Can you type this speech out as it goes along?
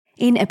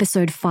In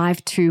episode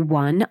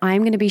 521,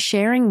 I'm going to be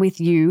sharing with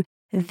you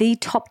the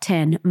top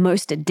 10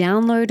 most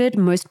downloaded,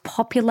 most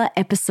popular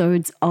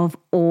episodes of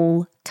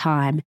all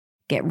time.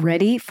 Get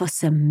ready for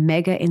some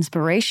mega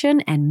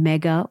inspiration and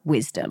mega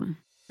wisdom.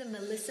 The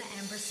Melissa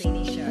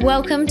Ambrosini Show.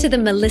 Welcome to the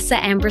Melissa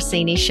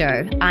Ambrosini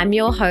Show. I'm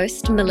your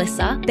host,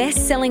 Melissa,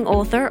 Best-selling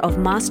author of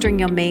Mastering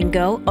Your Mean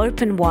Girl,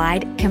 Open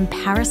Wide,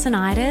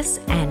 Comparisonitis,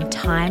 and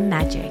Time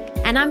Magic.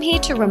 And I'm here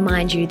to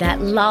remind you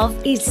that love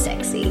is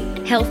sexy,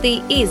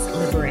 healthy is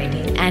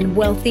liberating, and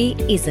wealthy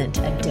isn't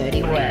a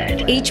dirty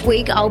word. Each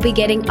week, I'll be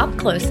getting up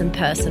close and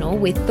personal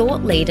with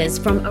thought leaders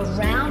from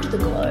around the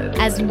globe,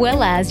 as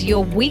well as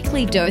your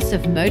weekly dose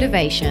of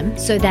motivation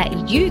so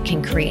that you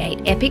can create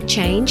epic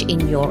change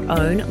in your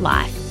own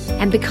life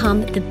and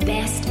become the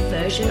best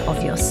version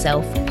of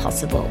yourself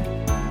possible.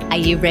 Are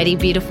you ready,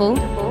 beautiful?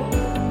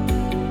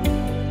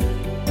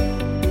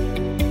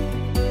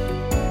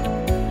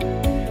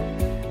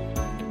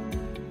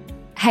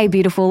 Hey,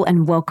 beautiful,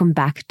 and welcome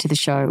back to the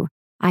show.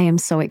 I am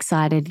so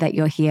excited that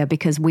you're here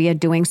because we are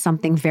doing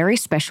something very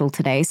special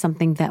today,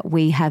 something that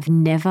we have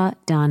never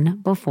done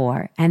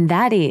before, and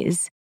that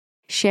is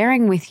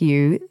sharing with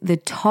you the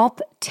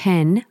top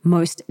 10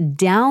 most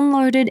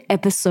downloaded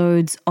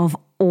episodes of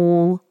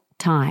all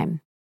time.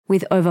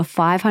 With over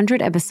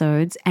 500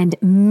 episodes and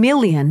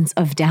millions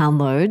of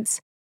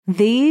downloads,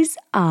 these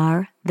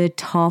are the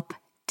top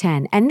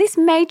 10. And this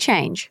may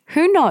change,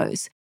 who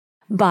knows?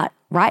 But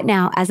right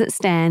now, as it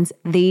stands,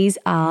 these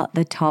are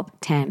the top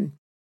 10.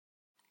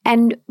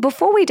 And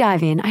before we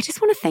dive in, I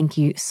just want to thank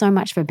you so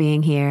much for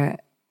being here.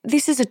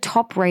 This is a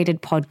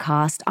top-rated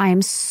podcast. I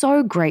am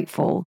so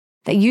grateful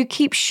that you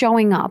keep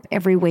showing up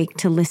every week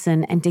to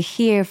listen and to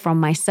hear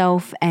from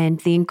myself and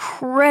the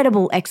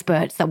incredible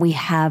experts that we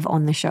have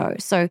on the show.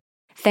 So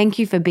thank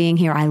you for being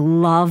here. I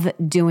love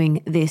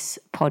doing this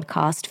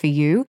podcast for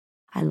you.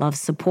 I love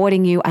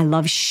supporting you. I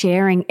love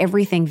sharing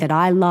everything that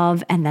I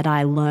love and that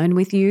I learn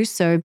with you.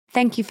 So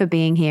thank you for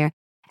being here.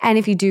 And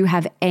if you do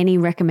have any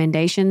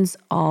recommendations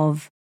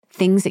of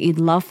things that you'd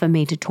love for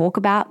me to talk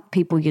about,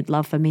 people you'd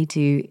love for me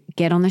to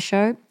get on the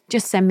show,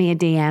 just send me a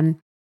DM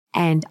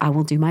and I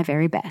will do my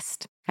very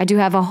best. I do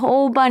have a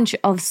whole bunch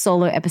of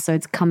solo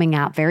episodes coming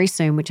out very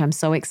soon, which I'm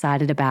so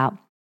excited about.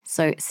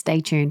 So stay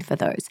tuned for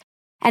those.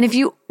 And if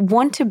you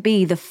want to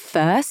be the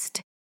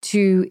first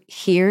to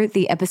hear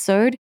the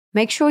episode,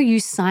 make sure you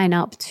sign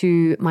up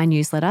to my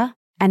newsletter,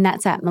 and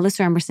that's at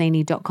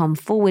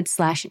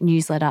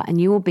melissaambrosini.com/newsletter,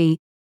 and you will be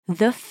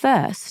the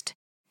first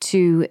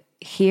to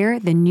hear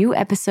the new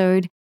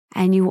episode,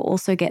 and you will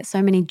also get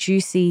so many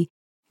juicy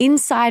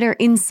insider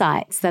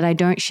insights that I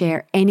don't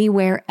share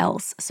anywhere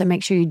else. So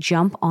make sure you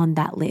jump on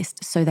that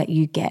list so that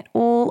you get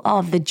all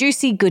of the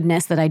juicy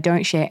goodness that I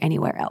don't share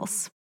anywhere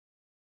else.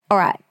 All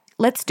right,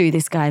 let's do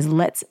this, guys.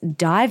 Let's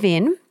dive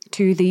in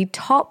to the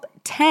top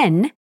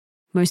 10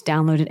 most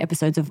downloaded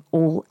episodes of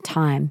all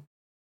time.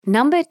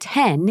 Number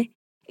 10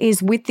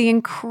 is with the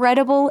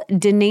incredible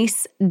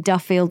Denise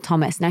Duffield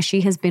Thomas. Now,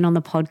 she has been on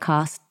the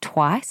podcast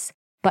twice,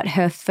 but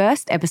her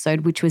first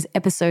episode, which was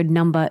episode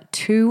number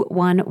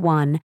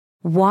 211,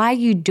 Why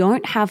You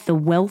Don't Have the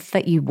Wealth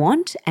That You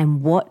Want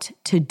and What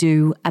to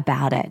Do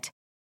About It.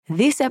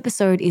 This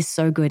episode is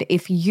so good.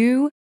 If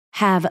you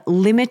have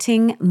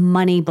limiting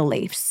money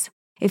beliefs,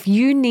 if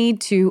you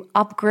need to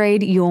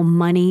upgrade your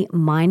money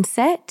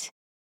mindset,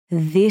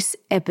 this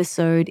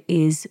episode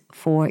is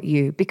for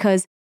you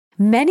because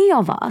many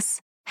of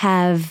us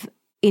have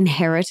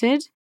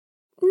inherited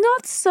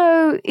not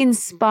so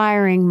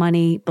inspiring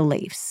money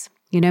beliefs.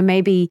 You know,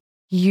 maybe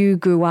you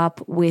grew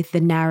up with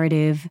the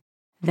narrative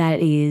that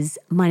is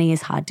money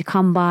is hard to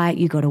come by,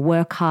 you got to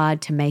work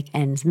hard to make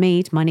ends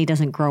meet, money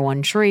doesn't grow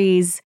on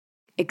trees,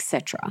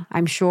 etc.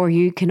 I'm sure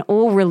you can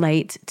all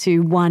relate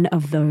to one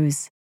of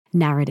those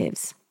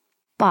narratives,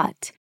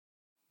 but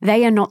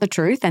they are not the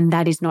truth and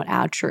that is not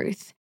our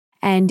truth.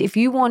 And if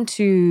you want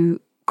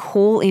to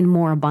call in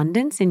more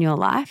abundance in your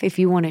life, if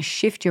you want to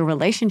shift your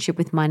relationship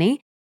with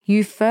money,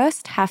 you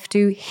first have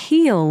to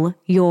heal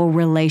your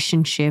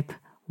relationship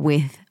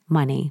with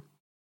money.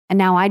 And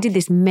now I did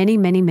this many,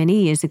 many,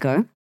 many years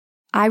ago.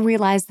 I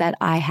realized that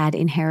I had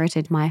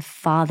inherited my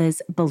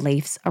father's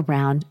beliefs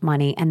around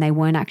money and they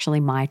weren't actually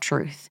my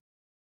truth.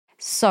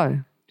 So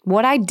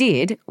what I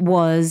did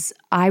was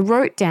I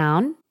wrote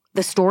down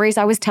the stories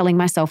I was telling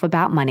myself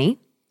about money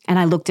and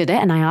I looked at it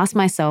and I asked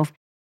myself,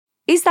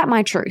 is that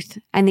my truth?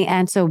 And the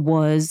answer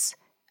was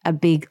a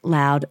big,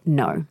 loud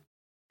no.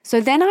 So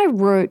then I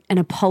wrote an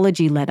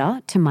apology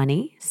letter to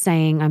money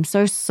saying, I'm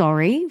so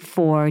sorry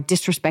for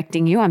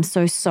disrespecting you. I'm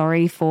so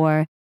sorry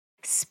for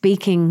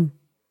speaking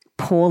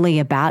poorly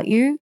about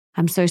you.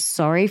 I'm so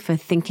sorry for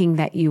thinking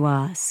that you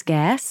are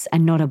scarce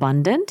and not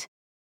abundant.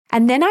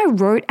 And then I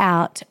wrote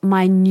out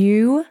my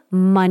new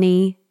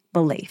money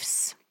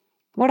beliefs,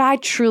 what I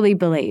truly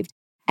believed.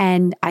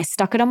 And I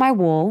stuck it on my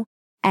wall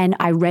and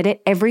I read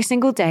it every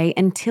single day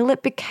until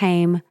it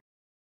became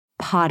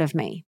part of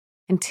me,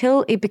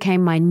 until it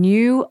became my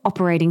new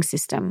operating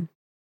system.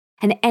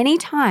 And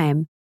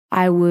anytime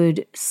I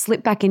would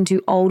slip back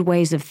into old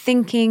ways of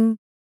thinking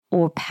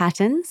or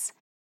patterns,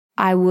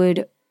 I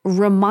would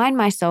remind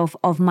myself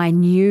of my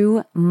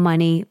new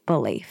money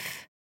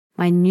belief,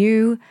 my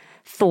new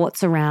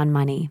thoughts around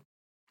money.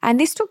 And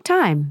this took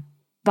time,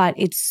 but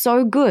it's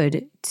so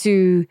good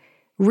to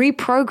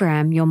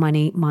reprogram your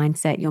money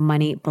mindset, your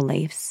money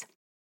beliefs.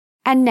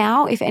 And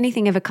now if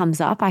anything ever comes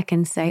up, I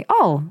can say,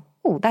 oh,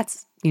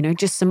 that's,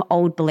 just some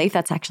old belief.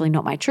 That's actually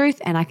not my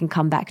truth. And I can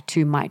come back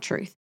to my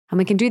truth. And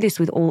we can do this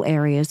with all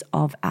areas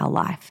of our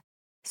life.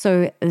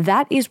 So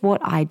that is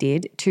what I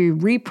did to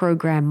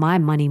reprogram my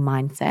money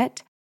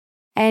mindset.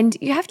 And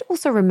you have to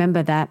also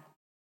remember that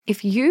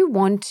if you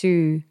want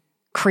to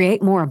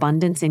create more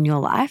abundance in your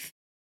life,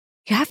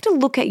 you have to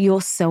look at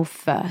yourself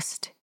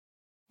first.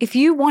 If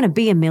you want to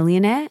be a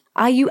millionaire,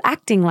 are you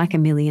acting like a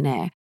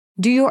millionaire?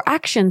 Do your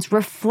actions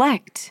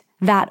reflect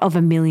that of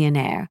a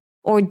millionaire?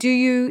 Or do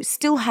you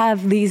still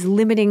have these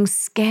limiting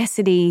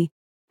scarcity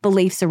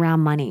beliefs around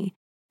money?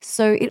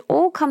 So it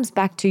all comes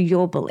back to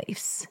your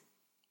beliefs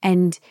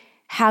and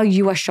how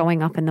you are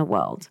showing up in the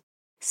world.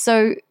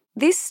 So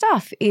this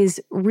stuff is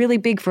really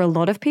big for a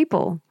lot of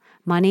people.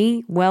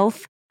 Money,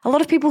 wealth. A lot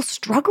of people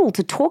struggle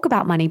to talk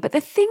about money. But the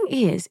thing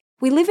is,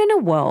 we live in a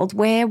world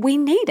where we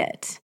need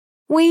it.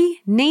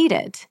 We need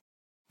it.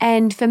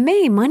 And for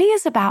me, money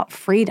is about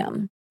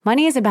freedom.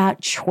 Money is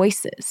about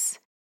choices.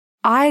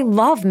 I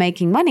love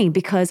making money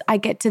because I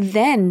get to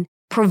then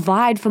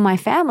provide for my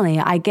family.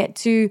 I get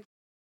to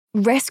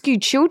rescue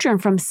children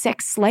from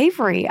sex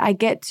slavery. I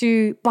get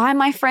to buy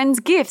my friends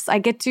gifts. I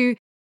get to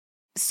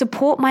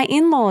support my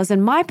in-laws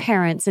and my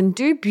parents and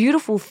do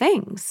beautiful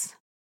things.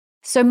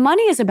 So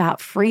money is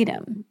about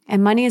freedom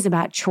and money is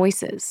about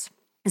choices.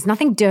 There's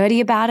nothing dirty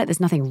about it. There's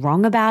nothing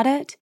wrong about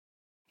it.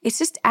 It's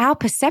just our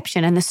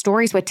perception and the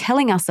stories we're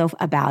telling ourselves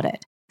about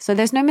it. So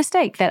there's no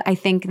mistake that I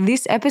think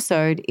this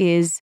episode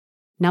is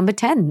number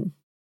 10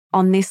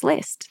 on this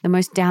list, the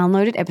most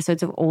downloaded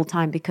episodes of all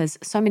time, because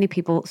so many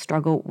people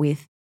struggle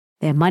with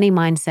their money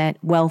mindset,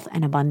 wealth,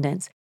 and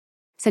abundance.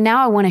 So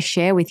now I want to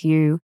share with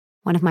you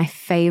one of my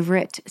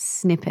favorite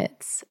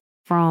snippets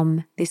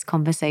from this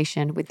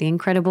conversation with the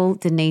incredible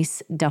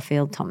Denise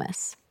Duffield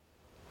Thomas.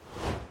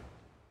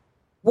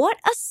 What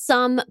are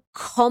some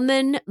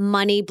common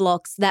money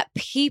blocks that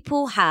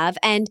people have,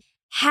 and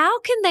how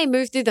can they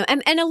move through them?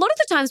 And a lot of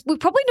the times we're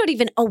probably not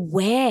even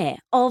aware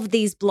of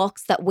these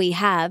blocks that we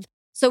have.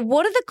 So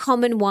what are the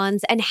common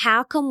ones and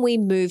how can we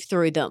move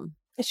through them?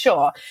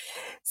 Sure.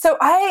 So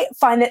I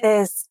find that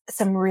there's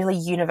some really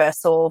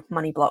universal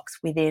money blocks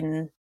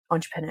within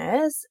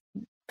entrepreneurs,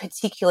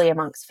 particularly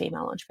amongst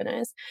female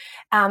entrepreneurs.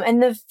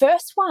 And the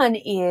first one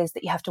is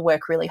that you have to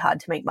work really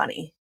hard to make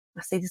money.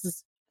 I see this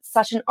is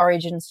such an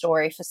origin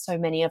story for so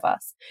many of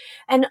us.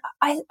 And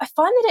I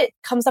find that it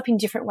comes up in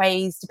different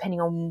ways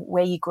depending on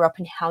where you grew up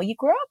and how you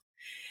grew up,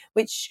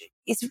 which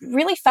is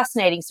really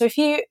fascinating. So if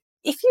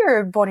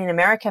you're born in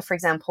America, for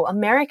example,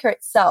 America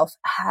itself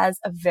has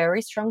a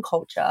very strong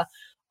culture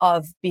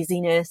of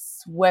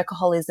busyness,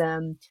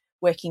 workaholism,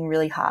 working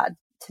really hard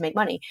to make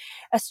money.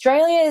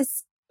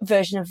 Australia's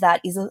version of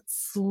that is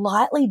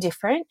slightly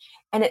different,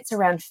 and it's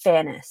around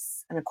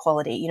fairness and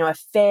equality. A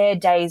fair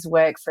day's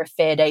work for a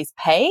fair day's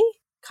pay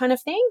kind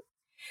of thing.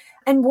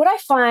 And what I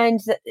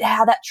find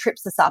how that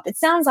trips us up, it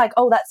sounds like,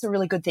 oh, that's a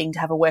really good thing to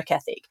have a work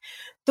ethic.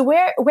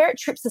 Where it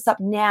trips us up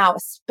now,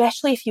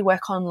 especially if you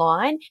work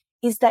online,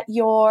 is that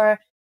your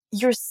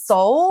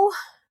soul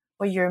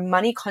or your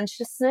money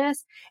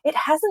consciousness, it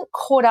hasn't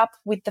caught up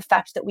with the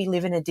fact that we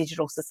live in a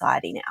digital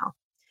society now.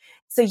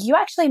 So you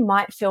actually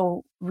might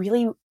feel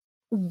really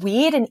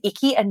weird and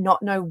icky and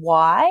not know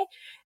why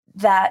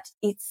that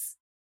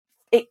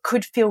it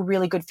could feel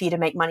really good for you to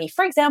make money.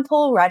 For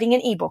example, writing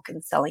an ebook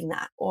and selling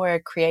that, or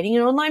creating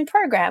an online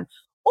program,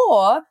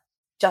 or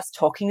just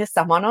talking to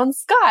someone on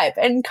Skype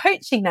and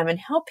coaching them and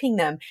helping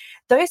them.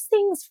 Those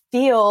things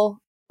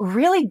feel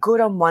really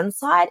good on one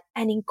side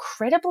and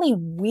incredibly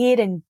weird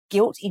and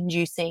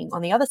guilt-inducing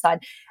on the other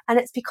side. And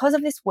it's because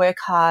of this work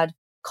hard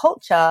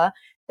culture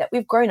that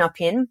we've grown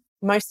up in.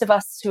 Most of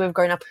us who have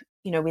grown up,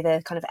 with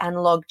a kind of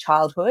analog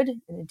childhood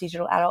and a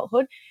digital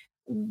adulthood,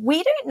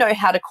 we don't know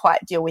how to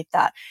quite deal with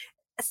that,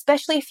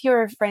 especially if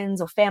your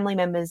friends or family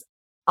members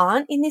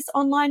aren't in this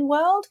online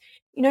world.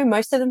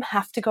 Most of them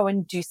have to go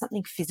and do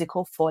something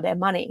physical for their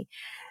money.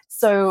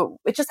 So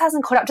it just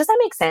hasn't caught up. Does that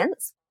make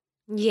sense?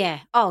 Yeah.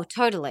 Oh,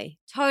 totally.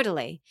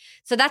 Totally.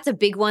 So that's a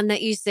big one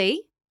that you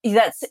see?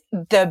 That's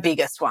the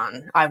biggest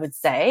one, I would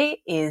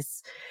say,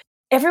 is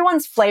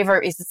everyone's flavor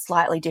is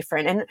slightly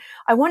different. And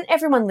I want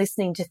everyone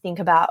listening to think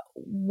about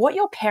what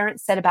your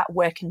parents said about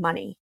work and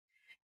money.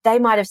 They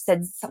might have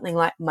said something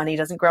like, money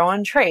doesn't grow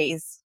on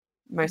trees.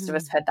 Most of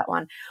us heard that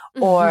one.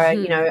 Or,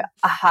 a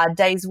hard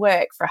day's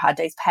work for a hard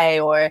day's pay,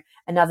 or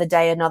another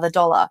day, another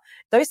dollar.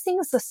 Those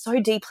things are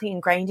so deeply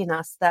ingrained in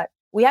us that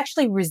we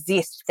actually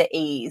resist the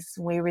ease.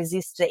 We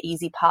resist the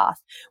easy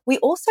path. We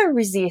also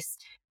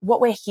resist what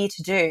we're here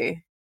to do,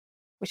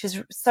 which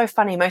is so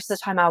funny. Most of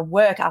the time our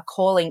work, our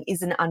calling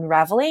is an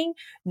unraveling,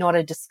 not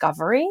a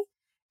discovery,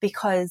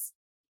 because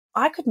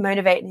I could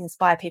motivate and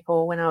inspire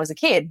people when I was a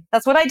kid.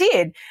 That's what I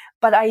did.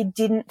 But I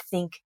didn't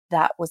think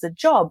that was a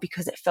job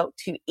because it felt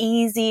too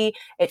easy,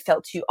 it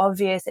felt too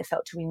obvious, it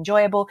felt too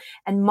enjoyable.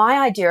 And my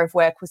idea of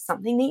work was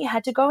something that you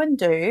had to go and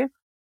do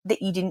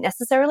that you didn't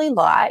necessarily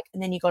like,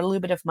 and then you got a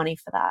little bit of money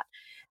for that.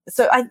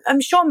 So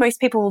I'm sure most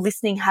people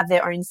listening have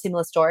their own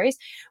similar stories.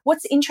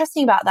 What's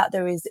interesting about that,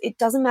 though, is it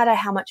doesn't matter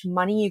how much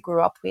money you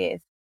grew up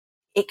with,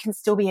 it can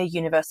still be a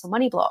universal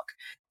money block.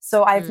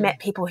 So I've met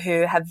people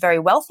who have very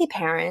wealthy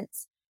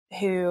parents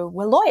who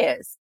were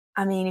lawyers.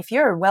 I mean, if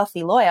you're a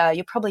wealthy lawyer,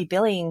 you're probably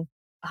billing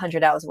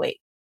 100 hours a week.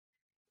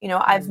 You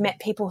know, I've met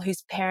people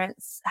whose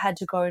parents had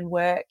to go and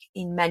work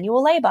in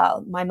manual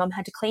labor. My mum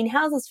had to clean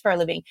houses for a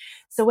living.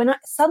 So when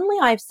suddenly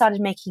I've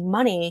started making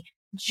money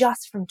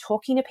just from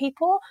talking to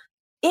people,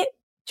 it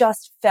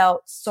just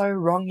felt so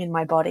wrong in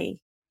my body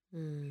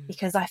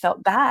because I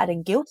felt bad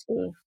and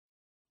guilty.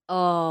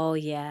 Oh,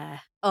 yeah.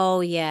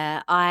 Oh,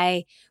 yeah.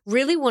 I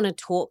really want to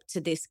talk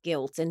to this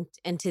guilt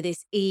and to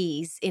this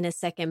ease in a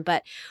second.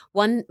 But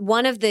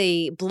one of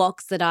the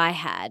blocks that I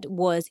had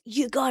was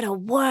you got to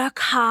work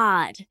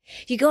hard.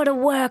 You got to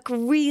work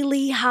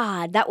really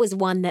hard. That was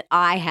one that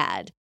I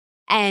had.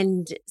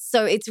 And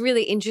so it's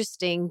really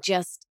interesting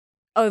just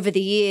over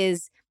the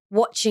years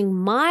watching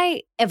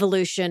my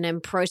evolution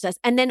and process,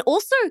 and then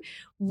also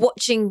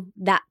watching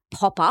that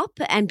pop up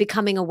and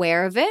becoming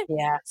aware of it.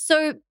 Yeah.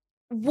 So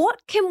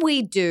what can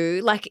we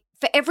do, like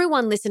for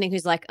everyone listening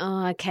who's like,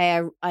 oh,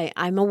 okay,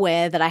 I'm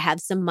aware that I have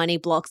some money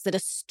blocks that are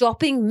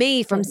stopping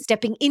me from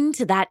stepping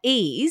into that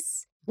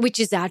ease, which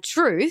is our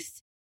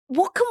truth.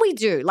 What can we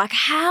do? Like,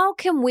 how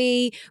can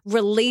we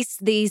release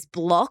these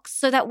blocks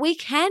so that we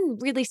can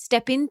really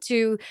step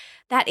into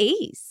that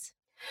ease?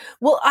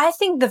 Well, I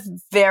think the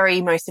very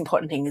most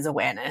important thing is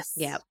awareness.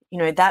 Yeah. You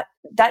know,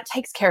 that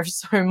takes care of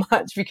so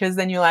much, because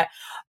then you're like,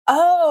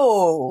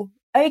 oh,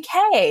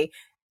 okay,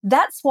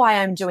 that's why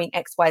I'm doing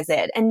X, Y,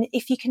 Z. And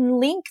if you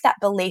can link that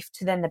belief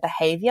to then the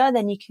behavior,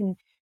 then you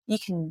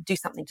can do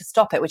something to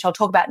stop it, which I'll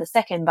talk about in a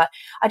second. But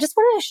I just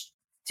want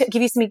to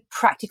give you some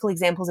practical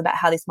examples about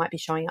how this might be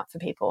showing up for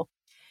people.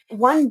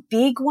 One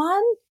big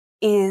one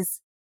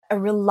is a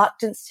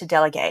reluctance to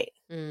delegate.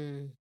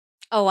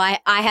 Oh, I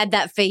had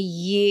that for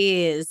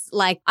years.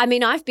 Like, I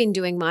mean, I've been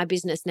doing my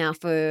business now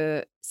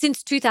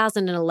since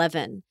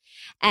 2011,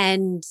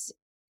 and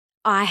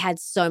I had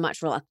so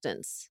much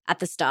reluctance at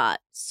the start,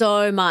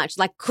 so much,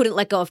 like couldn't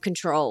let go of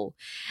control.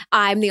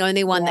 I'm the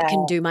only one that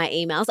can do my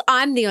emails.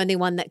 I'm the only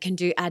one that can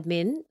do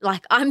admin.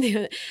 Like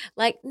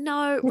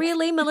no,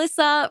 really,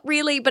 Melissa,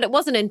 really? But it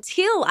wasn't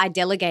until I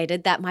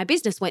delegated that my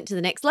business went to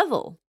the next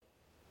level.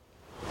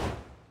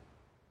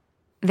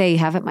 There you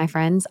have it, my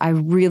friends. I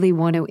really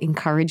want to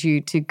encourage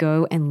you to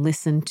go and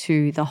listen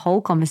to the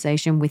whole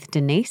conversation with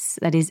Denise.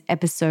 That is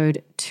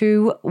episode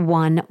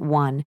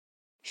 211.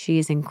 She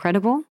is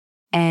incredible.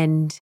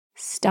 And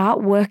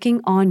start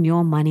working on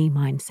your money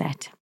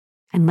mindset.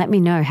 And let me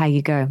know how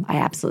you go. I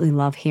absolutely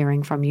love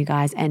hearing from you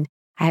guys. And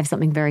I have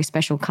something very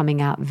special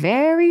coming out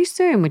very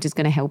soon, which is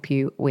going to help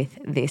you with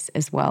this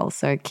as well.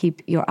 So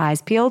keep your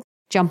eyes peeled.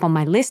 Jump on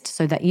my list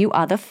so that you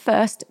are the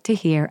first to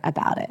hear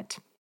about it.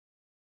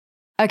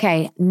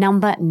 Okay,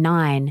 number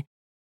 9.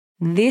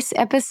 This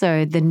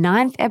episode, the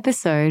 9th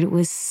episode,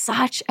 was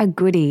such a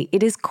goodie.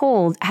 It is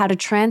called How to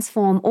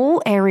Transform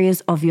All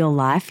Areas of Your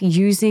Life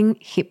Using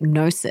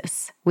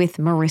Hypnosis with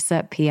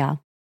Marissa Peer.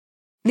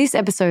 This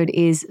episode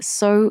is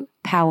so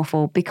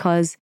powerful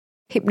because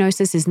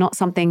hypnosis is not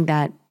something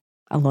that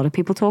a lot of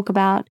people talk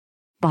about,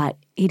 but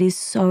it is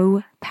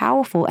so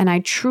powerful. And I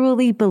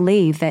truly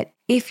believe that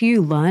if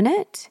you learn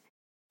it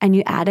and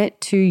you add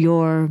it to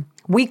your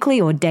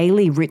weekly or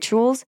daily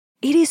rituals,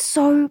 it is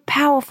so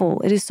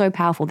powerful. It is so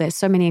powerful. There's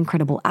so many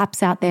incredible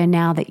apps out there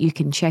now that you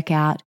can check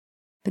out.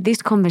 But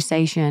this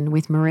conversation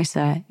with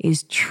Marissa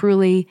is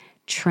truly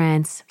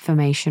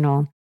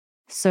transformational.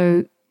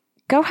 So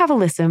go have a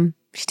listen.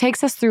 She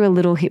takes us through a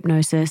little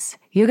hypnosis.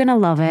 You're going to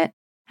love it.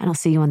 And I'll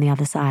see you on the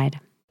other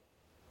side.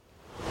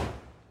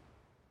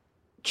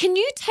 Can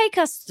you take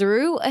us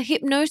through a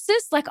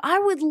hypnosis? Like, I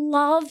would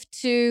love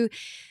to,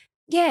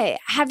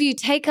 have you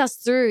take us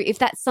through if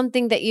that's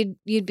something that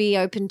you'd be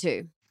open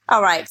to.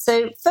 All right.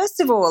 So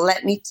first of all,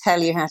 let me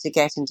tell you how to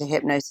get into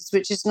hypnosis,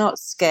 which is not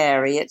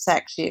scary. It's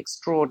actually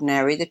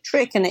extraordinary. The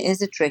trick, and it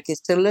is a trick, is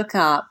to look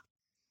up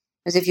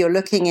as if you're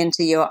looking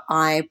into your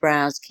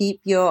eyebrows.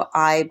 Keep your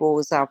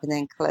eyeballs up and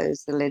then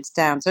close the lids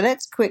down. So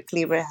let's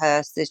quickly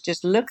rehearse this.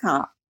 Just look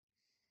up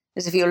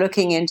as if you're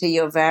looking into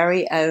your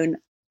very own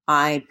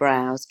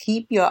eyebrows.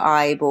 Keep your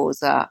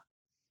eyeballs up.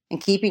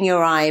 And keeping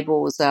your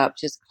eyeballs up,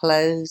 just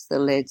close the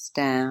lids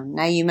down.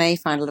 Now you may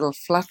find a little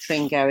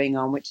fluttering going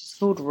on, which is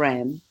called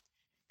REM.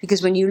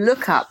 Because when you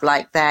look up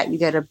like that, you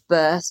get a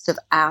burst of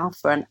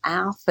alpha. And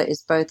alpha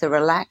is both a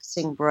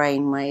relaxing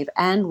brainwave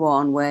and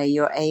one where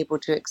you're able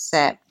to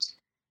accept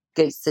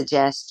good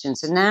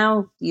suggestions. So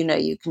now you know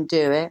you can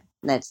do it.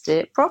 Let's do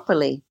it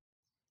properly.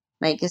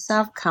 Make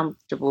yourself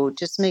comfortable.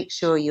 Just make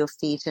sure your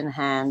feet and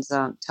hands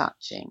aren't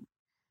touching.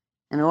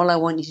 And all I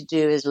want you to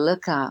do is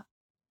look up.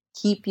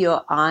 Keep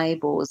your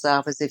eyeballs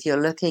up as if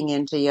you're looking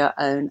into your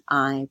own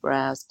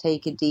eyebrows.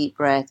 Take a deep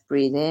breath.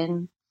 Breathe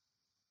in.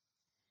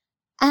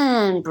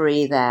 And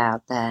breathe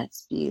out.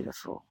 That's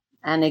beautiful.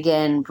 And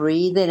again,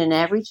 breathe in. And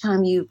every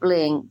time you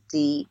blink,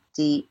 deep,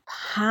 deep,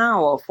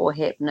 powerful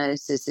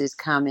hypnosis is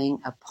coming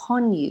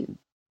upon you.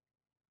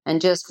 And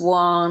just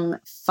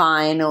one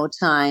final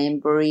time,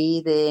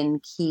 breathe in,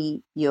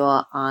 keep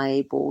your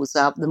eyeballs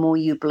up. The more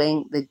you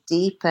blink, the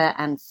deeper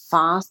and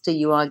faster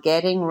you are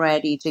getting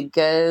ready to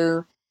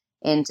go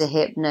into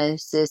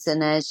hypnosis.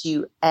 And as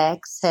you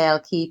exhale,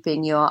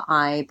 keeping your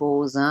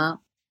eyeballs up,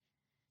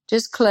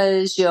 just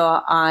close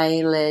your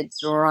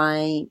eyelids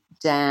right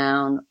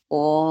down,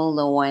 all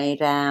the way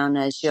down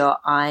as your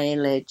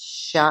eyelids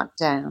shut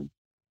down.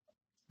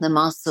 The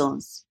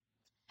muscles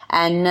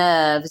and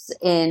nerves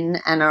in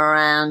and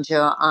around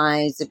your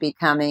eyes are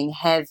becoming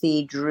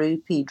heavy,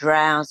 droopy,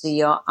 drowsy.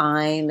 Your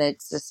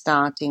eyelids are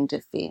starting to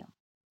feel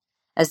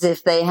as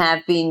if they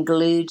have been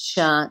glued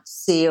shut,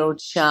 sealed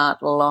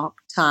shut,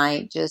 locked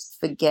tight. Just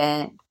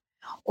forget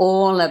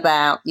all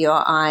about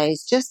your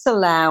eyes. Just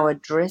allow a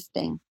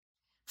drifting,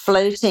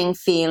 floating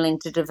feeling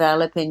to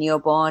develop in your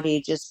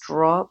body. Just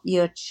drop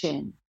your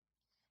chin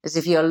as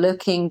if you're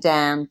looking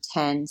down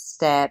 10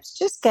 steps.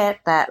 Just get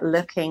that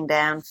looking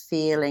down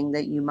feeling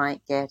that you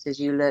might get as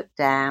you look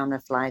down a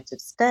flight of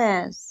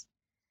stairs.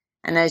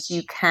 And as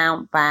you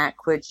count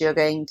backwards, you're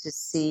going to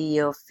see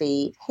your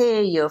feet,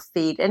 hear your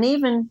feet, and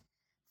even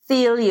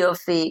feel your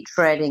feet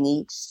treading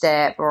each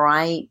step.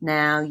 Right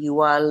now,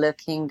 you are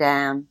looking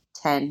down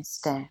 10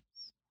 steps.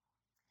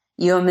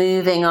 You're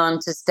moving on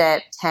to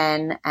step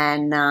 10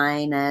 and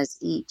 9 as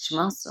each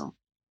muscle,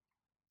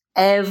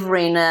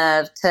 every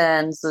nerve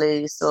turns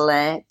loose,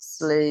 lets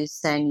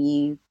loose, and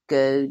you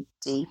go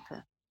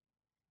deeper.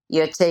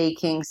 You're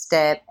taking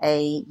step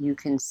 8. You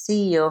can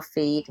see your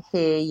feet,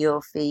 hear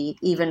your feet,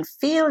 even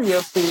feel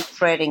your feet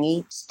treading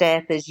each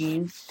step as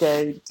you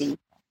go deeper.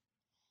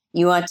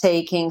 You are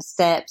taking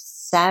steps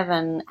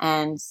 7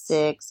 and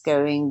 6,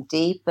 going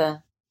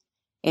deeper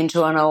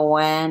into an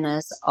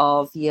awareness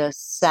of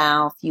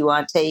yourself. You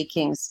are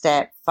taking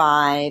step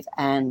 5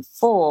 and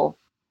 4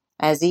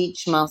 as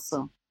each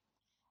muscle,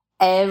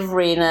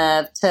 every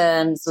nerve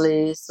turns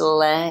loose,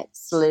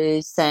 lets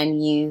loose,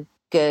 and you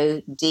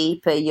go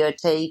deeper. You're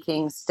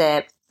taking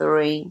step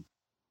 3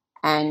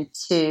 and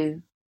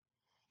 2.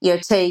 You're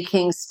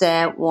taking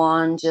step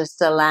 1.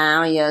 Just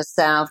allow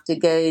yourself to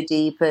go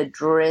deeper,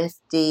 drift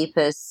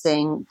deeper,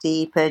 sink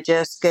deeper.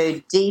 Just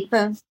go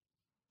deeper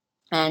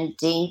and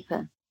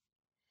deeper.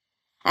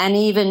 And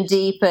even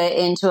deeper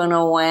into an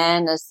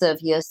awareness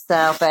of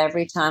yourself.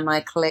 Every time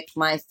I click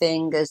my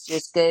fingers,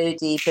 just go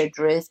deeper,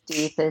 drift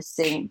deeper,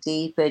 sink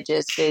deeper,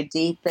 just go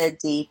deeper,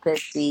 deeper,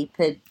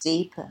 deeper,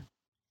 deeper.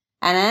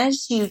 And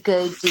as you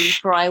go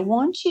deeper, I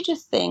want you to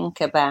think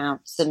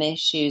about some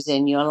issues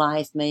in your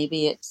life.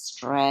 Maybe it's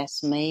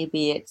stress,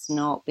 maybe it's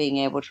not being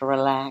able to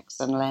relax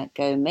and let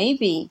go.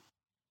 Maybe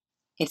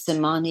it's a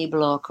money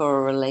block or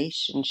a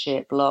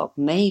relationship block.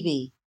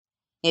 Maybe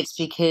it's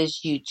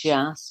because you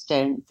just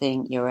don't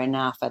think you're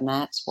enough, and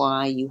that's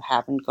why you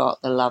haven't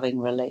got the loving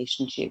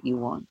relationship you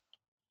want.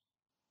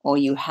 Or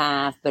you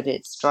have, but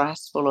it's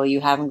stressful, or you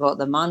haven't got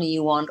the money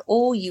you want,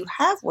 or you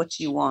have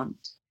what you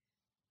want,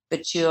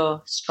 but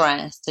you're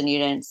stressed and you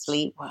don't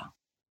sleep well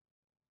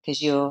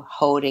because you're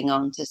holding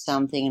on to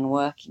something and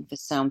working for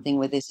something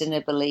with this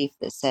inner belief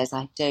that says,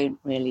 I don't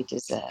really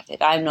deserve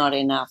it. I'm not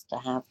enough to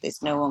have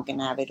this. No one can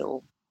have it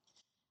all.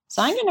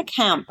 So I'm going to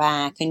count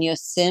back, and you're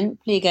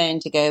simply going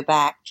to go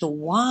back to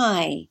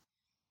why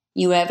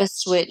you ever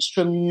switched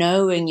from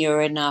knowing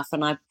you're enough.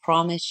 And I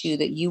promise you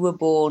that you were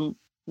born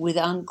with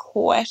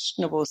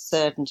unquestionable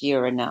certainty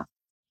you're enough.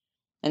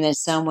 And then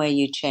somewhere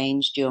you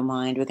changed your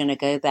mind. We're going to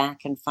go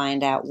back and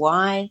find out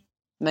why.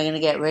 We're going to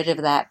get rid of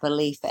that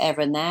belief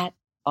forever. And that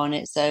on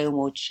its own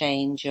will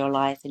change your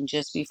life. And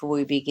just before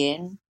we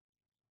begin,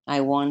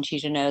 I want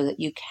you to know that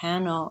you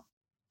cannot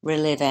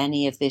relive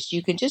any of this.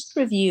 You can just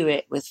review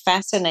it with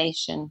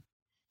fascination.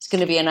 It's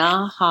going to be an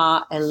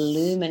aha,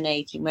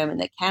 illuminating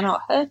moment that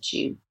cannot hurt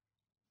you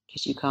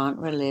because you can't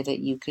relive it.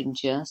 You can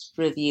just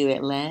review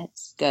it.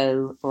 Let's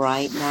go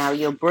right now.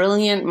 Your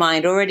brilliant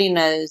mind already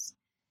knows.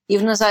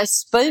 Even as I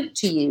spoke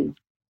to you,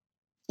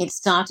 it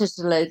started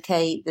to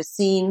locate the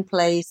scene,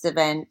 place,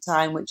 event,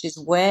 time, which is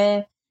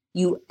where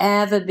you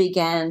ever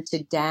began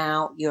to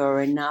doubt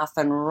you're enough.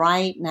 And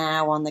right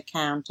now, on the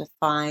count of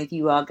 5,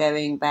 you are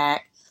going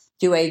back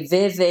to a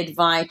vivid,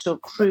 vital,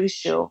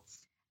 crucial,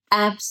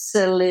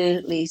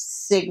 absolutely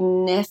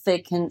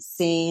significant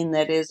scene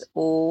that is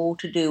all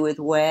to do with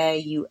where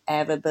you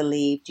ever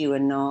believed you were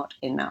not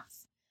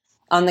enough.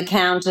 On the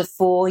count of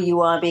 4,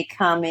 you are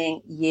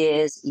becoming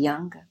years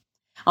younger.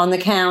 On the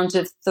count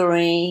of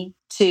 3,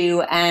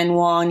 2, and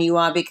 1, you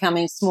are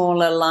becoming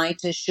smaller,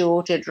 lighter,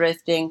 shorter,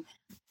 drifting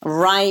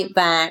right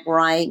back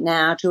right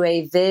now to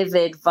a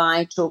vivid,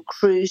 vital,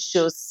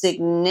 crucial,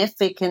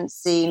 significant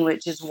scene,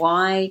 which is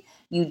why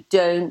you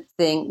don't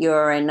think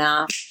you're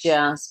enough.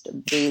 Just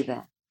be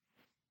there.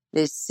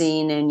 This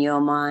scene in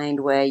your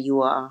mind where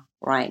you are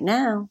right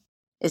now.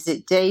 Is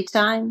it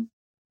daytime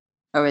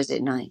or is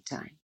it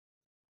nighttime?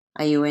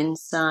 Are you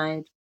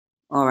inside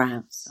or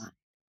outside?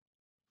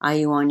 Are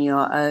you on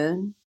your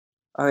own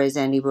or is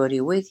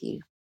anybody with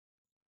you?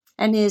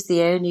 And here's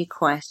the only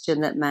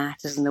question that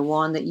matters and the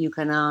one that you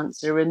can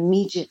answer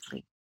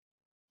immediately.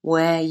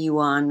 Where you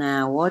are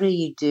now, what are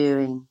you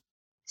doing,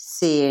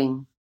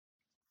 seeing,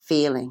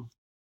 feeling,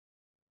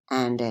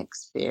 and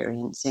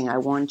experiencing? I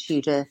want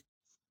you to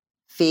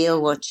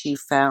feel what you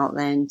felt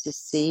then, to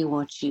see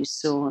what you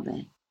saw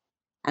then.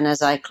 And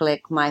as I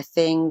click my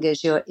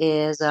fingers, your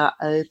ears are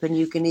open.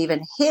 You can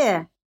even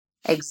hear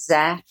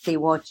exactly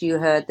what you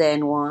heard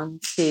then. 1,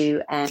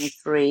 2, and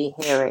 3.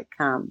 Here it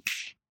comes.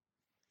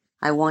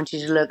 I want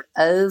you to look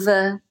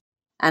over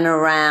and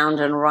around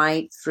and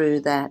right through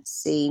that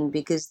scene,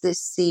 because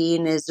this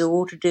scene is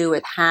all to do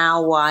with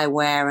how, why,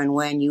 where, and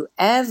when you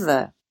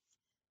ever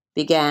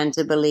began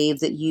to believe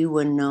that you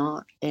were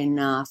not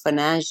enough. And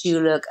as you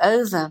look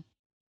over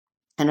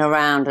and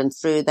around and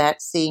through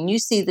that scene, you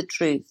see the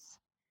truth.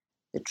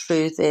 The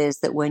truth is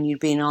that when you've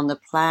been on the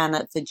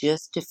planet for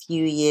just a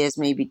few years,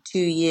 maybe 2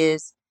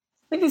 years,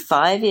 maybe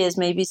 5 years,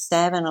 maybe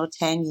 7 or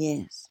 10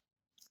 years,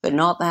 but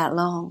not that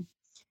long.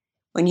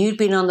 When you'd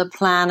been on the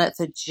planet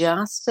for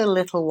just a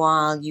little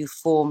while, you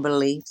formed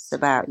beliefs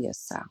about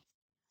yourself.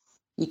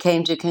 You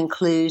came to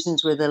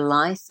conclusions with a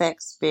life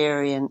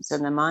experience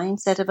and the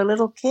mindset of a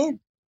little kid.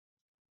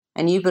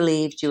 And you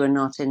believed you were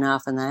not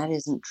enough, and that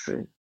isn't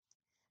true.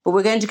 But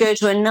we're going to go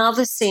to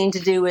another scene to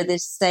do with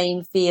this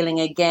same feeling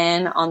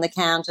again on the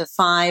count of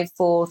 5,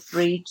 4,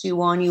 3, 2,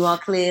 1. You are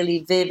clearly,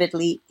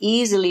 vividly,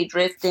 easily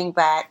drifting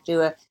back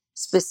to a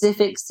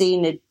specific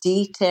scene, a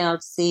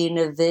detailed scene,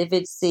 a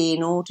vivid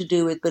scene, all to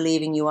do with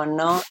believing you are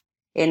not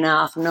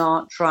enough,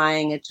 not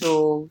trying at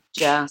all,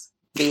 just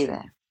be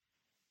there.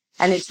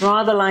 And it's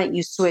rather like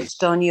you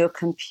switched on your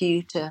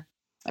computer.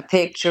 A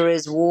picture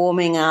is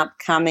warming up,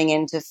 coming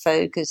into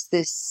focus.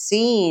 This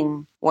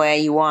scene where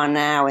you are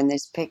now in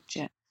this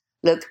picture.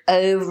 Look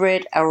over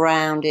it,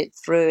 around it,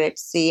 through it.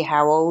 See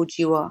how old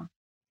you are,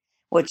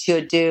 what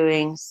you're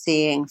doing,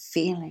 seeing,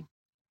 feeling.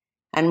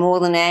 And more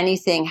than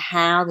anything,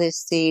 how this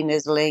scene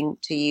is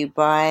linked to you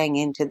buying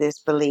into this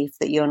belief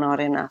that you're not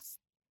enough.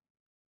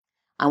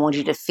 I want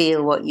you to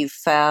feel what you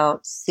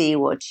felt, see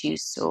what you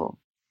saw.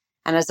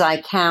 And as I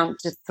count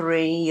to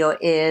 3, your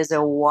ears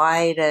are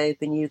wide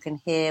open. You can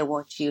hear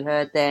what you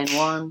heard then.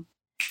 1,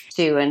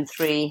 2, and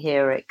 3.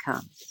 Here it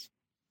comes.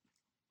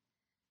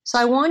 So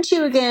I want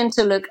you again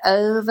to look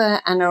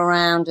over and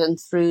around and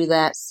through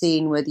that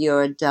scene with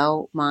your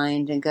adult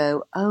mind and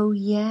go, oh,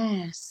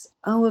 yes.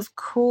 Oh, of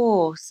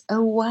course.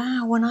 Oh,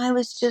 wow. When I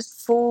was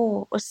just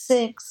 4 or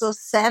 6 or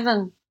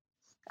 7,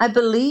 I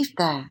believed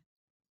that.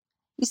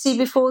 You see,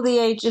 before the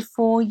age of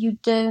 4, you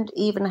don't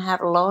even have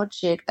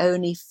logic,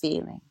 only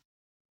feeling.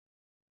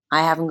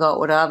 I haven't got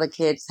what other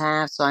kids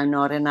have, so I'm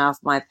not enough.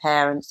 My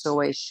parents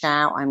always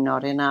shout, I'm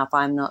not enough.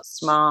 I'm not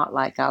smart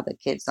like other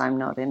kids. I'm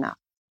not enough.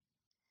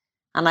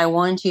 And I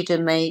want you to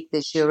make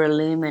this your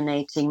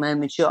illuminating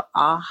moment, your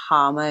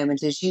aha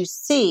moment, as you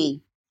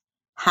see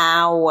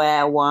how,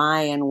 where,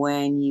 why, and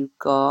when you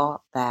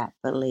got that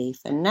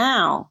belief. And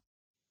now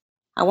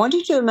I want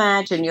you to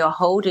imagine you're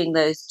holding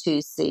those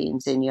 2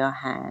 scenes in your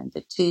hand,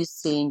 the 2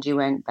 scenes you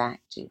went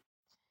back to.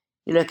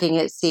 You're looking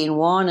at scene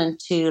 1 and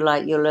 2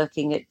 like you're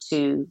looking at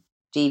 2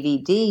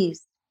 DVDs.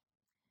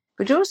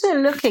 But you're also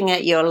looking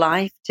at your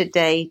life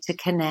today to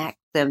connect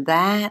them.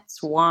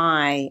 That's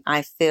why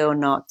I feel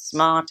not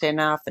smart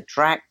enough,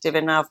 attractive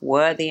enough,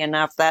 worthy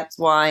enough. That's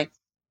why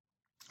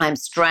I'm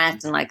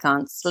stressed and I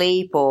can't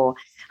sleep, or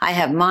I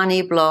have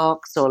money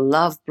blocks or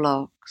love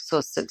blocks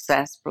or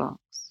success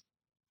blocks.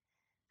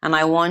 And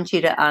I want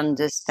you to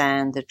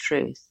understand the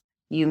truth.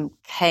 You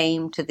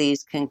came to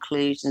these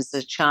conclusions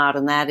as a child,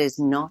 and that is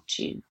not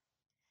you.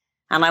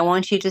 And I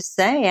want you to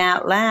say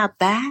out loud,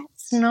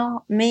 that's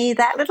not me.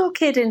 That little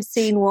kid in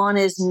scene 1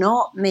 is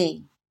not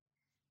me.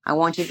 I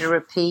want you to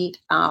repeat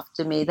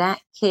after me,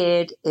 that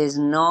kid is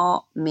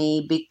not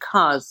me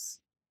because,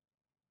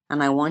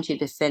 and I want you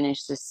to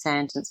finish this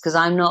sentence, because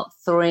I'm not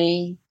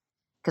 3,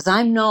 because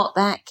I'm not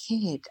that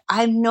kid.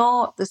 I'm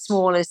not the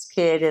smallest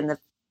kid in the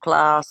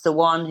class, the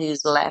one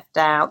who's left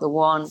out, the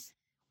one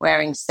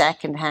wearing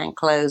secondhand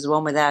clothes, the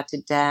one without a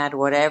dad,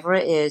 whatever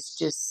it is,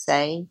 just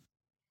say,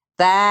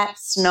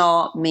 that's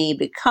not me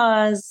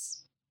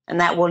because, and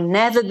that will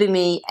never be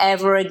me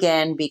ever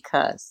again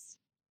because.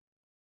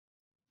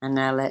 And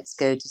now let's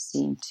go to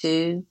scene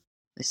 2,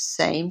 the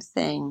same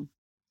thing,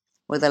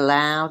 with a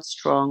loud,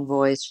 strong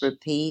voice.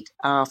 Repeat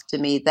after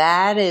me,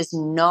 that is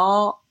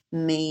not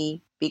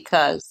me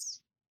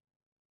because.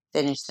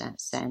 Finish that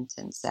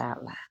sentence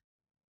out loud.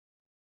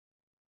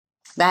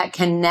 That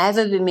can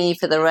never be me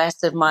for the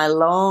rest of my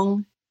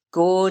long,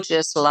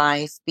 gorgeous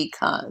life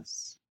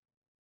because.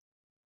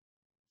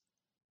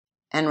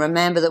 And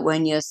remember that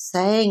when you're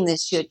saying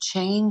this, you're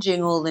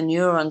changing all the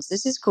neurons.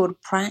 This is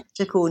called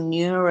practical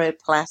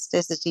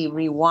neuroplasticity,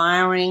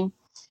 rewiring,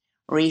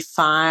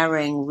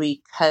 refiring,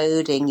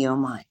 recoding your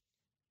mind.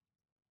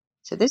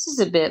 So this is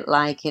a bit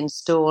like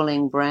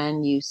installing brand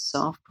new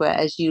software.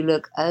 As you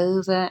look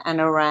over and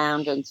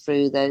around and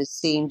through those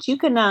scenes, you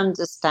can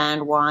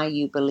understand why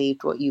you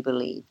believed what you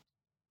believed.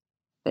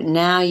 But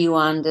now you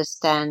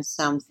understand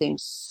something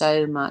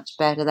so much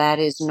better. That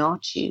is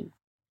not you.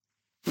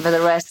 For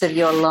the rest of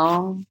your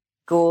long,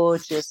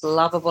 gorgeous,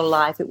 lovable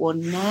life, it will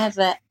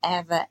never,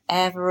 ever,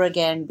 ever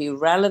again be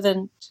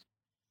relevant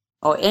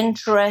or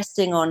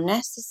interesting or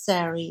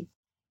necessary.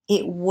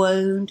 It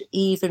won't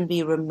even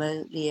be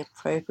remotely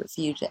appropriate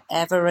for you to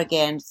ever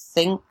again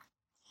think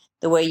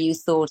the way you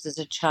thought as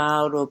a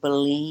child or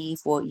believe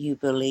what you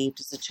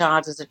believed as a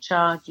child. As a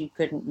child, you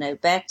couldn't know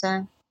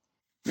better.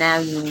 Now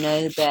you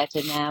know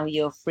better. Now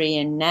you're free.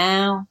 And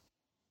now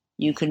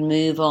you can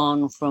move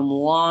on from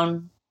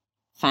one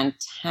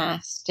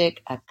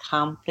fantastic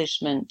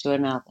accomplishment to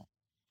another.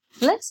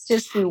 Let's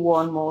just do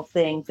one more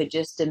thing for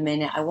just a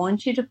minute. I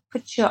want you to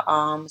put your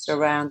arms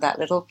around that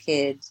little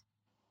kid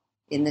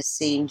in the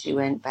scenes you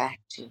went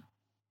back to.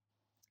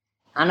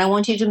 And I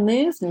want you to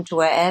move them to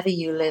wherever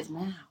you live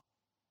now.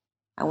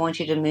 I want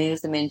you to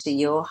move them into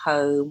your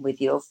home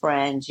with your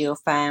friends, your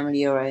family,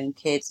 your own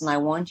kids. And I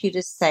want you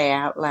to say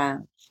out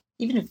loud,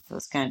 even if it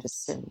feels kind of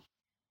silly,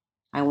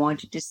 I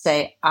want you to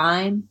say,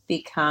 I'm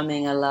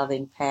becoming a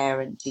loving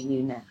parent to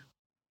you now.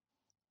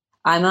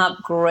 I'm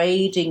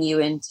upgrading you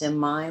into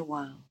my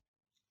world.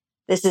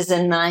 This is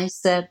a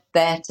nicer,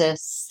 better,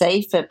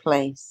 safer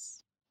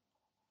place.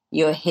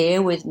 You're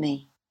here with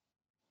me,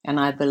 and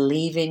I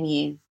believe in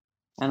you,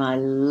 and I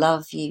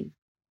love you,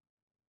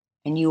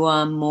 and you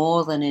are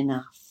more than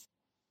enough,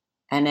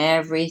 and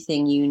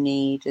everything you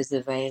need is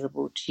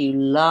available to you.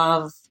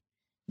 Love,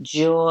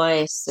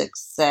 joy,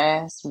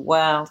 success,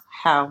 wealth,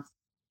 health.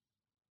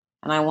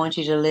 And I want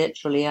you to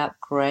literally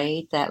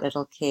upgrade that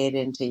little kid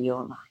into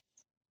your life.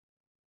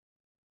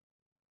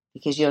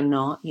 Because you're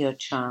not your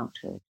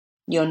childhood.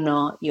 You're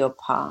not your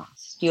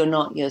past. You're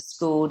not your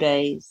school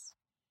days.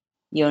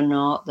 You're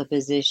not the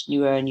position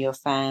you were in your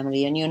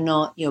family. And you're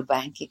not your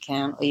bank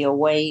account or your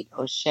weight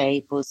or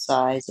shape or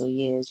size or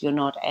years. You're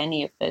not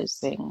any of those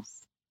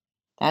things.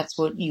 That's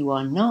what you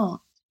are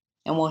not.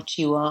 And what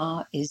you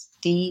are is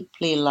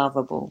deeply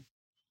lovable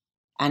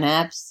and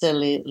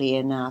absolutely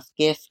enough,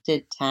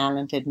 gifted,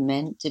 talented,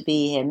 meant to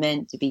be here,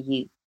 meant to be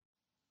you.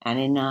 And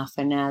enough.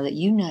 And now that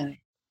you know it,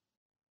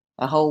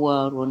 the whole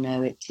world will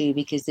know it too,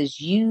 because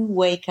as you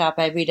wake up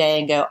every day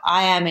and go,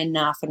 I am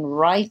enough, and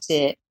write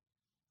it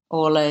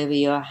all over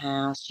your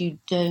house, you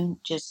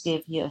don't just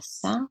give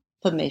yourself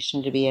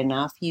permission to be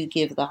enough, you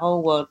give the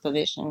whole world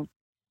permission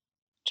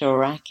to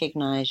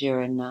recognize your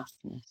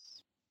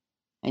enoughness.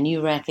 And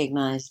you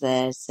recognize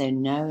theirs, so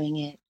knowing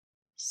it,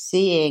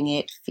 seeing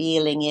it,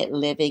 feeling it,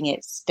 living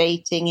it,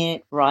 stating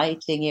it,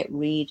 writing it,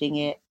 reading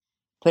it,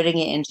 putting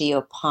it into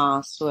your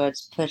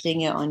passwords,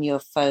 putting it on your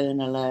phone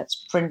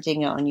alerts,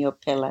 printing it on your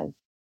pillow,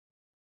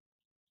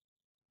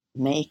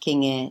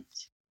 making it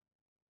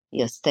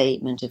your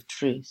statement of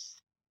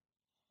truth.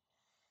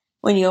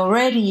 When you're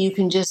ready, you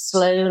can just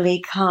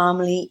slowly,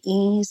 calmly,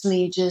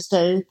 easily just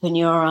open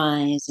your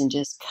eyes and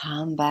just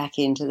come back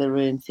into the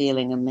room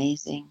feeling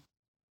amazing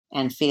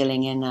and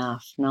feeling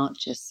enough, not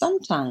just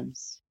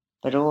sometimes,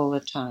 but all the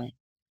time,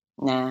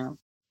 now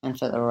and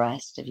for the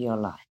rest of your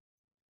life.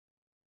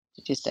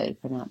 So just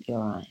open up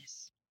your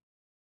eyes.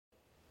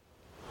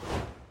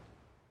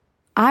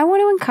 I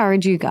want to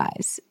encourage you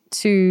guys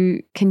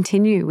to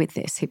continue with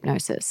this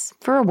hypnosis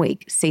for a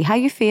week. See how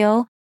you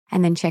feel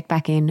and then check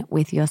back in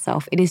with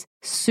yourself. It is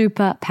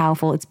super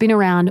powerful. It's been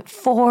around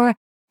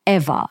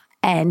forever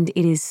and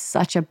it is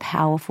such a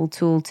powerful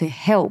tool to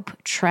help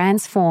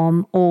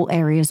transform all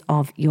areas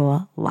of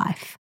your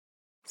life.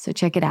 So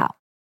check it out.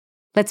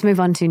 Let's move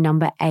on to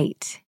number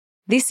 8.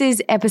 This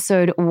is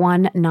episode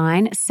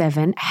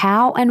 197,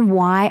 How and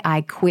Why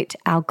I Quit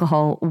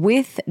Alcohol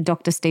with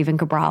Dr. Stephen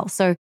Cabral.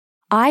 So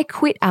I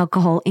quit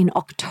alcohol in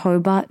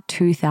October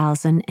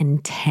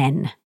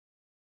 2010.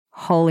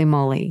 Holy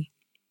moly,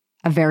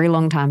 a very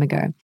long time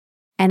ago.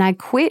 And I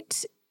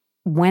quit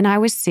when I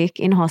was sick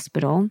in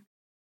hospital,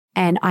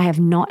 and I have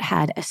not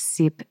had a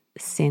sip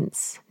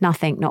since.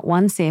 Nothing, not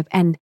one sip.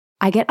 And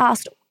I get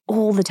asked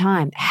all the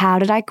time, how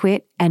did I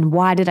quit and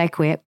why did I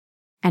quit?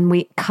 And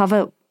we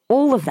cover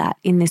all of that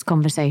in this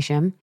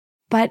conversation,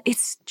 but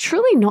it's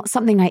truly not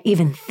something I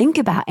even think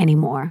about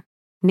anymore.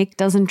 Nick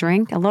doesn't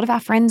drink. A lot of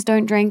our friends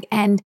don't drink,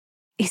 and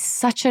it's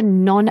such a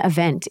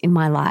non-event in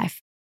my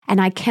life.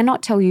 And I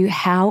cannot tell you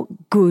how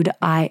good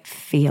I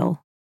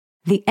feel.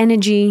 The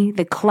energy,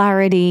 the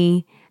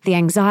clarity, the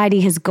anxiety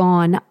has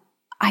gone.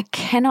 I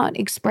cannot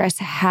express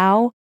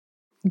how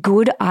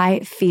good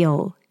I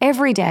feel.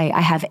 Every day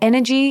I have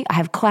energy, I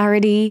have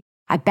clarity,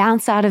 I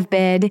bounce out of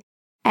bed.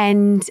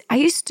 And I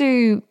used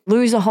to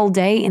lose a whole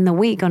day in the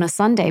week on a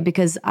Sunday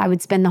because I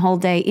would spend the whole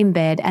day in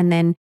bed and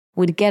then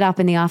would get up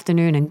in the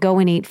afternoon and go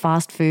and eat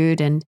fast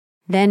food and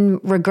then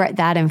regret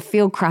that and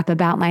feel crap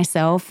about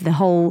myself the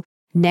whole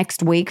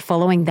next week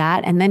following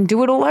that and then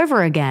do it all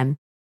over again.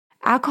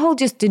 Alcohol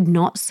just did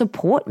not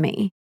support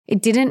me.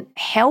 It didn't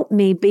help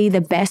me be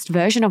the best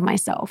version of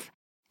myself.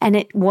 And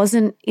it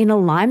wasn't in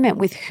alignment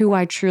with who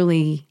I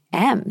truly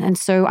am. And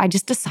so I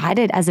just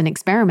decided as an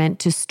experiment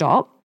to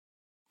stop.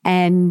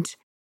 And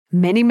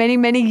many, many,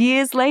 many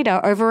years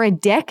later, over a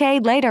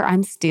decade later,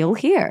 I'm still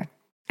here.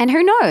 And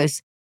who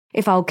knows?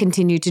 if I'll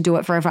continue to do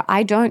it forever,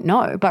 I don't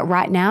know. But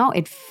right now,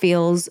 it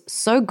feels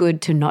so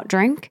good to not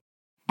drink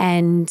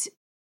and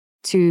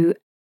to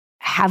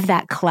have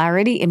that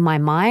clarity in my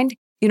mind.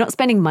 You're not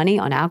spending money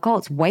on alcohol.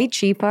 It's way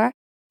cheaper.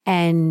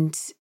 And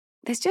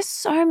there's just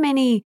so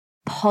many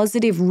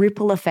positive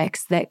ripple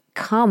effects that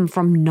come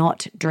from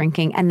not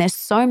drinking. And there's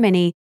so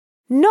many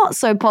not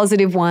so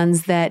positive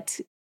ones that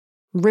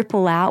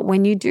ripple out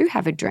when you do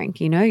have a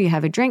drink. You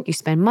have a drink, you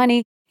spend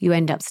money, you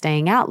end up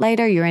staying out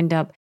later, you end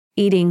up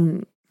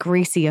eating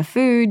greasier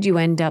food, you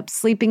end up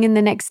sleeping in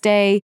the next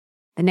day.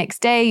 The next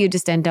day, you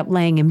just end up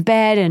laying in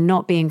bed and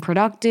not being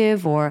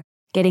productive or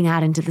getting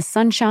out into the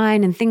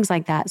sunshine and things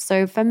like that.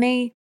 So for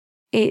me,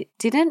 it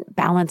didn't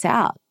balance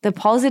out. The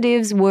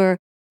positives were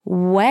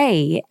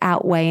way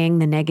outweighing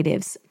the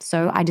negatives.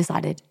 So I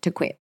decided to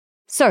quit.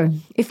 So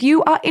if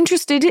you are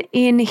interested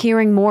in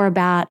hearing more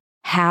about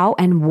how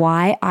and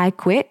why I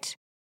quit,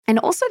 and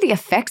also the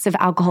effects of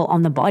alcohol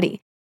on the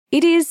body,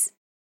 it is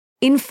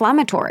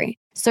inflammatory.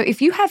 So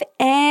if you have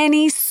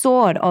any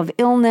sort of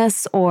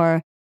illness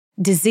or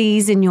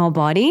disease in your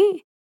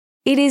body,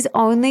 it is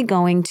only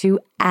going to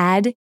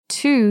add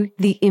to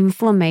the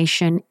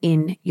inflammation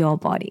in your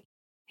body.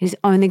 It is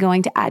only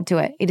going to add to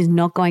it. It is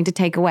not going to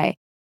take away.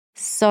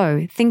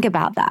 So think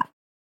about that.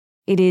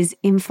 It is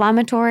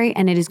inflammatory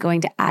and it is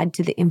going to add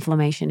to the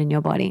inflammation in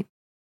your body.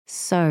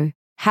 So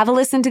have a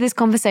listen to this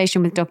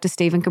conversation with Dr.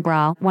 Stephen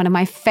Cabral, one of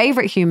my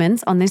favorite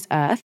humans on this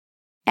earth,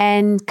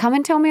 and come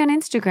and tell me on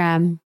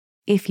Instagram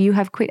if you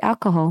have quit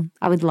alcohol.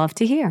 I would love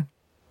to hear.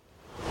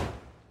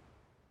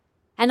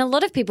 And a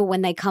lot of people,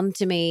 when they come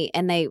to me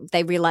and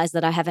they realize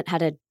that I haven't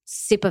had a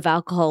sip of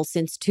alcohol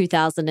since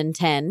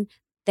 2010,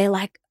 they're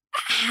like,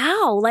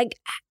 how? Like,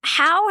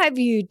 how have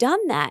you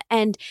done that?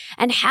 And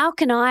how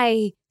can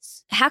I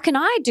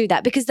do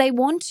that? Because they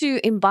want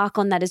to embark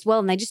on that as well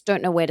and they just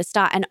don't know where to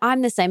start. And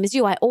I'm the same as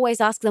you. I always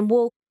ask them,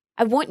 well,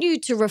 I want you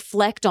to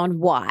reflect on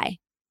why.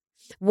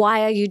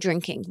 Why are you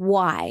drinking?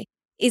 Why?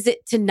 Is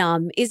it to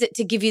numb? Is it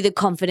to give you the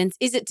confidence?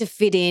 Is it to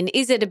fit in?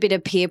 Is it a bit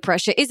of peer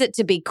pressure? Is it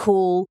to be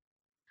cool?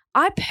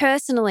 I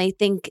personally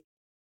think,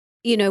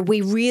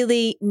 we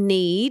really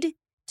need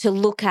to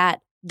look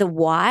at the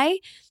why,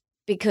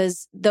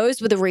 because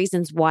those were the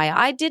reasons why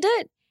I did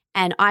it.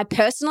 And I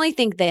personally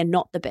think they're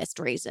not the best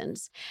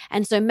reasons.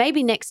 And so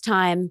maybe next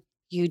time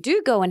you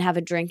do go and have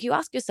a drink, you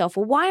ask yourself,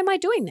 well, why am I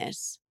doing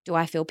this? Do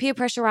I feel peer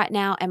pressure right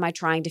now? Am I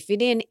trying to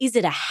fit in? Is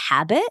it a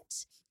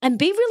habit? And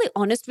be really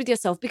honest with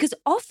yourself, because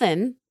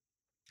often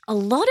a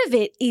lot of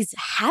it is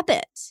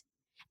habit.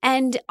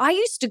 And I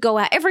used to go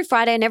out every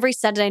Friday and every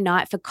Saturday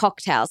night for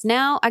cocktails.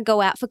 Now I go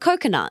out for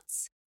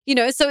coconuts,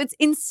 so it's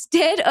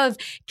instead of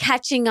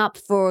catching up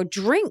for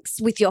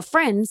drinks with your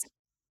friends,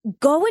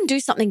 go and do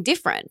something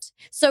different.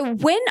 So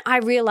when I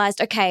realized,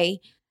 okay,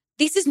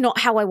 this is not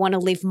how I want to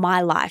live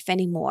my life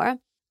anymore,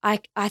 I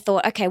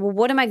thought, okay, well,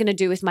 what am I going to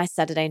do with my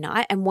Saturday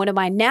night? And what am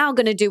I now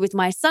going to do with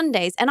my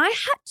Sundays? And I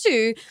had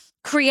to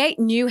create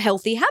new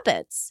healthy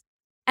habits.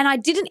 And I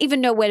didn't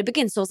even know where to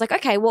begin. So I was like,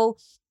 okay, well,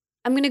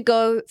 I'm going to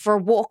go for a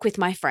walk with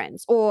my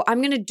friends, or I'm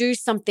going to do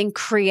something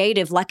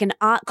creative like an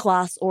art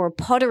class or a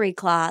pottery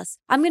class.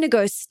 I'm going to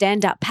go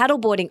stand up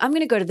paddleboarding. I'm going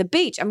to go to the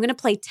beach. I'm going to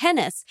play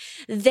tennis.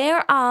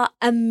 There are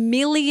a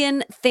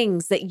million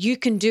things that you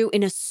can do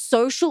in a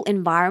social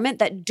environment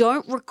that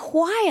don't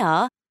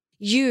require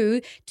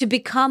you to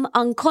become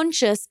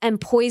unconscious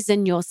and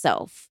poison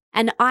yourself.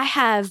 And I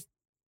have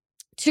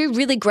two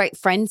really great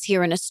friends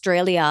here in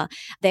Australia.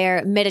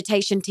 They're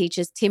meditation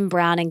teachers, Tim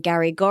Brown and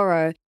Gary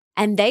Goro.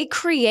 And they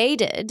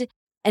created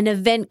an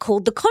event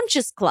called the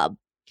Conscious Club.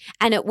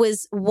 And it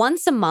was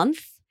once a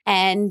month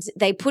and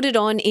they put it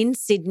on in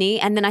Sydney.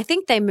 And then I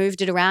think they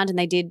moved it around and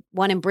they did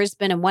one in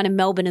Brisbane and one in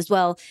Melbourne as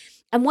well.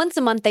 And once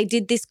a month they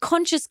did this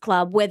Conscious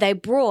Club where they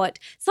brought,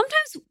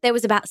 sometimes there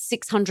was about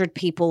 600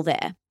 people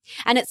there.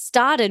 And it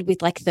started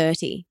with like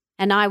 30.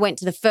 And I went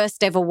to the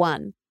first ever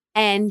one.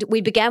 And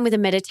we began with a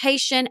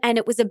meditation, and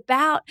it was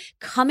about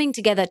coming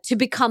together to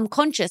become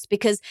conscious,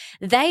 because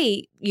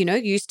they,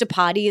 used to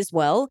party as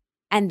well.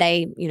 And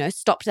they,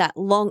 stopped that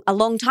a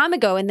long time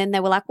ago. And then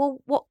they were like, well,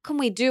 what can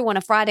we do on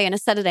a Friday and a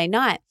Saturday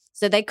night?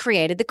 So they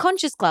created the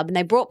Conscious Club, and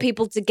they brought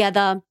people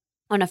together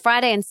on a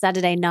Friday and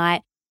Saturday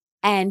night.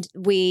 And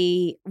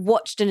we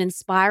watched an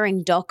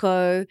inspiring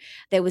doco.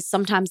 There was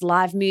sometimes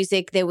live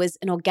music. There was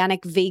an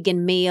organic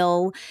vegan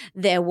meal.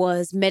 There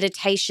was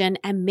meditation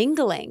and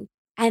mingling.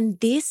 And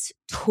this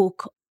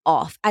took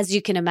off. As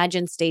you can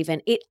imagine,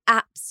 Stephen, it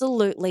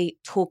absolutely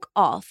took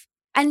off.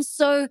 And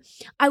so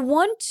I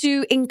want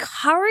to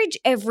encourage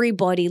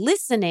everybody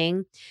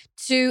listening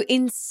to,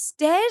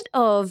 instead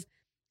of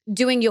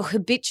doing your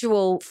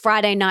habitual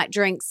Friday night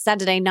drinks,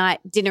 Saturday night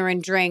dinner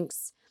and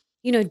drinks,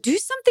 do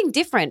something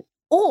different,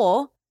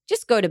 or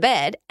just go to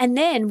bed and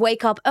then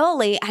wake up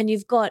early and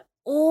you've got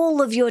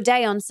all of your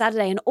day on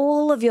Saturday and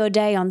all of your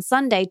day on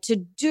Sunday to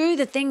do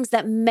the things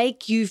that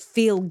make you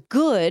feel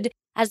good,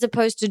 as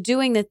opposed to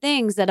doing the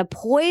things that are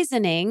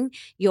poisoning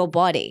your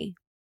body.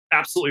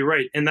 Absolutely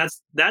right. And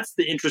that's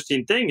the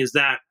interesting thing, is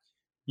that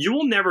you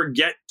will never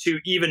get to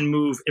even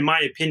move, in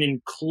my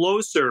opinion,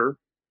 closer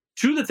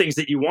to the things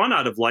that you want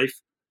out of life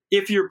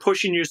if you're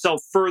pushing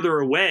yourself further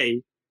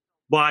away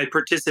by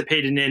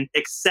participating in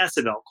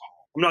excessive alcohol.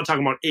 I'm not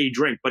talking about a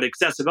drink, but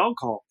excessive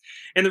alcohol.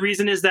 And the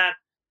reason is that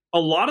a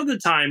lot of the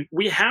time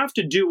we have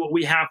to do what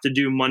we have to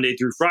do Monday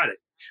through Friday.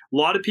 A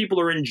lot of people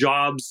are in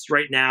jobs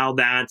right now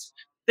that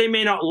they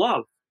may not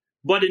love.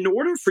 But in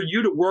order for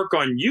you to work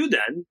on you,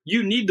 then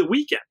you need the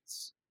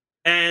weekends.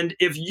 And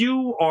if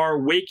you are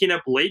waking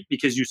up late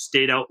because you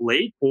stayed out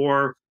late,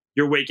 or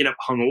you're waking up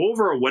hungover,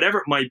 or whatever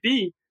it might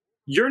be,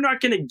 you're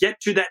not going to get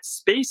to that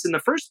space in the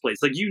first place.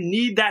 Like, you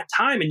need that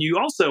time. And you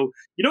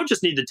don't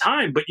just need the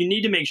time, but you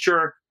need to make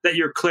sure that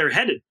you're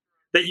clear-headed,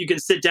 that you can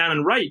sit down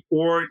and write,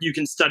 or you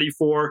can study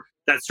for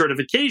that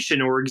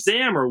certification or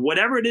exam or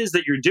whatever it is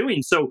that you're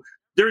doing. So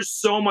there's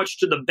so much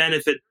to the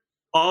benefit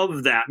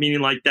of that, meaning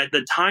like that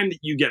the time that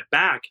you get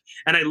back.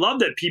 And I love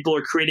that people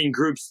are creating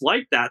groups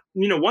like that.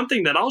 One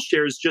thing that I'll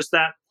share is just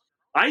that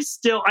I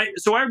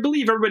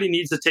believe everybody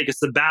needs to take a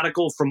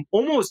sabbatical from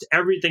almost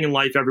everything in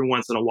life every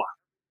once in a while.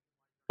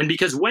 And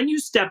because when you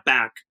step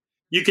back,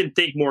 you can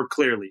think more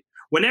clearly.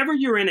 Whenever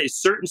you're in a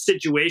certain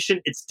situation,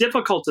 it's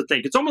difficult to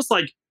think. It's almost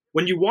like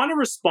when you want to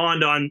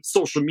respond on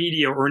social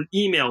media or an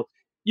email,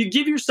 you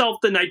give yourself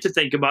the night to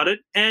think about it,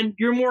 and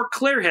you're more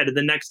clear-headed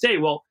the next day.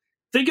 Well,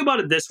 think about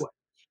it this way.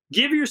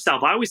 Give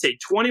yourself, I always say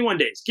 21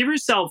 days, give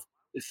yourself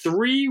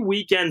 3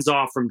 weekends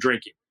off from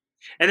drinking.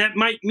 And that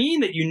might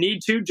mean that you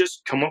need to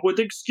just come up with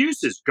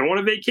excuses, go on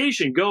a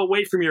vacation, go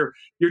away from your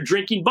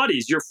drinking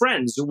buddies, your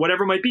friends,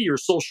 whatever it might be, your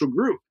social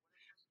group.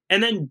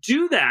 And then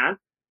do that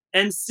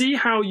and see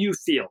how you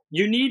feel.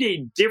 You need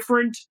a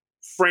different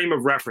frame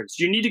of reference.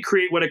 You need to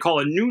create what I call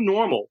a new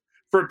normal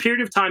for a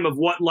period of time of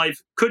what life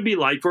could be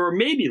like or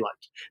may be like.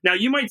 Now,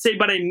 you might say,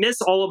 but I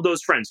miss all of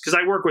those friends, because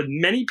I work with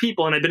many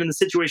people, and I've been in the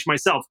situation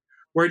myself,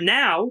 where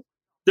now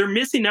they're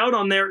missing out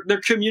on their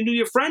community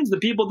of friends, the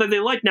people that they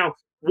like. Now,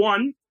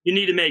 one, you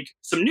need to make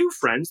some new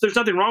friends. There's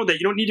nothing wrong with that.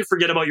 You don't need to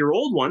forget about your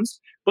old ones,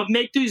 but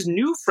make these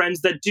new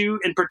friends that do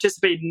and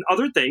participate in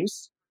other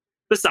things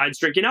besides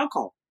drinking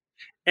alcohol.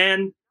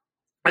 And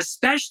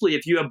especially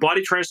if you have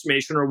body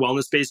transformation or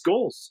wellness-based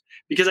goals,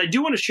 because I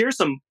do want to share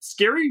some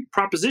scary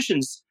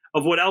propositions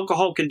of what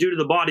alcohol can do to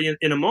the body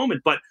in a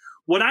moment. But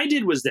what I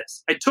did was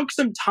this. I took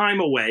some time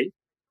away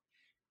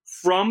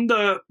from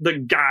the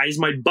guys,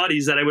 my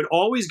buddies that I would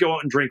always go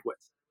out and drink with.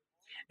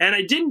 And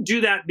I didn't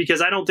do that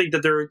because I don't think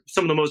that they're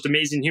some of the most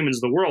amazing humans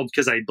in the world,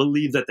 because I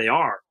believe that they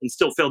are and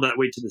still feel that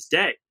way to this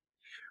day.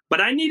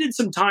 But I needed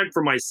some time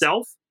for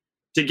myself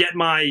to get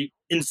my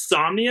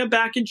insomnia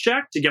back in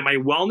check, to get my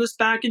wellness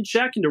back in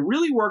check, and to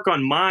really work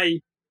on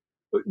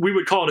we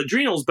would call it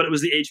adrenals, but it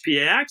was the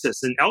HPA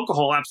axis. And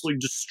alcohol absolutely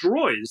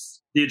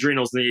destroys the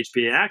adrenals and the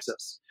HPA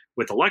axis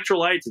with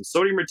electrolytes and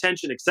sodium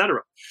retention,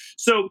 etc.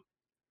 So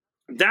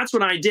that's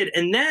what I did.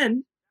 And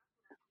then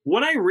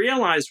what I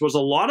realized was a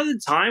lot of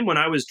the time when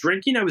I was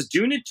drinking, I was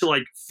doing it to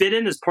like fit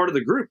in as part of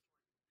the group.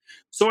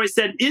 So I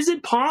said, is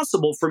it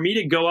possible for me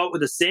to go out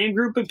with the same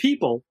group of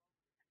people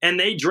and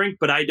they drink,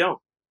 but I don't?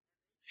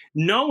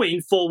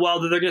 Knowing full well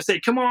that they're going to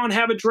say, come on,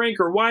 have a drink,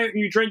 or why aren't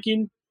you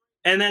drinking?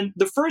 And then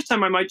the first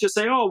time I might just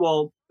say, oh,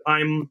 well,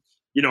 I'm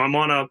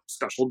on a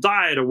special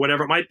diet or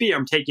whatever it might be.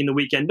 I'm taking the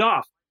weekend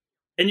off.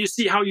 And you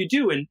see how you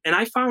do. And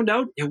I found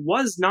out it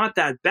was not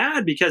that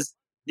bad, because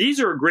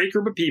these are a great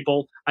group of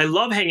people. I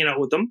love hanging out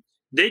with them.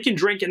 They can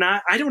drink and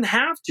I don't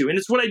have to. And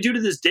it's what I do to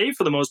this day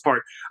for the most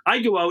part. I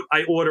go out,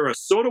 I order a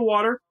soda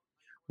water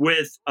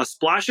with a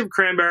splash of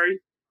cranberry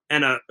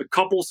and a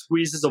couple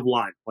squeezes of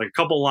lime, like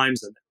a couple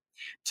limes in it.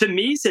 To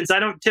me, since I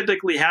don't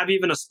typically have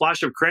even a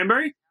splash of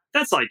cranberry,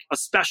 that's like a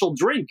special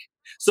drink.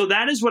 So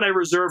that is what I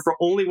reserve for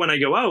only when I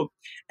go out.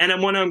 And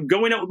then when I'm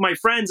going out with my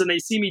friends and they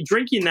see me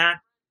drinking that,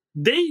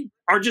 they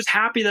are just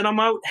happy that I'm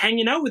out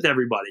hanging out with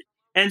everybody.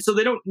 And so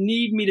they don't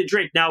need me to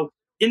drink. Now,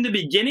 in the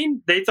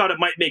beginning, they thought it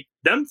might make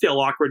them feel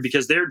awkward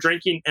because they're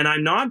drinking and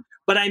I'm not.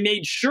 But I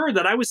made sure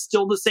that I was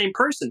still the same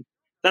person,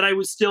 that I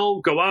would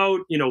still go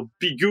out,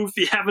 be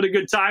goofy, having a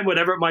good time,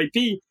 whatever it might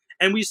be.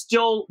 And we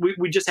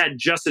just had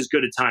just as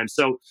good a time.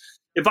 So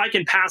if I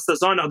can pass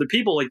this on to other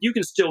people, like, you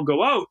can still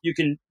go out, you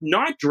can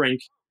not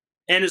drink.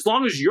 And as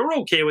long as you're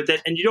okay with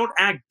it and you don't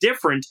act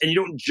different and you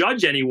don't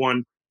judge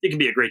anyone, it can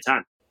be a great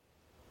time.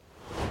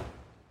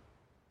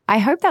 I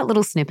hope that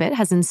little snippet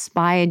has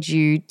inspired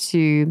you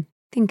to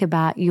think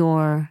about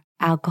your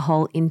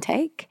alcohol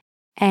intake.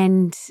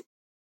 And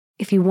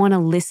if you want to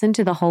listen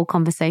to the whole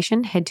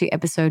conversation, head to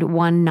episode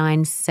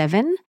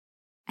 197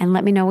 and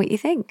let me know what you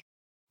think.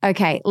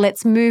 Okay,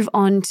 let's move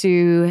on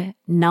to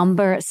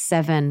number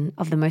 7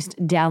 of the most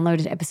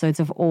downloaded episodes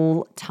of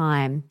all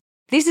time.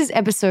 This is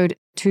episode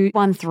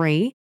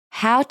 213,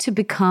 How to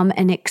Become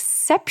an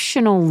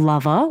Exceptional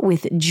Lover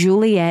with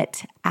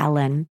Juliet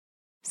Allen.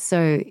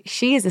 So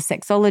she is a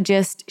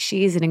sexologist.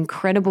 She is an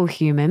incredible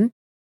human.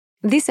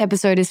 This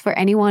episode is for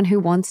anyone who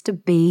wants to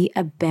be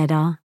a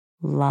better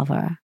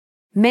lover.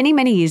 Many,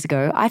 many years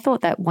ago, I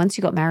thought that once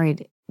you got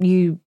married,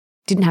 you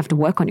didn't have to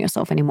work on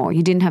yourself anymore.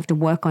 You didn't have to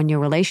work on your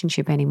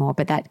relationship anymore,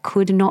 but that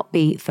could not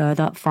be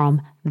further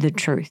from the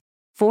truth.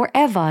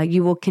 Forever,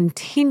 you will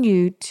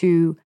continue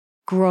to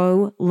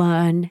grow,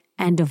 learn,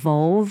 and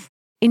evolve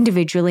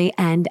individually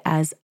and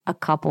as a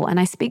couple. And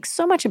I speak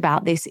so much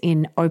about this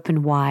in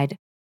Open Wide,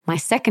 my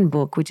second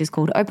book, which is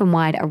called Open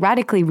Wide, A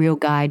Radically Real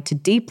Guide to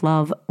Deep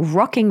Love,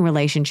 Rocking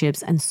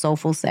Relationships, and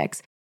Soulful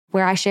Sex,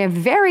 where I share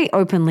very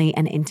openly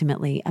and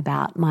intimately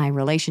about my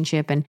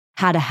relationship and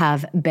how to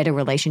have better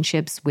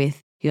relationships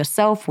with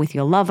yourself, with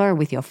your lover,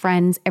 with your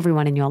friends,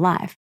 everyone in your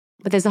life.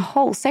 But there's a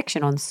whole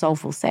section on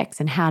soulful sex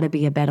and how to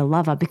be a better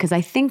lover, because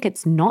I think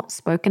it's not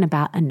spoken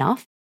about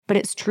enough, but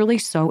it's truly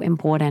so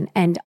important.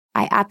 And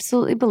I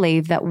absolutely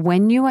believe that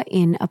when you are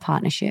in a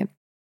partnership,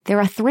 there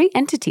are three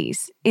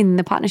entities in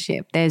the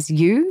partnership. There's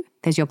you,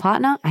 there's your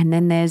partner, and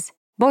then there's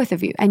both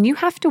of you. And you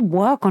have to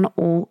work on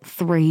all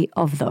three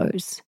of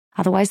those.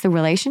 Otherwise, the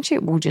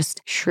relationship will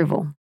just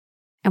shrivel.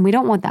 And we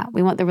don't want that.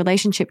 We want the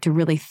relationship to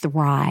really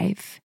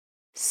thrive.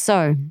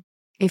 So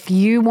if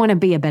you want to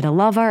be a better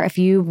lover, if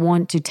you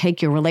want to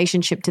take your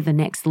relationship to the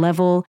next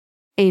level,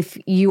 if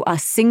you are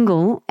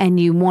single and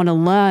you want to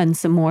learn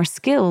some more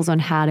skills on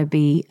how to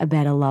be a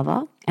better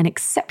lover, an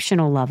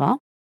exceptional lover,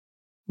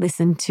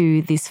 listen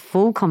to this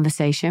full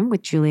conversation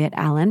with Juliet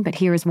Allen. But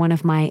here is one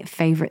of my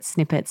favorite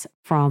snippets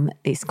from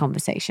this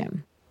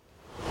conversation.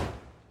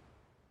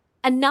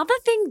 Another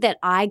thing that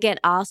I get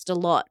asked a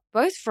lot,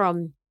 both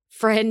from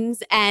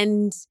friends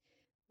and,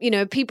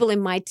 people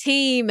in my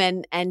team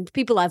and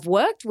people I've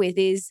worked with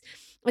is,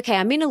 okay,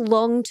 I'm in a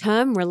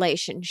long-term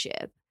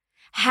relationship.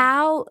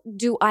 How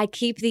do I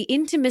keep the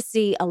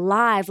intimacy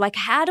alive? Like,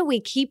 how do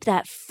we keep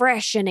that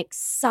fresh and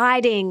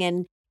exciting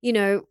and,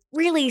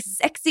 really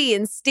sexy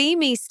and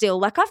steamy still?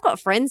 Like, I've got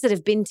friends that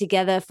have been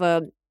together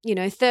for,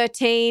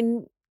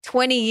 13,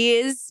 20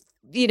 years,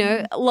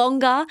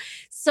 longer.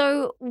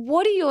 So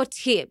what are your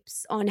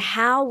tips on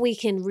how we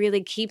can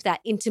really keep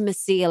that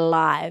intimacy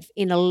alive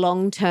in a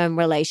long-term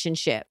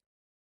relationship?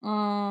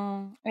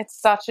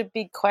 It's such a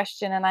big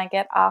question, and I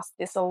get asked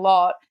this a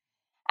lot.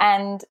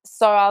 And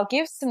so I'll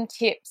give some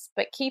tips,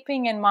 but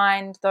keeping in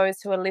mind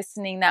those who are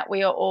listening that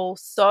we are all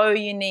so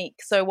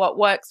unique. So what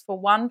works for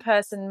one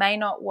person may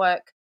not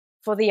work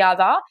for the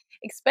other,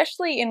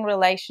 especially in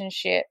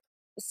relationship.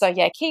 So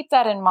yeah, keep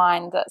that in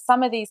mind that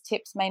some of these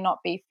tips may not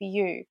be for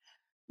you.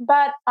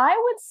 But I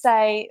would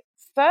say,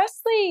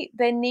 firstly,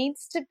 there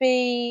needs to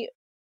be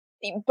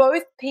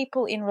both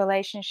people in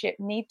relationship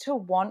need to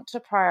want to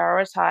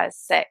prioritize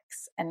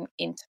sex and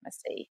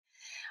intimacy.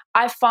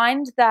 I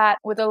find that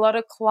with a lot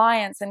of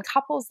clients and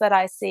couples that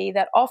I see,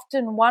 that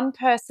often one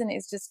person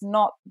is just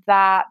not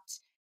that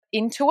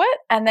into it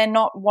and they're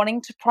not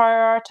wanting to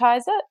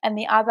prioritize it, and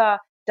the other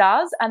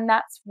does. And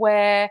that's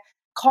where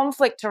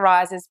conflict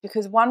arises,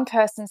 because one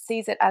person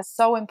sees it as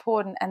so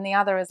important and the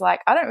other is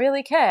like, I don't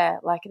really care.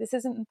 Like, this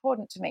isn't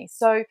important to me.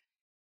 So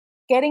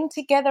getting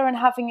together and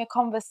having a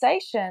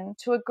conversation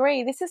to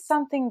agree this is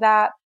something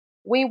that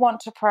we want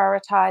to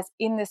prioritize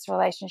in this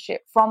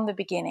relationship from the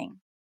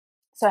beginning.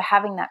 So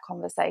having that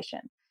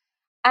conversation.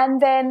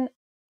 And then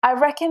I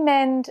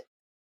recommend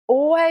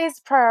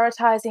always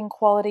prioritizing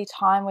quality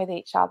time with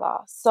each other.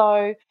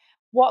 So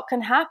what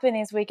can happen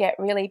is we get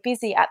really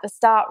busy. At the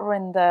start, we're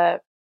in the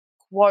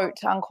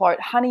quote unquote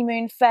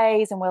honeymoon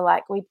phase and we're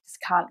like, we just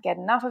can't get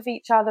enough of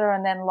each other.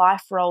 And then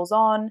life rolls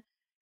on.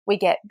 We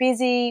get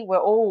busy. We're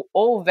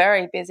all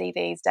very busy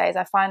these days.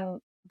 I find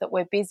that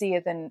we're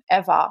busier than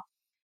ever.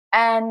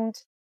 And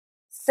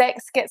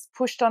sex gets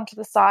pushed onto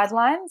the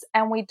sidelines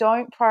and we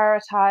don't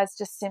prioritize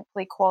just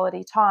simply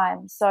quality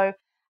time. So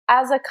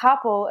as a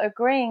couple,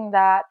 agreeing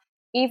that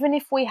even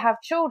if we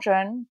have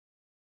children,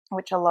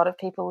 which a lot of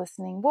people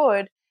listening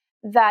would,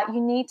 that you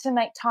need to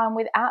make time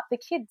without the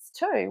kids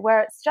too,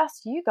 where it's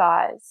just you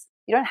guys.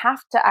 You don't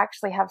have to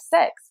actually have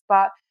sex,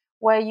 but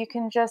where you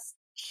can just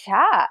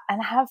chat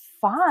and have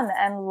fun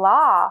and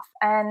laugh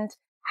and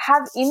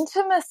have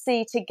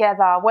intimacy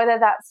together, whether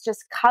that's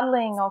just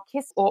cuddling or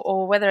kiss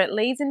or whether it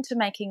leads into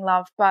making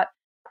love, but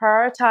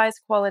prioritize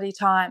quality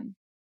time.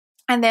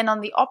 And then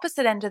on the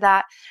opposite end of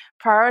that,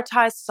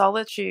 prioritize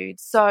solitude.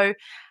 So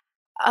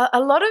a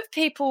lot of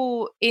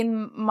people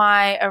in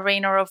my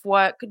arena of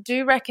work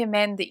do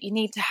recommend that you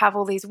need to have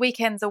all these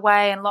weekends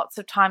away and lots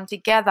of time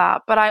together.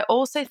 But I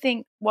also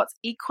think what's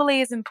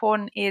equally as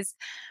important is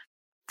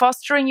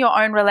fostering your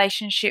own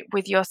relationship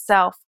with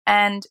yourself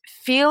and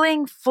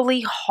feeling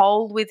fully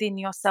whole within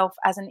yourself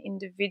as an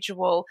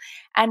individual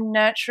and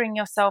nurturing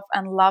yourself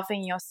and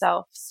loving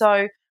yourself.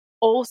 So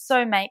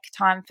also make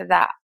time for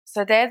that.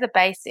 So they're the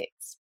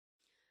basics.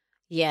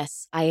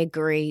 Yes, I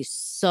agree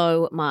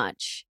so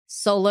much.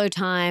 Solo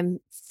time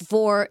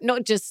for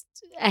not just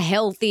a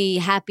healthy,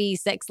 happy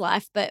sex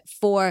life, but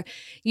for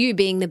you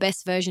being the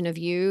best version of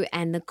you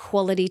and the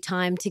quality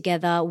time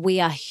together. We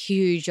are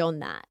huge on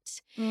that.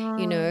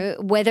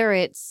 Whether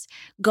it's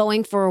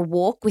going for a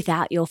walk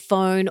without your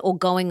phone or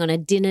going on a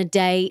dinner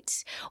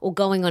date or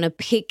going on a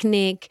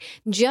picnic,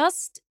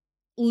 just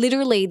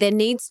literally there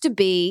needs to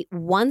be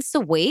once a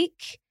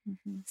week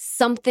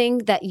something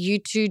that you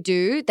two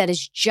do that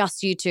is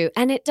just you two.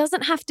 And it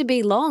doesn't have to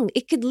be long.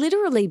 It could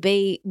literally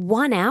be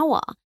 1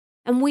 hour.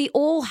 And we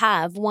all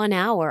have 1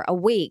 hour a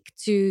week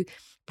to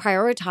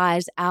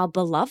prioritize our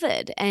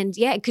beloved. And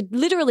yeah, it could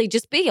literally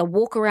just be a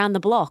walk around the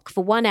block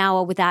for 1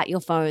 hour without your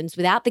phones,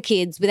 without the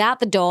kids, without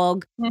the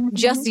dog,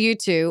 just you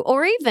two,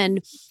 or even,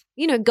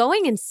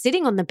 going and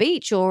sitting on the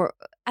beach or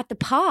at the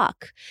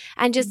park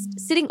and just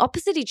sitting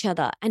opposite each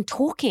other and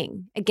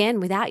talking again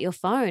without your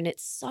phone.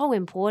 It's so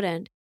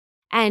important.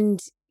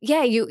 And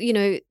yeah,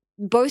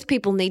 both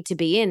people need to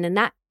be in, and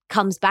that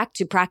comes back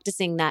to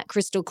practicing that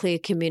crystal clear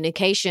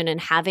communication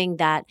and having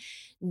that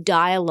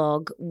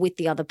dialogue with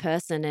the other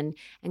person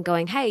and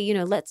going, hey,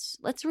 let's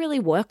really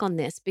work on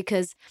this,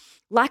 because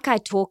like I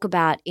talk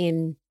about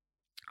in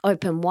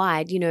Open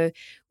Wide,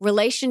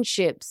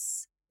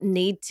 relationships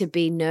need to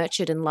be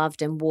nurtured and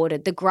loved and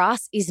watered. The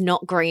grass is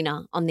not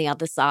greener on the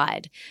other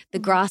side. The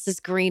grass is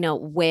greener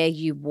where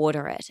you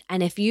water it.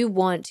 And if you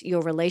want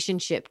your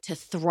relationship to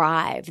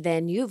thrive,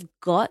 then you've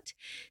got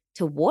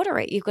to water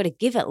it. You've got to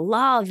give it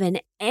love and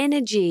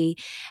energy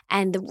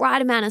and the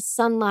right amount of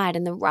sunlight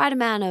and the right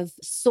amount of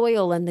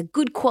soil and the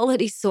good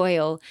quality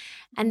soil.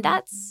 And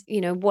that's,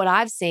 what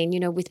I've seen,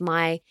 with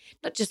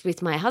not just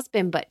with my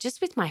husband, but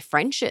just with my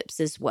friendships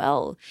as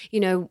well.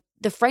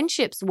 The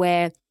friendships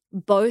where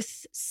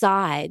both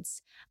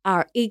sides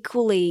are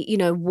equally,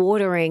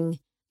 watering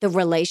the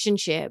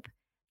relationship,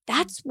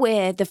 that's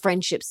where the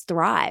friendships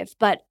thrive.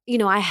 But,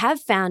 I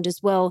have found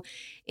as well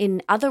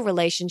in other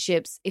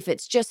relationships, if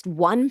it's just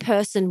one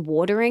person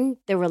watering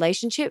the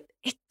relationship,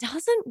 it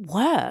doesn't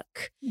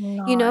work.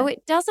 No.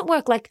 It doesn't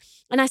work.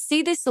 And I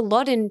see this a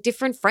lot in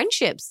different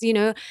friendships,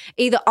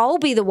 either I'll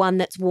be the one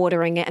that's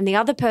watering it and the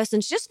other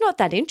person's just not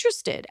that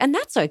interested, and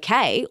that's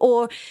okay.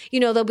 Or,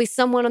 there'll be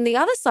someone on the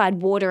other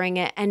side watering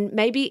it and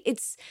maybe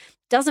it's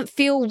doesn't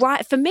feel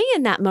right for me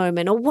in that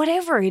moment or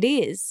whatever it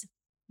is.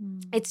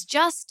 It's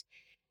just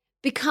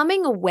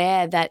becoming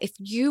aware that if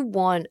you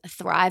want a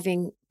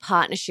thriving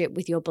partnership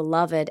with your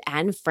beloved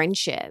and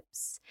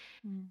friendships,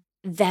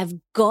 they've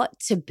got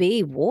to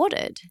be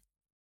watered.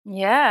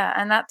 Yeah,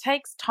 and that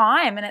takes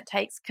time and it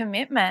takes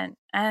commitment,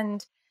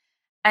 and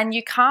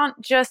you can't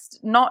just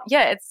not.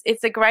 Yeah,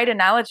 it's a great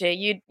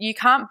analogy. You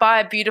can't buy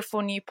a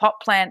beautiful new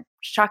pot plant,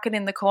 chuck it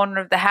in the corner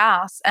of the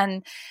house,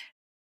 and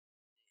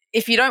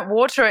if you don't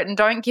water it and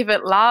don't give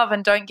it love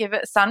and don't give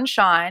it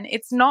sunshine,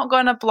 it's not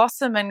going to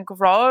blossom and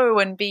grow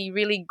and be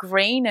really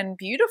green and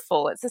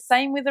beautiful. It's the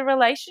same with a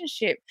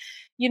relationship.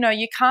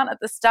 You can't at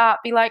the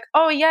start be like,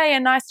 oh, yay, a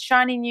nice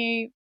shiny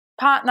new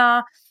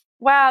partner.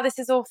 Wow, this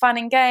is all fun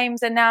and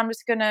games. And now I'm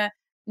just going to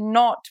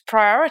not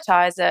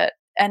prioritize it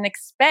and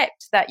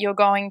expect that you're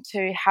going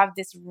to have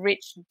this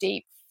rich,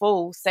 deep,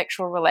 full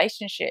sexual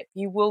relationship.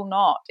 You will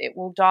not. It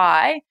will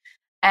die.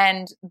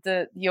 And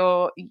the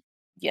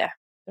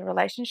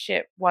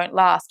relationship won't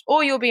last,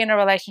 or you'll be in a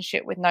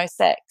relationship with no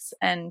sex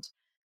and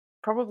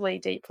probably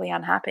deeply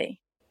unhappy.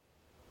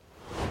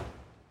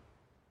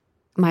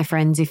 My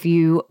friends, if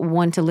you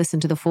want to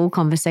listen to the full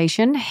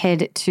conversation,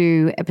 head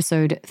to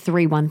episode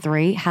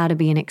 313, How to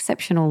Be an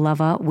Exceptional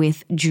Lover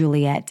with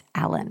Juliet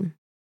Allen.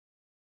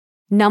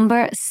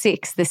 Number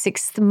 6, the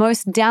 6th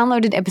most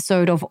downloaded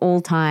episode of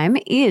all time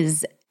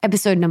is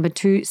episode number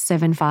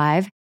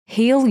 275,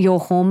 Heal Your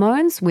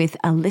Hormones with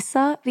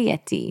Alyssa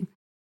Vietti.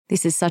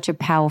 This is such a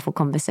powerful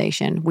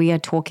conversation. We are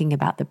talking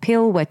about the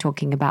pill, we're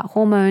talking about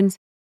hormones,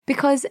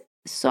 because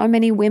so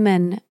many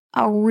women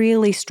are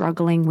really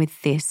struggling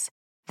with this.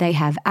 They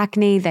have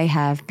acne, they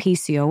have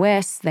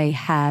PCOS, they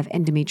have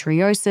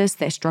endometriosis,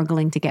 they're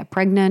struggling to get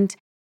pregnant,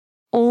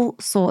 all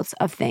sorts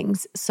of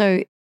things.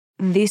 So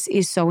this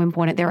is so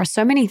important. There are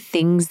so many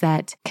things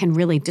that can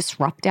really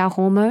disrupt our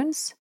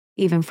hormones,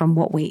 even from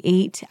what we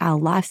eat, our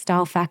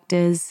lifestyle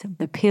factors,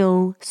 the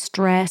pill,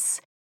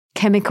 stress,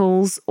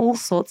 chemicals, all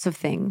sorts of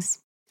things.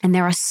 And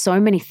there are so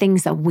many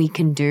things that we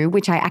can do,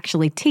 which I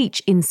actually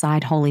teach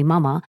inside Holy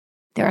Mama.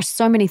 There are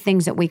so many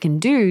things that we can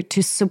do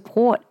to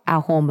support our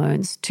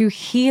hormones, to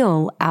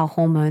heal our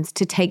hormones,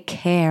 to take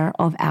care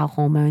of our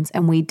hormones.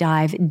 And we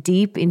dive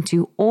deep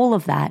into all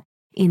of that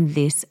in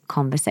this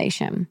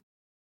conversation.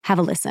 Have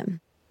a listen.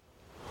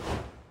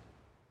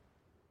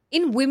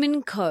 In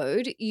Women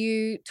Code,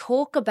 you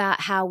talk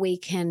about how we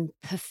can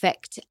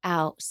perfect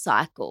our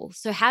cycle.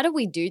 So how do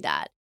we do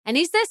that? And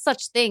is there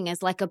such thing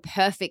as like a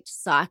perfect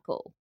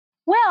cycle?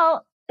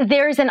 Well,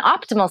 there's an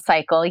optimal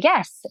cycle,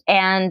 yes.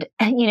 And,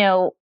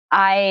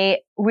 I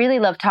really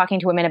love talking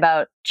to women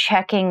about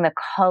checking the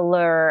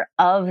color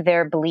of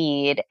their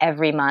bleed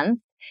every month,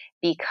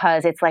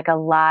 because it's like a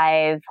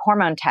live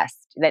hormone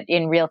test that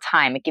in real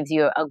time, it gives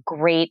you a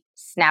great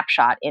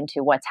snapshot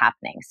into what's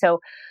happening. So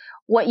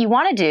what you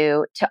want to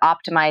do to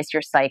optimize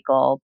your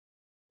cycle,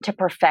 to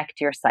perfect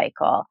your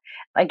cycle,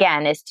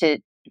 again, is to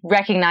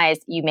recognize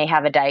you may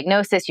have a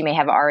diagnosis, you may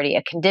have already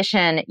a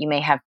condition, you may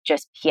have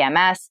just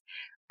PMS.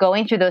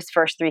 Going through those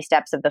first 3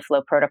 steps of the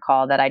flow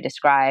protocol that I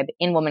describe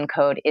in Woman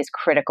Code is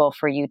critical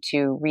for you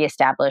to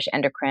reestablish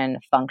endocrine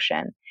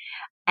function.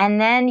 And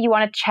then you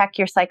want to check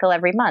your cycle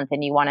every month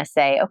and you want to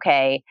say,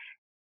 okay,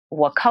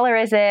 what color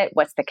is it?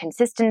 What's the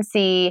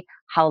consistency?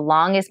 How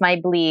long is my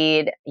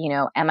bleed?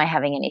 Am I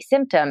having any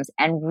symptoms?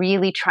 And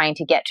really trying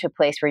to get to a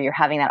place where you're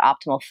having that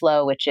optimal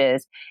flow, which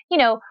is,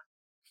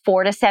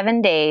 4 to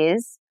 7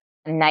 days,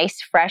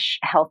 nice, fresh,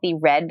 healthy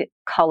red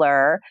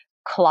color,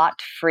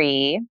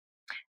 clot-free,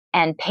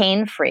 and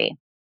pain-free.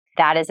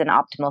 That is an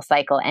optimal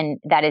cycle. And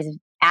that is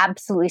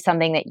absolutely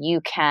something that you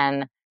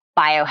can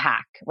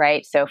biohack,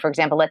 right? So for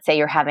example, let's say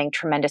you're having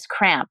tremendous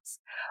cramps.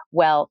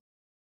 Well,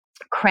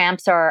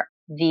 cramps are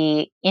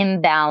the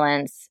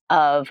imbalance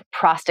of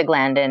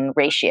prostaglandin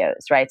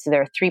ratios, right? So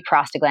there are 3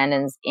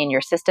 prostaglandins in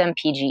your system,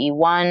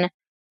 PGE1,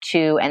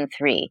 2, and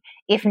 3.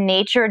 If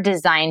nature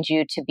designed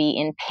you to be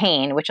in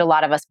pain, which a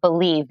lot of us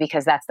believe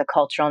because that's the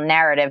cultural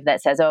narrative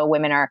that says, oh,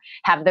 women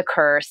have the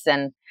curse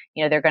and,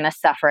 they're going to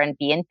suffer and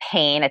be in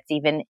pain. It's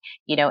even,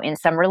 in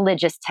some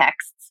religious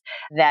texts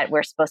that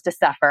we're supposed to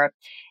suffer.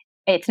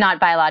 It's not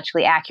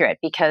biologically accurate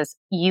because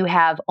you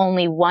have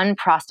only one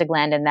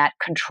prostaglandin that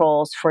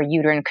controls for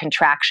uterine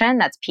contraction.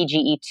 That's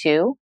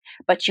PGE2.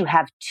 But you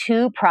have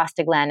 2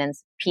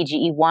 prostaglandins,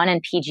 PGE1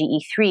 and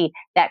PGE3,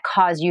 that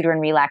cause uterine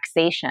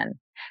relaxation.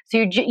 So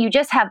you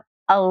just have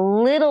a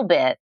little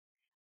bit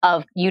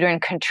of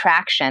uterine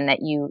contraction that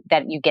you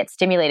get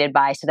stimulated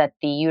by so that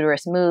the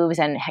uterus moves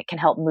and can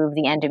help move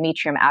the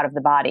endometrium out of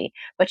the body.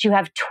 But you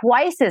have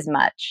twice as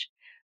much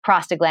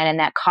prostaglandin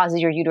that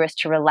causes your uterus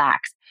to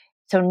relax.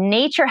 So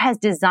nature has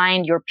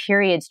designed your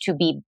periods to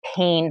be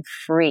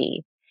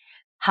pain-free.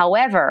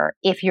 However,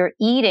 if you're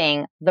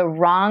eating the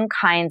wrong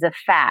kinds of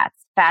fats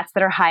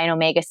that are high in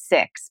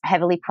omega-6,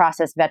 heavily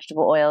processed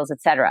vegetable oils,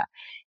 etc.,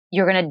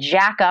 you're going to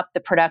jack up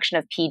the production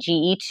of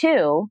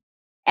PGE2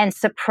 and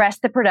suppress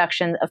the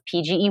production of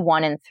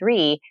PGE1 and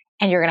 3,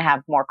 and you're going to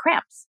have more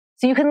cramps.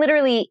 So you can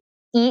literally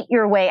eat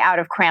your way out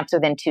of cramps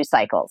within 2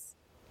 cycles.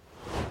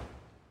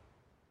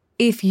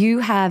 If you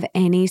have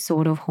any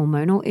sort of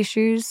hormonal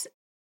issues,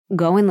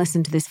 go and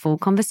listen to this full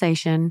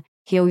conversation,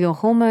 Heal Your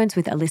Hormones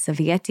with Alyssa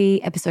Vietti,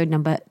 episode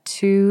number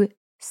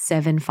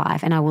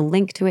 275, and I will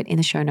link to it in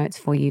the show notes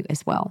for you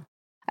as well.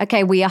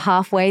 Okay, we are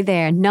halfway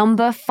there.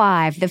 Number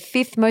 5, the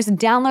 5th most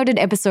downloaded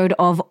episode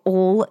of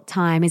all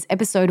time is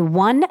episode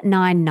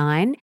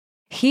 199,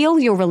 Heal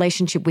Your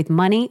Relationship with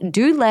Money,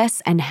 Do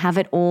Less and Have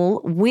It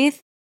All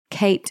with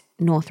Kate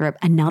Northrup.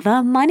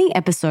 Another money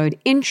episode.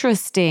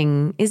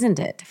 Interesting, isn't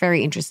it?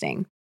 Very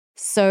interesting.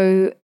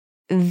 So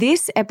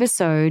this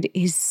episode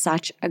is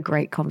such a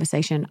great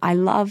conversation. I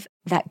love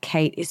that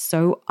Kate is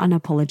so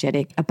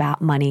unapologetic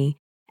about money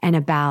and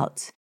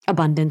about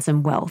abundance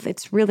and wealth.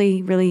 It's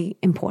really, really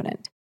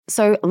important.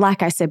 So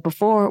like I said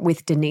before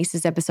with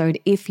Denise's episode,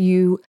 if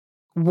you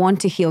want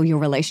to heal your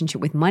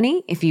relationship with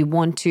money, if you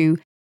want to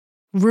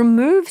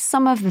remove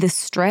some of the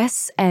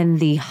stress and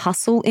the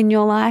hustle in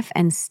your life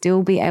and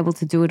still be able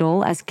to do it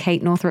all, as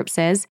Kate Northrup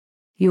says,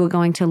 you are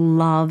going to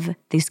love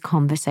this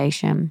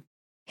conversation.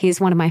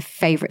 Here's one of my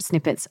favorite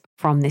snippets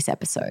from this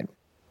episode.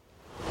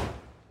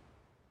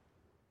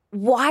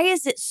 Why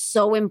is it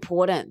so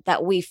important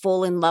that we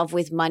fall in love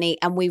with money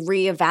and we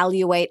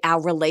reevaluate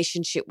our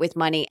relationship with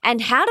money? And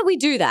how do we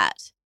do that?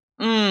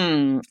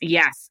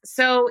 Yes.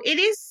 So it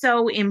is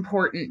so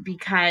important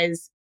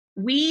because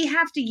we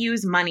have to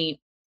use money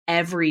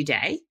every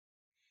day.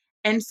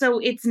 And so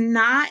it's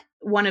not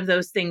one of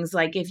those things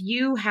like if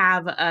you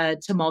have a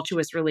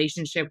tumultuous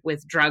relationship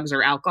with drugs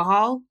or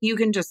alcohol, you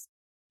can just,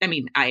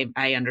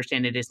 I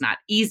understand it is not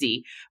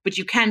easy, but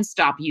you can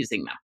stop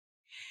using them.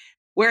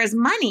 Whereas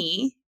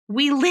money,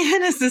 we live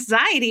in a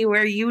society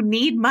where you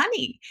need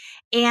money.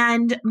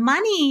 And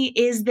money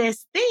is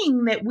this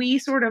thing that we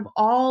sort of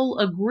all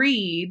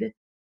agreed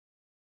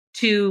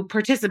to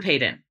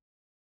participate in.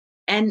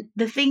 And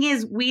the thing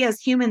is, we as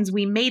humans,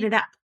 we made it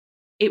up.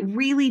 It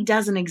really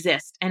doesn't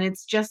exist. And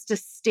it's just a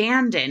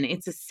stand-in.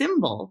 It's a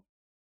symbol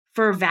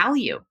for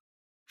value,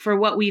 for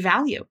what we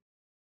value.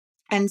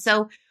 And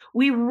so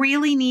we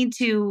really need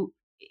to,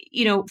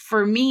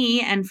 for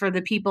me and for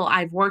the people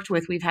I've worked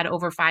with, we've had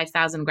over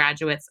 5,000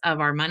 graduates of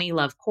our Money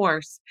Love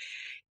course.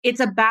 It's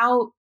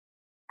about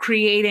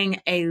creating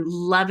a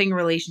loving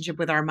relationship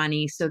with our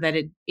money so that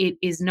it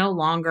is no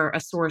longer a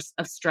source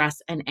of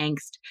stress and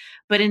angst,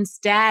 but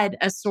instead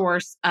a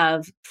source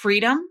of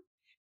freedom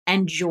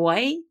and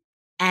joy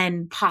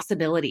and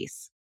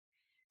possibilities.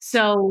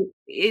 So,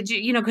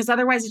 because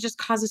otherwise it just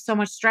causes so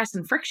much stress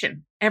and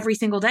friction every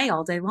single day,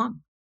 all day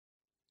long.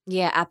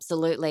 Yeah,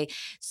 absolutely.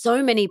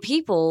 So many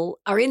people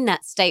are in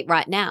that state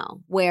right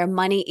now where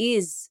money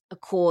is a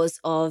cause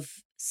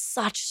of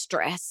such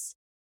stress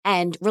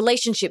and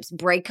relationships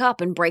break up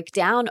and break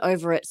down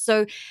over it.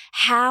 So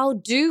how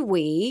do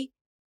we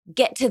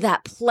get to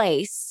that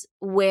place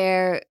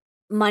where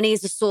money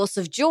is a source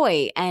of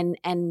joy and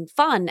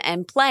fun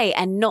and play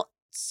and not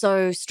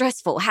so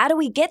stressful? How do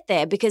we get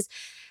there? Because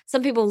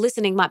some people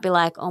listening might be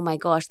like, oh my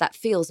gosh, that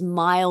feels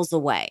miles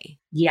away.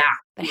 Yeah.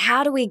 But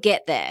how do we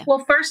get there?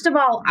 Well, first of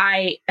all,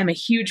 I am a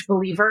huge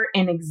believer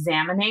in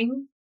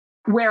examining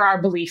where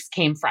our beliefs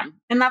came from.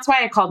 And that's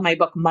why I called my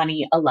book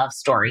Money, a Love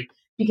Story,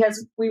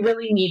 because we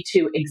really need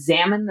to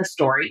examine the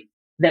story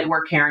that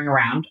we're carrying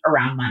around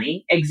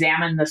money,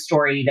 examine the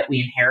story that we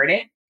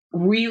inherited,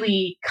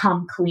 really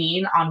come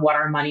clean on what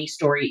our money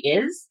story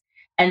is,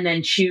 and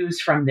then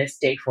choose from this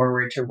day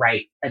forward to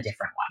write a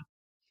different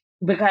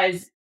one.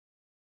 Because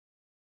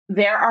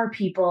there are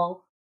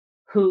people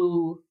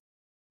who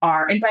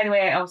are, and by the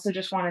way, I also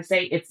just want to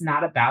say it's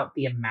not about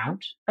the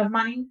amount of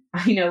money.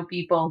 I know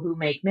people who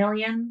make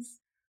millions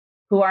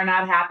who are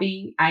not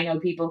happy. I know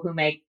people who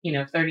make,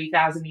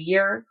 $30,000 a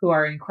year who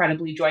are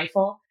incredibly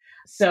joyful.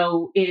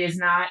 So it is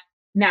not.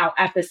 Now,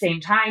 at the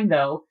same time,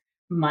 though,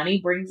 money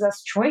brings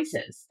us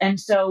choices. And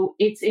so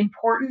it's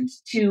important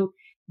to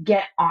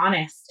get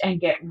honest and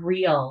get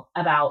real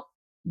about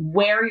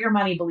where your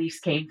money beliefs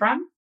came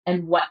from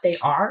and what they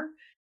are,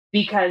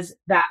 because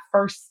that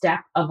first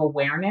step of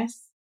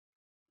awareness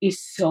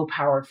is so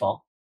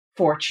powerful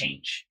for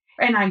change.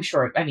 And I'm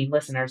sure,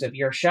 listeners of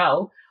your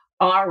show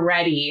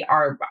already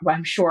are,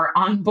 I'm sure,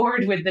 on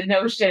board with the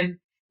notion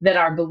that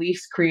our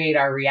beliefs create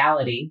our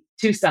reality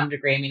to some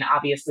degree.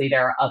 Obviously,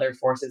 there are other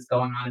forces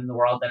going on in the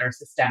world that are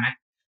systemic,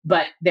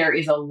 but there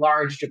is a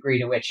large degree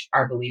to which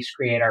our beliefs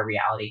create our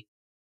reality.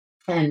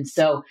 And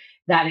so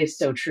that is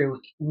so true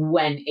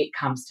when it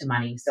comes to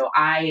money. So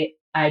I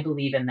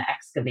believe in the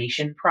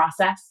excavation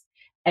process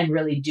and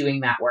really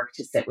doing that work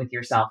to sit with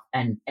yourself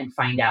and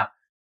find out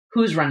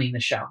who's running the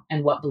show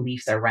and what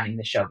beliefs are running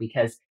the show,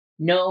 because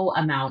no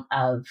amount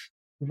of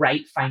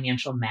right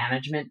financial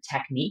management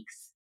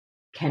techniques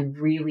can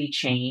really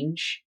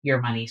change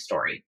your money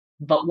story.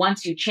 But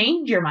once you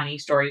change your money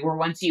story, or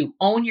once you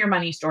own your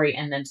money story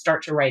and then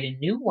start to write a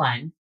new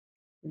one,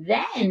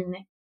 then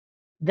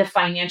the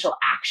financial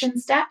action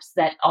steps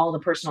that all the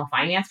personal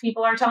finance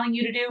people are telling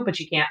you to do, but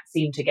you can't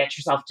seem to get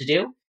yourself to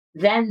do,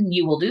 then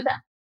you will do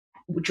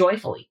them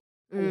joyfully.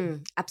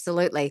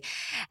 Absolutely.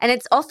 And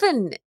it's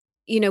often,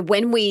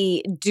 when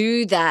we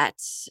do that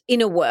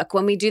inner work,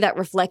 when we do that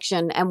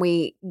reflection and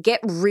we get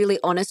really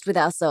honest with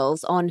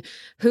ourselves on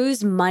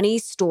whose money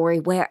story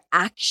we're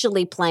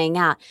actually playing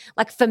out.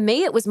 Like for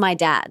me, it was my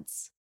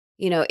dad's.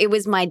 It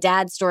was my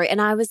dad's story.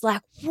 And I was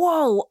like,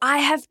 whoa, I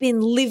have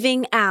been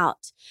living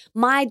out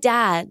my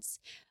dad's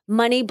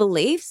money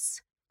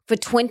beliefs for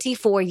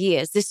 24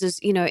 years. This is,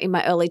 in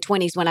my early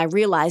 20s when I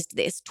realized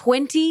this,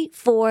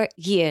 24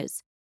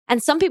 years.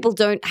 And some people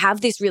don't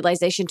have this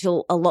realization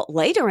till a lot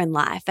later in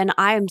life. And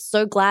I am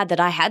so glad that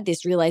I had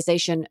this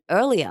realization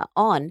earlier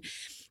on,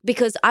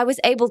 because I was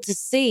able to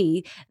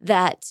see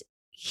that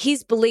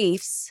his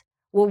beliefs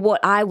were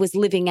what I was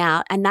living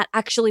out, and that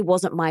actually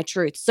wasn't my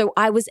truth. So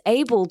I was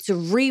able to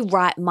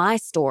rewrite my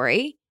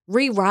story,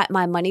 rewrite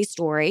my money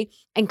story,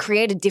 and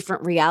create a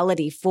different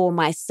reality for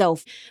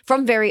myself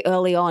from very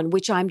early on,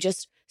 which I'm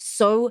just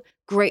so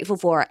grateful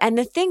for. And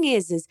the thing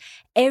is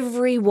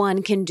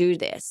everyone can do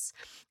this.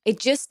 It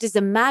just is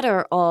a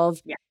matter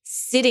of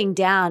sitting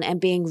down and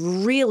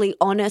being really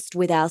honest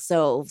with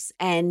ourselves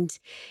and,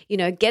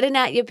 getting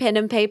out your pen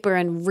and paper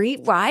and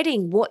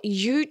rewriting what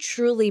you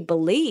truly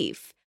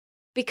believe.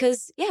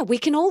 Because, we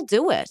can all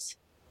do it.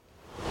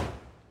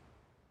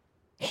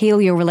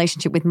 Heal your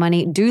relationship with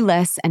money, do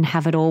less, and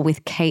have it all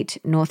with Kate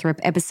Northrup,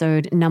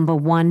 episode number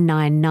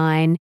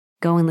 199.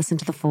 Go and listen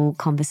to the full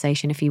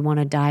conversation if you want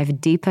to dive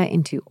deeper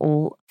into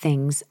all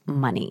things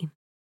money.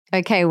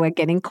 Okay, we're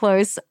getting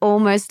close,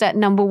 almost at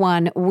number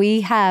 1.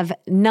 We have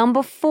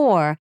number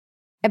 4,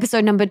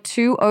 episode number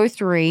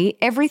 203,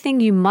 Everything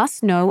You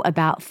Must Know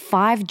About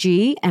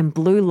 5G and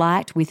Blue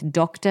Light with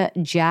Dr.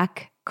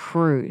 Jack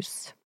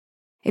Kruse.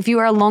 If you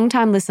are a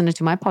longtime listener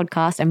to my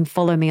podcast and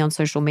follow me on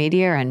social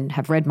media and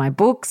have read my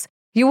books,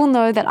 you will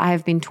know that I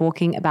have been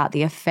talking about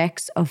the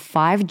effects of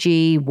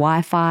 5G,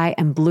 Wi-Fi,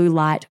 and blue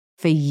light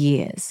for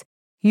years.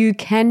 You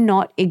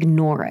cannot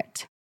ignore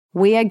it.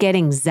 We are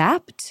getting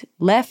zapped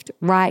left,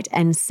 right,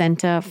 and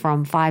center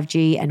from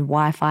 5G and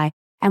Wi-Fi,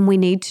 and we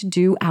need to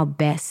do our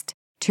best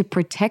to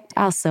protect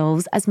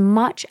ourselves as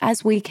much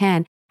as we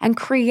can and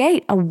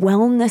create a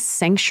wellness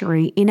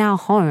sanctuary in our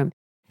home,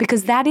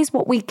 because that is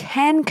what we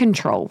can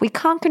control. We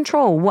can't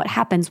control what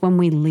happens when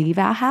we leave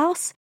our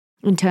house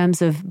in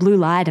terms of blue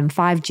light and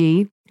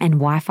 5G and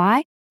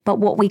Wi-Fi, but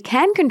what we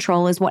can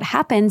control is what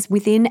happens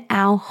within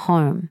our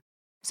home.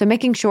 So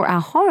making sure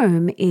our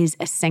home is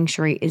a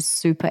sanctuary is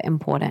super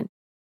important.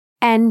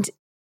 And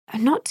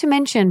not to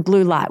mention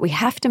blue light, we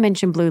have to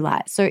mention blue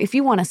light. So if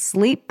you want to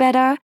sleep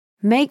better,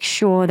 make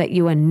sure that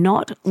you are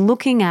not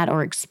looking at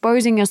or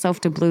exposing yourself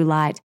to blue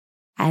light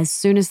as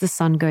soon as the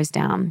sun goes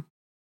down.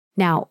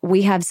 Now,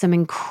 we have some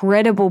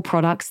incredible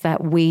products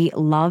that we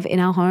love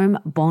in our home,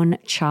 Bon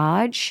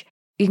Charge.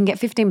 You can get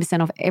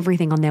 15% off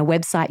everything on their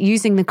website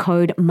using the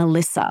code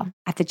Melissa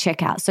at the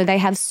checkout. So they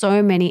have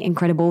so many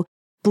incredible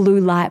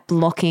blue light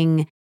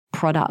blocking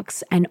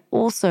products and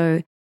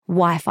also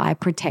Wi-Fi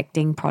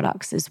protecting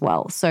products as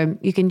well. So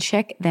you can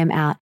check them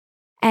out.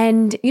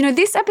 And,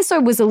 this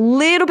episode was a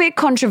little bit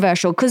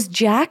controversial because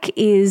Jack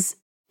is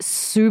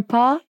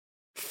super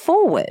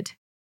forward.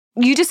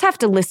 You just have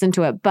to listen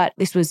to it. But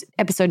this was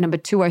episode number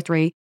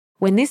 203.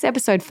 When this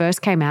episode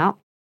first came out,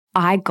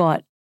 I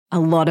got a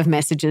lot of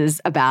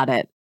messages about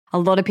it. A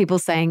lot of people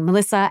saying,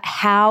 Melissa,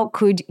 how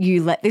could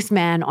you let this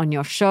man on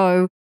your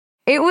show?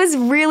 It was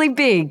really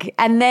big.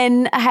 And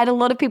then I had a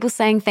lot of people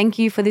saying, thank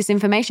you for this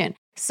information.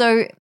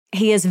 So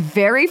he is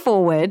very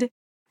forward.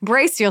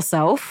 Brace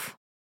yourself.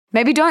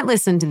 Maybe don't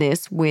listen to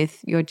this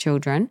with your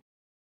children,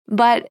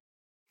 but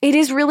it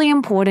is really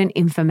important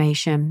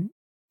information.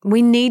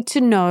 We need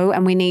to know,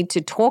 and we need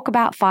to talk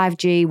about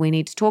 5G. We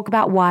need to talk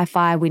about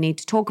Wi-Fi. We need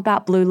to talk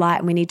about blue light.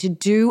 And we need to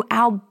do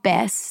our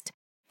best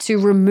to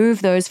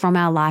remove those from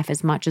our life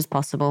as much as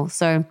possible.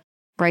 So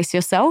brace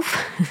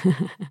yourself.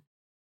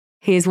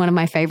 Here's one of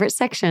my favorite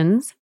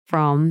sections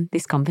from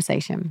this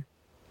conversation.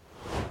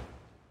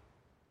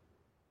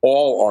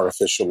 All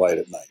artificial light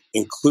at night,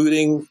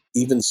 including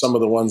even some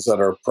of the ones that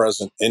are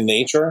present in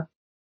nature,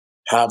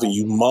 have a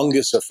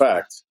humongous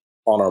effect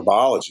on our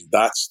biology.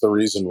 That's the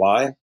reason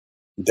why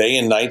day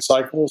and night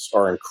cycles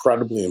are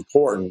incredibly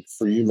important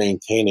for you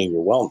maintaining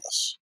your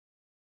wellness.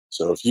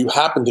 So if you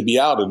happen to be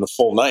out in a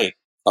full night,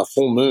 a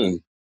full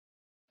moon,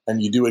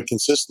 and you do it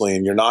consistently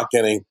and you're not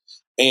getting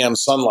AM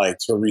sunlight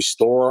to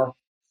restore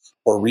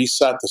or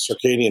reset the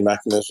circadian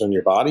mechanism in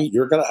your body,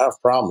 you're going to have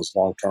problems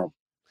long term.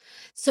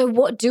 So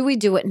what do we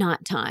do at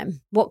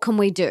nighttime? What can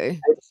we do?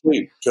 Go to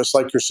sleep, just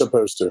like you're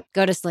supposed to.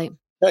 Go to sleep.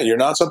 Yeah, you're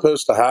not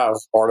supposed to have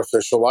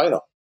artificial light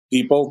on.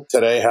 People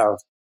today have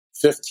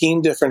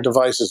 15 different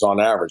devices on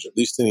average, at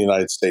least in the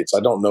United States.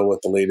 I don't know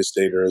what the latest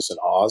data is in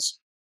Oz,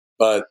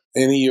 but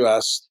in the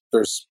US,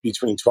 there's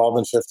between 12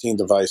 and 15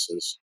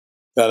 devices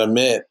that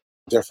emit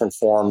different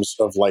forms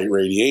of light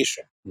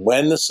radiation.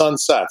 When the sun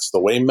sets, the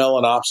way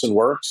melanopsin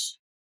works,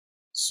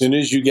 as soon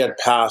as you get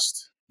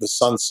past the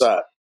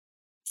sunset,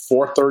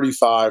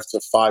 435 to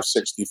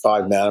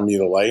 565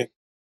 nanometer light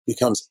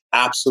becomes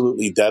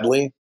absolutely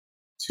deadly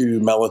to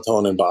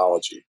melatonin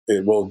biology.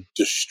 It will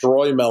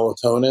destroy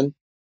melatonin.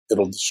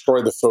 It'll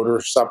destroy the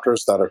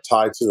photoreceptors that are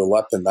tied to the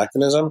leptin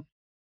mechanism.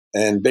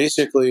 And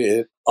basically,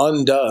 it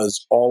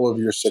undoes all of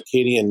your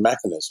circadian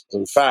mechanisms.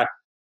 In fact,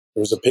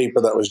 there was a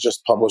paper that was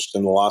just published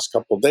in the last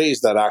couple of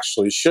days that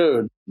actually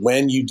showed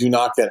when you do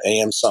not get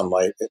AM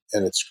sunlight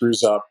and it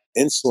screws up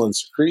insulin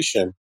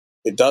secretion,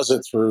 it does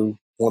it through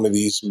one of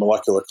these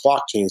molecular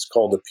clock genes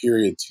called the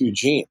period 2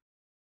 gene.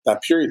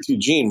 That period 2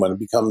 gene, when it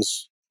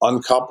becomes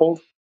uncoupled,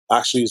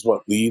 actually is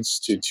what leads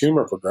to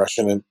tumor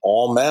progression in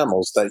all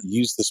mammals that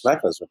use this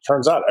mechanism. It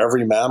turns out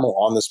every mammal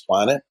on this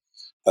planet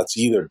that's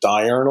either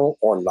diurnal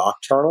or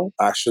nocturnal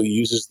actually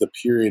uses the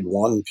period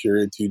 1 and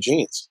period 2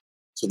 genes.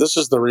 So this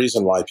is the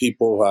reason why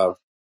people who have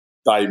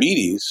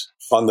diabetes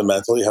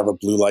fundamentally have a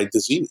blue light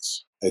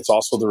disease. It's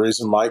also the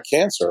reason why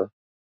cancer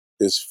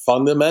is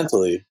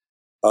fundamentally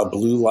a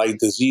blue light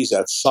disease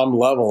at some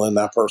level in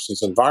that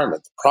person's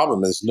environment. The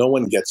problem is no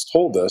one gets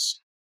told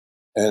this,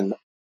 and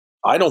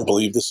I don't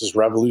believe this is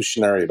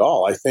revolutionary at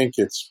all. I think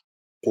it's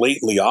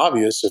blatantly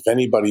obvious if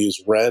anybody has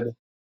read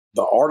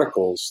the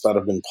articles that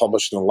have been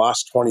published in the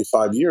last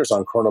 25 years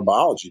on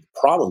chronobiology. The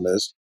problem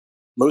is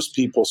most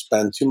people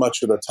spend too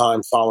much of their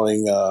time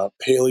following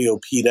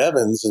Paleo Pete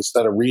Evans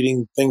instead of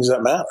reading things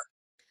that matter.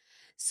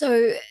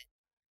 So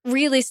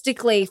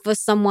realistically, for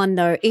someone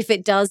though, if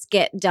it does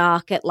get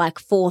dark at like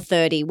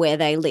 4:30 where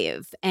they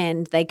live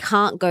and they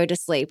can't go to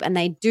sleep and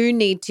they do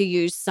need to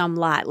use some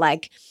light,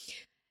 like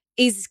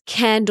is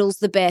candles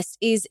the best?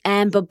 Is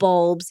amber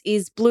bulbs?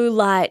 Is blue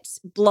light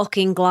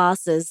blocking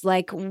glasses?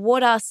 Like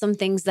what are some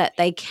things that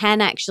they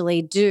can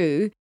actually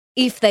do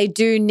if they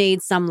do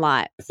need some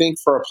light? I think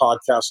for a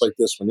podcast like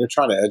this, when you're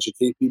trying to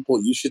educate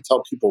people, you should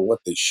tell people what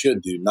they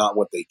should do, not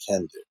what they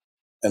can do.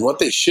 And what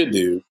they should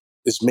do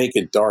is make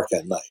it dark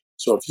at night.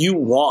 So if you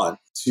want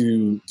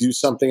to do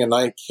something at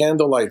night,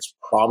 candlelight's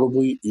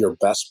probably your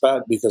best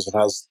bet because it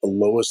has the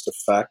lowest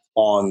effect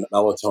on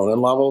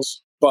melatonin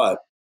levels. But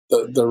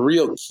the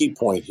real key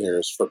point here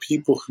is for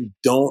people who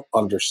don't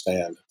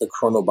understand the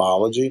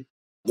chronobiology,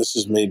 this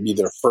is maybe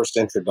their first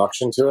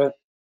introduction to it,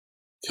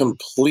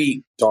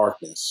 complete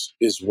darkness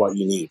is what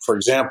you need. For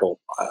example,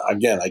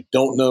 again, I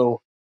don't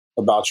know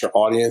about your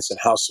audience and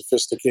how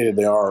sophisticated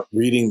they are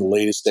reading the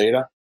latest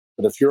data,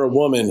 but if you're a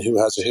woman who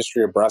has a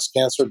history of breast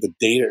cancer, the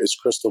data is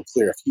crystal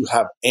clear. If you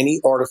have any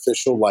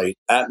artificial light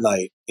at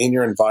night in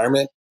your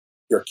environment,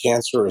 your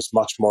cancer is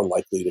much more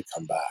likely to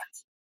come back.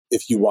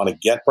 If you want to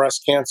get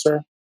breast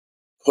cancer,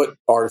 put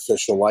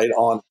artificial light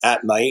on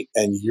at night,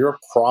 and you're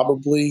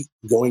probably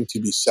going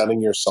to be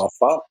setting yourself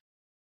up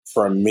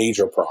for a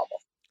major problem.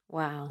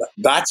 Wow.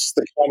 That's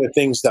the kind of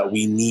things that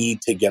we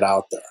need to get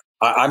out there.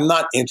 I'm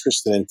not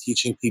interested in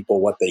teaching people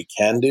what they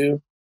can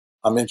do.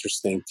 I'm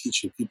interested in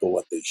teaching people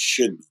what they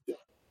should be doing.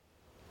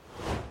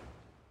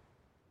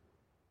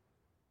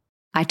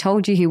 I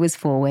told you he was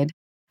forward,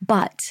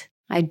 but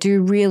I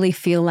do really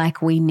feel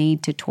like we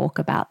need to talk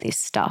about this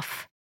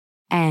stuff.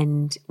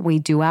 And we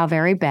do our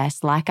very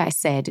best, like I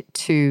said,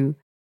 to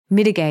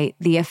mitigate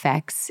the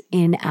effects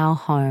in our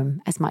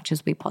home as much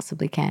as we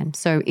possibly can.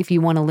 So if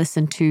you want to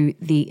listen to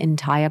the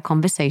entire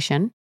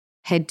conversation,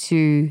 head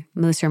to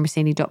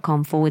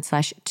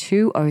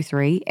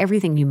melissaromassini.com/203,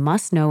 everything you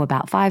must know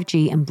about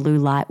 5G and blue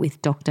light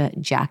with Dr.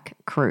 Jack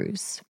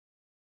Kruse.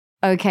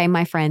 Okay,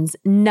 my friends,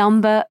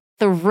 number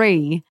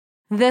 3,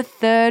 the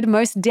third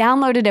most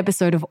downloaded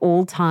episode of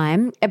all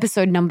time,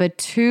 episode number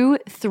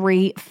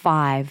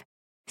 235,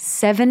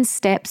 7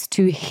 Steps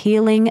to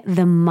Healing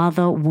the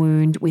Mother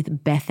Wound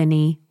with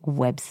Bethany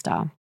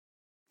Webster.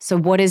 So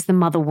what is the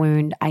mother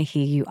wound, I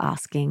hear you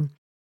asking?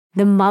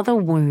 The mother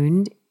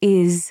wound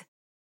is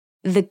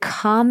the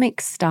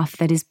karmic stuff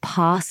that is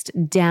passed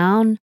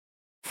down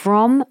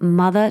from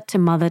mother to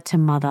mother to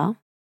mother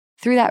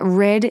through that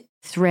red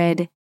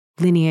thread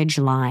lineage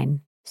line.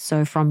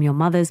 So from your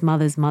mother's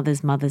mother's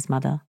mother's mother's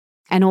mother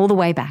and all the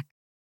way back.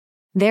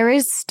 There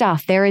is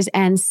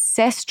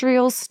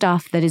ancestral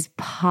stuff that is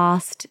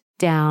passed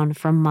down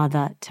from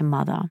mother to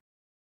mother.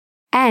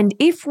 And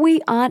if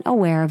we aren't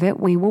aware of it,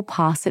 we will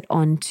pass it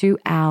on to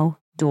our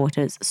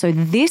daughters. So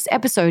this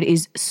episode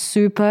is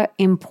super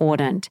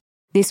important.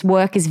 This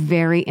work is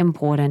very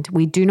important.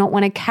 We do not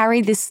want to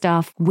carry this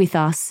stuff with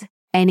us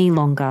any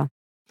longer.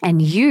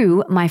 And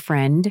you, my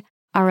friend,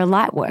 are a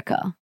light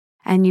worker.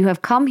 And you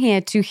have come here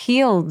to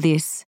heal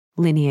this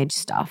lineage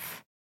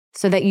stuff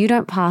so that you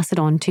don't pass it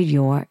on to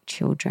your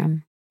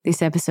children.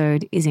 This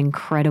episode is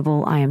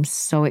incredible. I am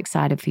so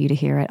excited for you to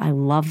hear it. I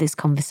love this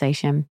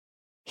conversation.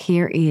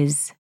 Here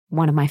is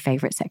one of my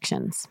favorite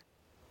sections.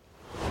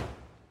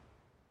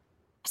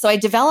 So I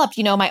developed,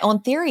 my own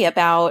theory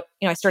about,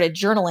 I started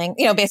journaling,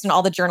 based on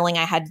all the journaling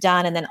I had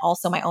done, and then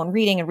also my own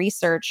reading and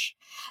research,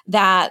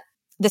 that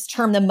this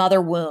term, the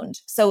mother wound.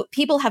 So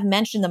people have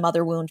mentioned the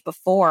mother wound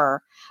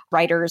before,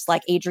 writers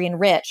like Adrienne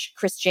Rich,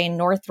 Chris Jane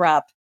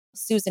Northrup,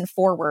 Susan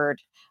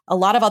Forward. A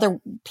lot of other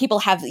people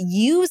have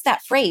used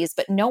that phrase,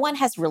 but no one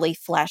has really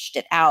fleshed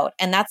it out.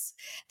 And that's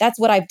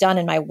what I've done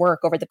in my work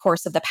over the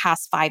course of the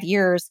past 5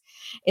 years,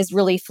 is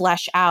really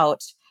flesh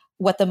out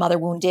what the mother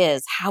wound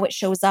is, how it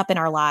shows up in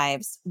our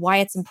lives, why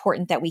it's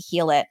important that we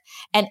heal it.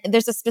 And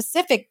there's a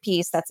specific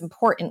piece that's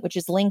important, which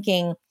is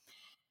linking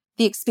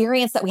the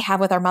experience that we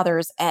have with our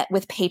mothers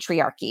with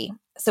patriarchy.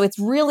 So it's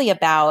really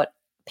about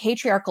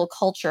patriarchal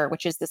culture,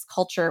 which is this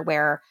culture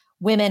where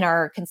women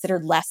are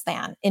considered less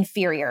than,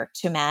 inferior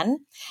to men,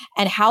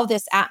 and how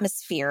this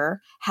atmosphere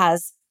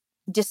has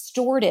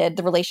distorted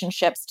the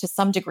relationships to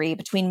some degree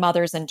between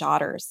mothers and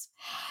daughters.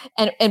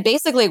 And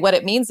basically what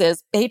it means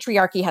is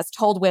patriarchy has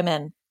told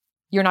women,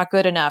 you're not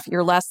good enough,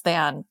 you're less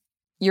than,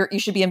 you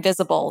should be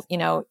invisible,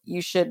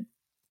 you should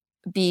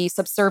be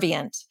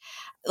subservient.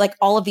 Like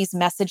all of these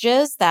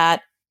messages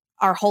that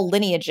our whole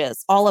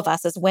lineages, all of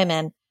us as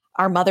women,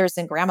 our mothers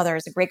and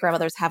grandmothers and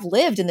great-grandmothers have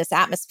lived in this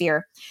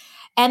atmosphere.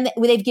 And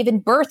they've given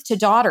birth to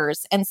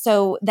daughters. And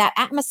so that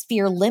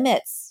atmosphere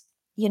limits,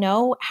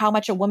 how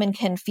much a woman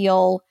can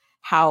feel,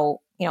 how,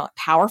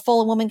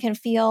 powerful a woman can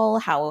feel,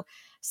 how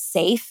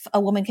safe a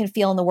woman can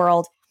feel in the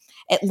world.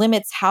 It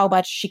limits how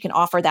much she can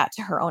offer that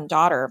to her own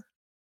daughter.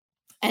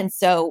 And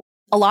so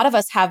a lot of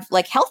us have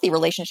like healthy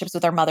relationships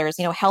with our mothers,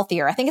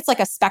 healthier. I think it's like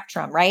a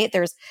spectrum, right?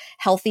 There's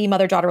healthy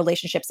mother-daughter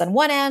relationships on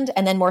one end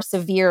and then more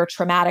severe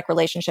traumatic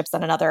relationships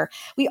on another.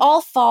 We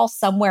all fall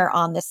somewhere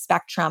on this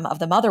spectrum of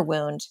the mother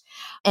wound.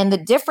 And the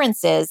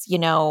difference is,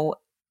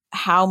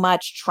 how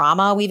much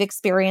trauma we've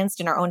experienced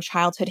in our own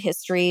childhood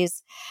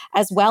histories,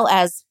 as well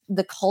as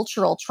the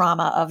cultural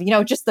trauma of,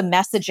 just the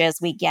messages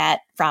we get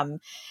from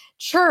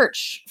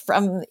church,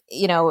 from,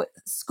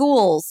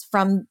 schools,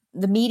 from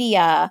the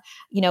media.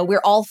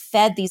 We're all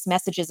fed these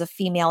messages of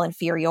female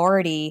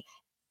inferiority.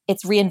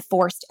 It's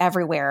reinforced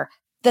everywhere.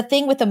 The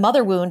thing with the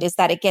mother wound is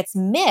that it gets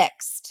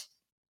mixed.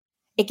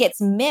 It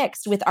gets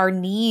mixed with our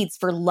needs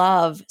for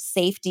love,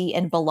 safety,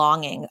 and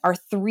belonging, our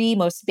 3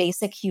 most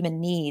basic human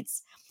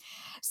needs.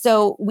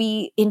 So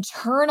we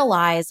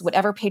internalize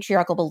whatever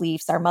patriarchal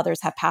beliefs our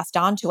mothers have passed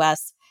on to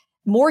us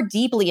more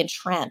deeply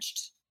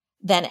entrenched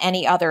than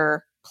any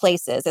other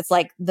places. It's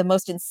like the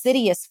most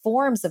insidious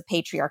forms of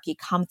patriarchy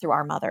come through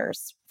our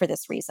mothers for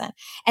this reason.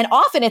 And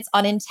often it's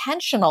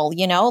unintentional,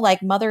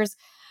 like mothers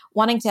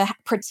wanting to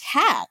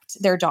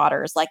protect their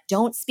daughters, like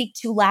don't speak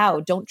too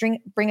loud, don't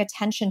bring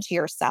attention to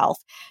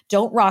yourself,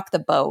 don't rock the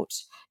boat,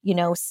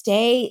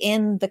 stay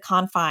in the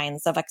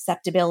confines of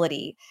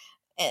acceptability.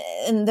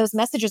 And those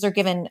messages are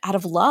given out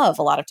of love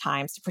a lot of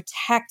times to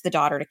protect the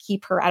daughter, to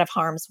keep her out of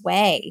harm's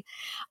way.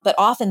 But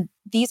often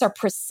these are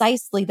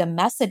precisely the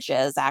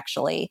messages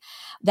actually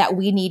that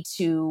we need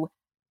to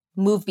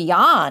move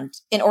beyond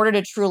in order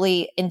to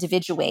truly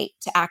individuate,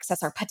 to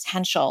access our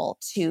potential,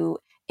 to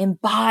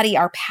embody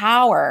our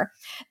power.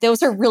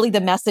 Those are really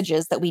the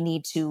messages that we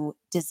need to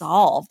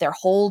dissolve their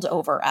hold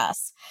over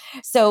us.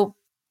 So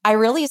I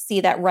really see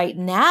that right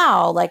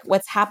now, like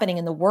what's happening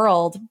in the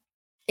world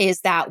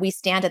is that we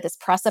stand at this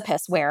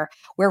precipice where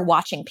we're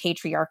watching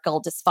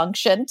patriarchal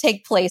dysfunction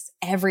take place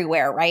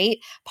everywhere, right?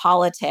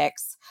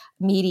 Politics,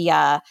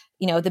 media,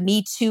 the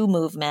Me Too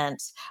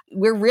movement.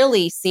 We're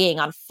really seeing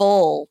on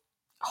full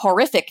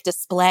horrific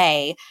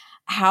display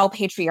how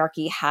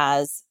patriarchy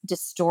has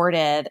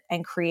distorted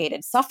and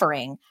created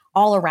suffering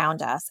all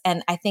around us.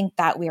 And I think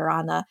that we are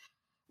on the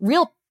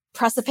real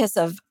precipice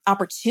of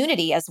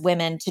opportunity as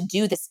women to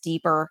do this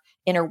deeper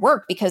inner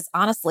work, because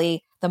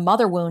honestly, the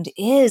mother wound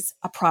is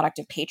a product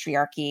of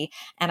patriarchy.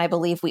 And I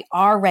believe we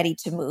are ready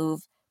to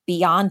move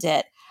beyond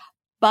it.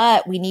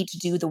 but we need to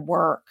do the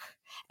work.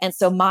 And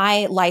so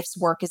my life's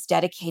work is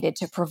dedicated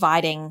to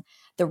providing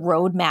the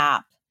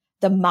roadmap,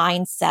 the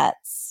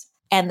mindsets,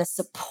 and the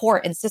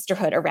support and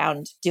sisterhood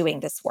around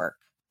doing this work.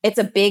 It's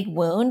a big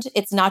wound.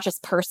 It's not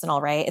just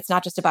personal, right? It's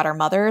not just about our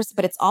mothers,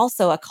 but it's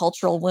also a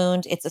cultural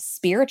wound. It's a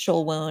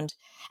spiritual wound,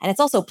 and it's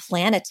also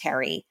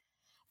planetary.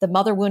 The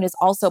mother wound is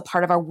also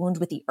part of our wound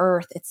with the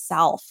earth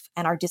itself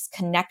and our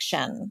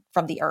disconnection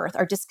from the earth,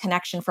 our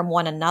disconnection from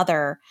one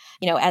another,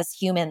 as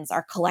humans,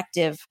 our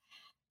collective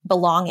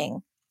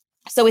belonging.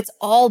 So it's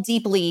all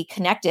deeply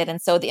connected.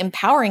 And so the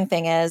empowering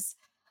thing is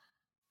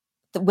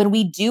that when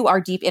we do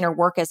our deep inner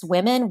work as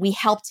women, we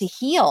help to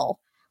heal.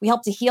 We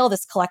help to heal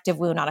this collective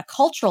wound on a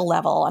cultural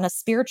level, on a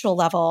spiritual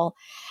level,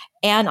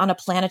 and on a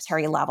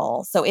planetary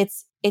level. So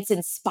it's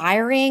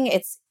inspiring,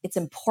 it's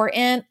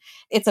important,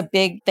 it's a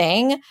big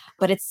thing,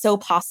 but it's so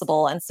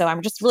possible. And so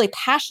I'm just really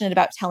passionate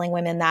about telling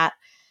women that,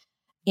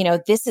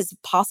 this is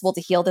possible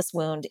to heal this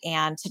wound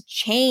and to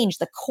change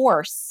the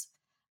course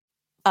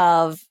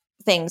of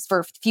things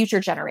for future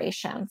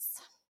generations.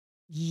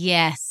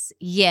 Yes,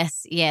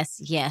 yes,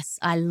 yes, yes.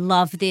 I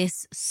love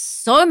this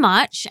so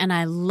much, and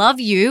I love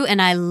you,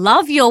 and I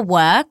love your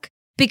work,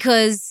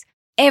 because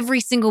every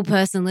single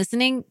person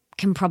listening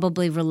can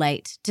probably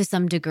relate to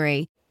some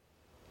degree.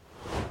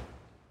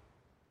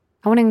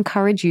 I want to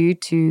encourage you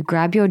to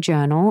grab your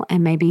journal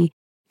and maybe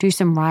do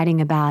some writing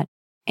about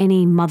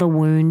any mother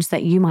wounds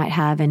that you might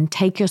have and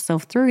take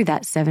yourself through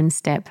that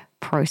 7-step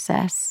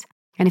process.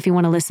 And if you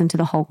want to listen to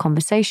the whole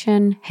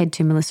conversation, head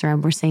to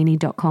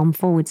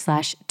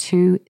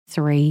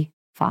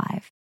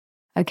melissaambrosini.com/235.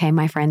 Okay,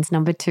 my friends,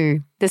 number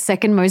 2, the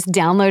second most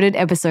downloaded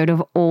episode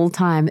of all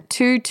time,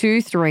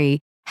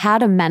 223, How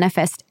to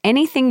Manifest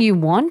Anything You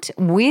Want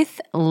with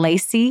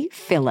Lacy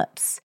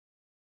Phillips.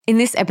 In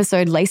this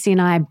episode, Lacy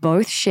and I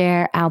both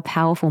share our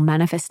powerful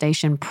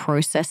manifestation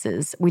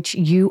processes, which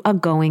you are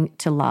going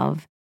to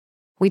love.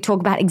 We talk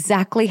about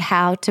exactly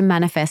how to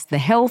manifest the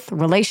health,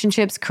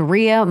 relationships,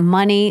 career,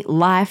 money,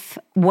 life,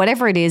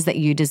 whatever it is that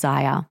you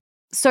desire.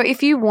 So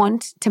if you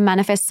want to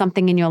manifest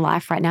something in your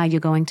life right now,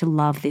 you're going to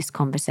love this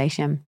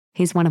conversation.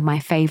 Here's one of my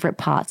favorite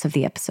parts of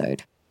the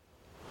episode.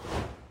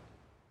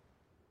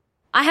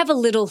 I have a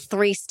little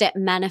 3-step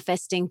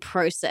manifesting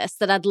process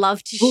that I'd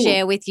love to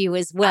share with you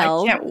as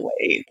well. I can't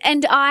wait.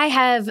 And I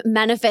have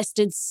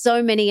manifested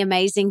so many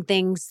amazing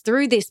things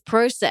through this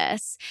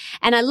process.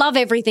 And I love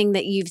everything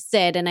that you've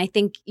said. And I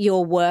think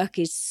your work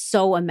is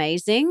so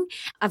amazing.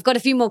 I've got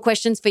a few more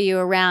questions for you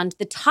around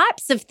the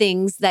types of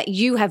things that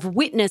you have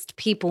witnessed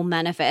people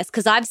manifest,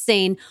 because I've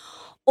seen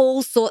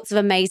all sorts of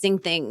amazing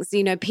things,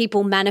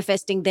 people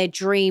manifesting their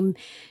dream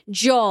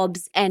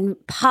jobs and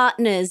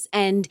partners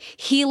and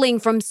healing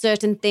from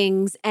certain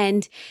things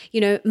and,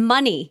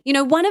 money.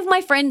 One of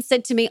my friends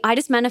said to me, I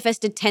just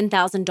manifested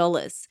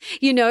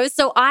 $10,000,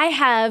 so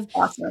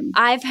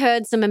I've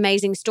heard some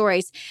amazing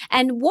stories.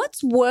 And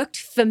what's worked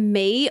for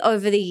me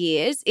over the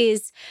years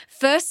is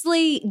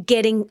firstly,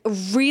 getting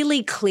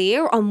really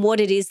clear on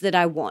what it is that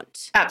I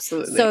want.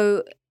 Absolutely.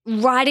 So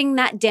writing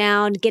that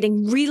down,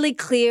 getting really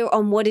clear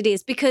on what it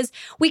is, because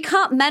we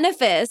can't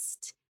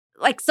manifest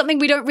like something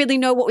we don't really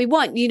know what we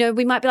want.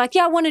 We might be like,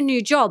 yeah, I want a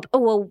new job. Oh,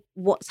 well,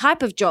 what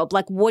type of job?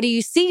 Like, what do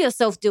you see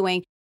yourself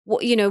doing?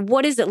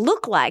 What does it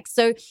look like?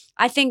 So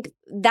I think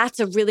that's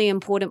a really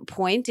important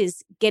point,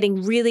 is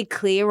getting really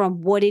clear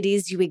on what it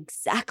is you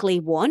exactly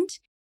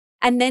want.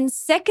 And then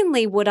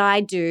secondly, what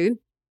I do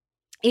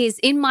is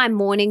in my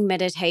morning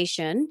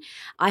meditation,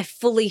 I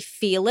fully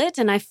feel it,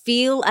 and I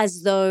feel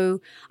as though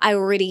I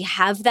already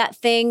have that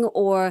thing,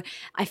 or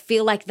I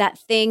feel like that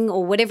thing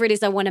or whatever it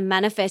is I want to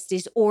manifest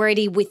is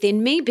already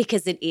within me,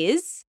 because it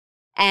is.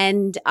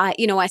 And I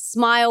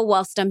smile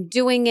whilst I'm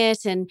doing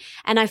it, and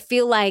I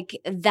feel like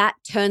that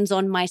turns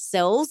on my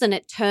cells, and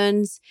it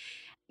turns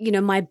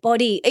my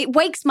body, it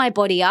wakes my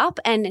body up,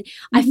 and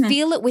I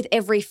feel it with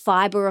every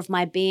fiber of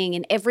my being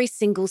and every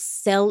single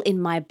cell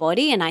in my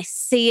body. And I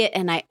see it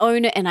and I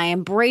own it and I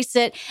embrace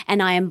it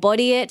and I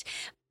embody it.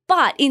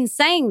 But in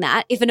saying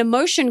that, if an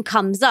emotion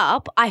comes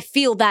up, I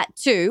feel that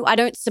too. I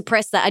don't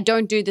suppress that. I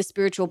don't do the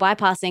spiritual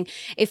bypassing.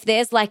 If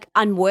there's like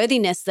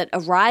unworthiness that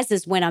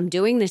arises when I'm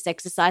doing this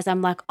exercise,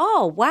 I'm like,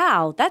 oh,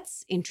 wow,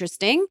 that's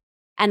interesting.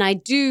 And I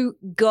do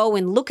go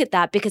and look at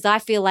that, because I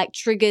feel like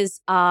triggers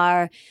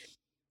are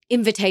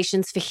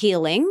invitations for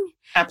healing.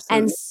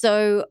 Absolutely. And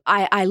so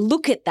I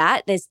look at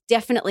that. There's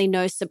definitely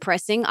no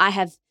suppressing. I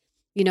have,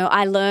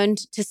 I learned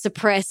to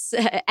suppress,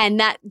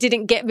 and that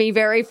didn't get me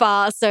very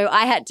far. So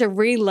I had to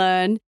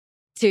relearn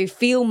to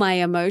feel my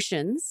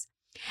emotions.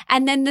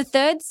 And then the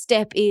third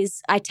step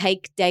is I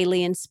take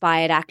daily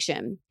inspired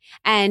action.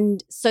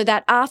 And so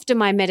that after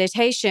my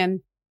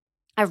meditation,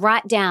 I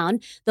write down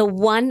the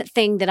one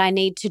thing that I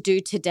need to do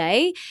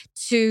today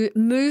to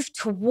move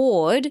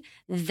toward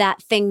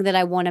that thing that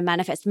I want to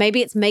manifest.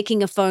 Maybe it's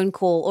making a phone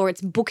call, or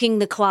it's booking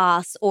the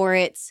class, or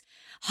it's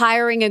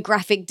hiring a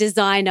graphic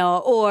designer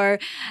or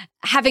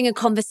having a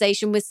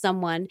conversation with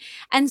someone.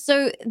 And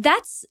so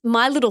that's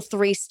my little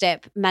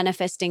 3-step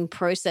manifesting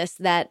process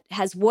that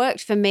has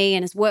worked for me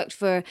and has worked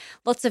for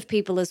lots of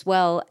people as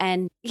well.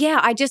 And yeah,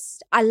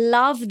 I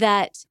love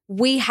that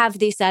we have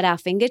this at our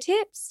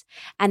fingertips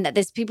and that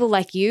there's people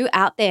like you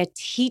out there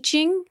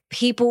teaching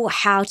people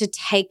how to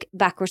take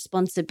back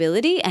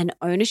responsibility and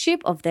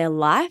ownership of their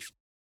life.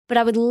 But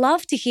I would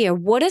love to hear,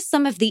 what are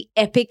some of the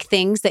epic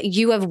things that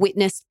you have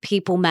witnessed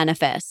people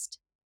manifest?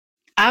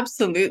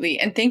 Absolutely.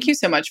 And thank you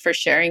so much for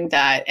sharing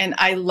that. And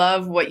I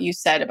love what you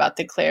said about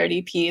the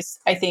clarity piece.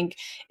 I think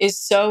is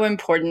so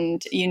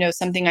important. You know,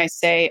 something I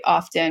say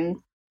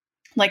often,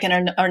 like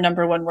in our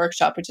number one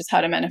workshop, which is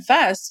how to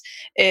manifest,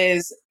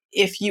 is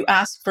if you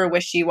ask for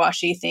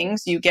wishy-washy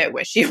things, you get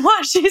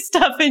wishy-washy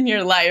stuff in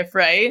your life,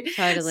 right?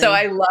 Totally. So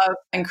I love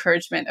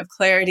encouragement of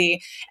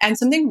clarity. And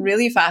something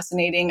really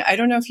fascinating, I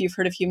don't know if you've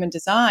heard of human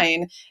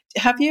design.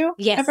 Have you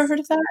ever heard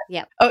of that?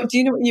 Yeah. Oh, do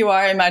you know what you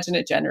are? I imagine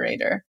a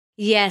generator.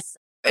 Yes.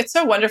 It's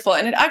so wonderful.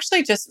 And it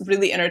actually just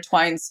really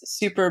intertwines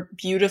super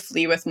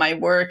beautifully with my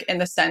work in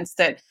the sense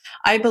that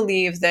I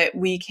believe that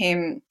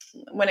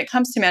when it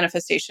comes to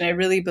manifestation, I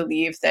really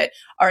believe that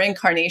our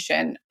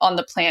incarnation on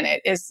the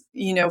planet is,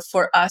 you know,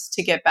 for us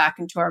to get back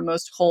into our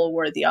most whole,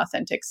 worthy,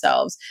 authentic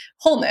selves,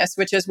 wholeness,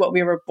 which is what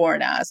we were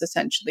born as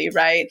essentially,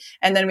 right?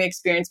 And then we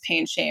experience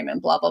pain, shame,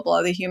 and blah, blah,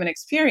 blah, the human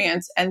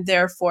experience. And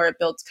therefore it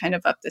builds kind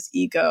of up this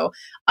ego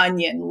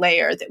onion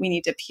layer that we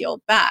need to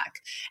peel back.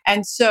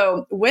 And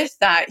so with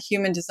that,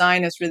 human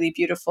design is really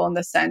beautiful in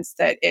the sense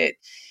that it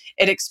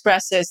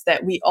expresses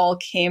that we all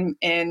came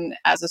in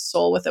as a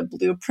soul with a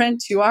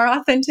blueprint to our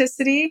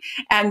authenticity.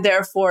 And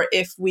therefore,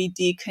 if we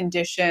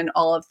decondition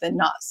all of the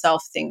not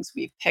self things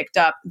we've picked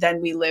up,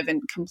 then we live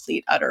in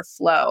complete, utter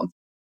flow.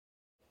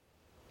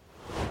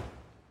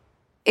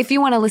 If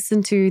you want to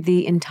listen to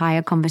the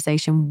entire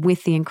conversation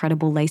with the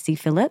incredible Lacy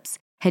Phillips,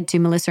 head to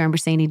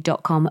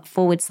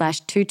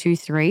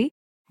melissaambrosini.com/223.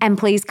 And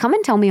please come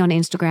and tell me on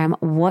Instagram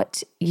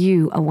what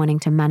you are wanting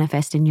to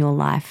manifest in your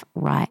life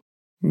right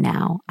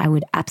now. I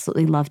would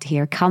absolutely love to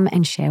hear. Come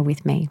and share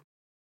with me.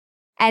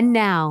 And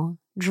now,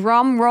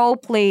 drum roll,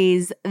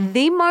 please.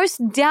 The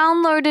most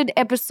downloaded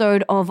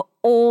episode of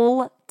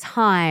all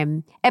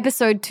time.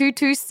 Episode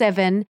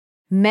 227,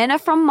 Men Are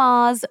From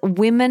Mars,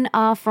 Women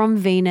Are From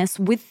Venus,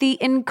 with the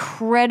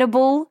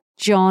incredible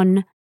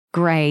John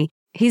Gray.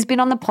 He's been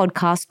on the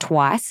podcast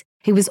twice.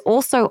 He was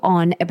also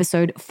on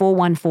episode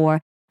 414,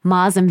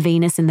 Mars and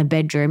Venus in the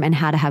Bedroom and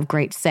How to Have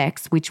Great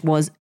Sex, which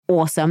was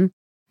awesome.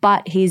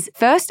 But his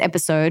first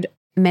episode,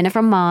 Men Are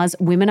From Mars,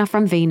 Women Are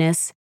From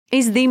Venus,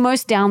 is the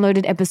most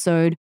downloaded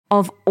episode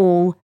of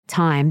all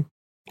time.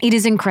 It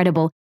is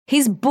incredible.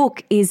 His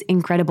book is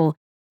incredible.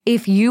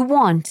 If you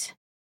want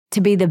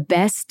to be the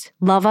best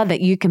lover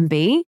that you can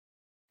be,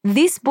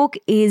 this book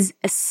is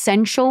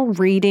essential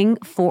reading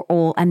for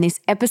all. And this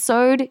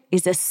episode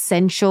is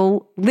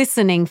essential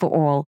listening for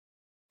all.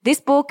 This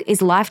book is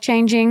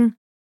life-changing.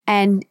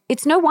 And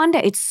it's no wonder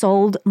it's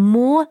sold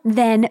more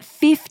than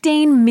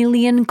 15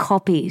 million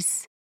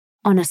copies.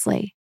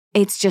 Honestly,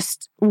 it's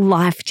just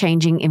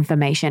life-changing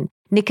information.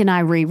 Nick and I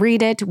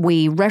reread it.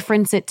 We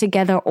reference it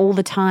together all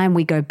the time.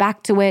 We go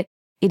back to it.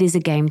 It is a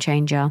game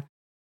changer.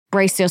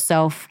 Brace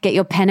yourself. Get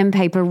your pen and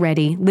paper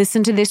ready.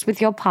 Listen to this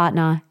with your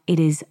partner. It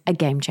is a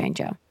game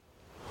changer.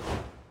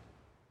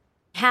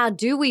 How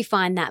do we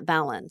find that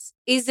balance?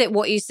 Is it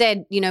what you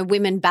said,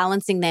 women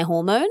balancing their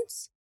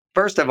hormones?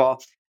 First of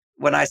all,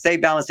 when I say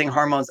balancing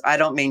hormones, I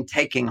don't mean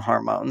taking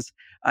hormones.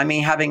 I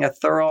mean having a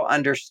thorough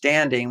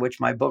understanding,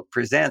 which my book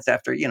presents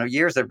after,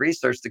 years of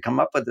research to come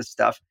up with this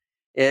stuff,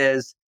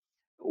 is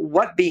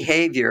what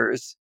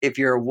behaviors, if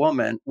you're a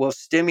woman, will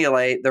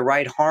stimulate the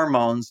right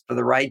hormones for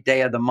the right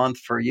day of the month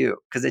for you,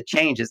 because it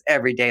changes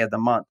every day of the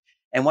month.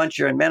 And once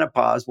you're in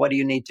menopause, what do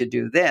you need to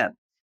do then?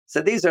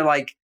 So these are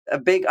like a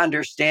big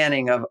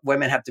understanding of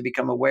women have to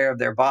become aware of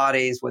their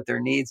bodies, what their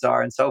needs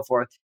are, and so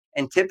forth.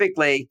 And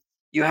typically,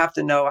 you have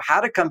to know how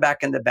to come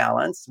back into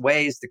balance,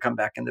 ways to come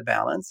back into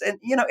balance. And,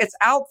 it's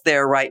out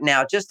there right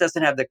now. It just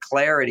doesn't have the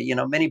clarity.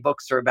 Many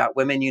books are about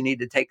women. You need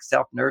to take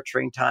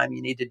self-nurturing time.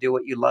 You need to do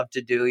what you love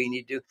to do. You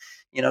need to,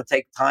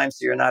 take time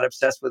so you're not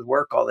obsessed with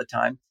work all the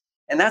time.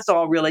 And that's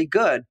all really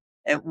good.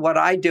 And what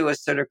I do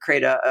is sort of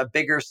create a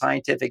bigger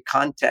scientific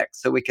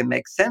context so we can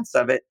make sense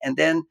of it, and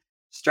then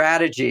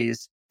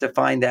strategies to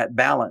find that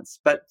balance.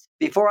 But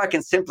before I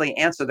can simply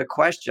answer the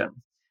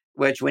question,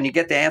 which when you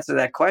get to answer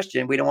that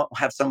question, we don't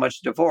have so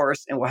much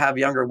divorce, and we'll have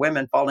younger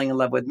women falling in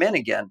love with men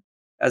again,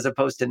 as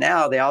opposed to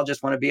now, they all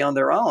just want to be on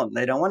their own.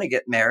 They don't want to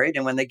get married.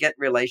 And when they get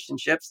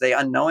relationships, they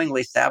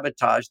unknowingly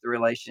sabotage the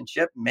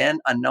relationship. Men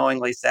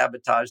unknowingly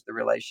sabotage the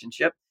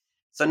relationship.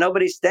 So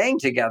nobody's staying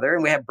together,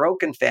 and we have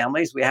broken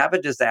families. We have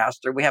a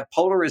disaster. We have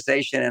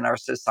polarization in our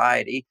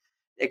society,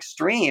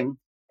 extreme.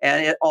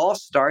 And it all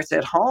starts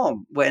at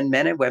home when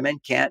men and women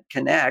can't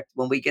connect.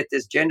 When we get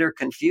this gender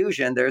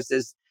confusion, there's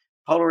this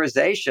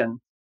polarization.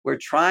 We're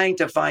trying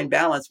to find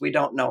balance. We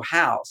don't know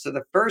how. So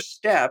the first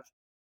step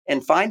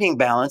And finding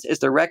balance is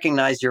to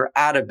recognize you're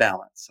out of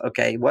balance.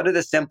 Okay. What are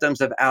the symptoms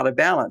of out of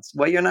balance?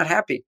 Well, you're not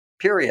happy,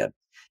 period.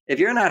 If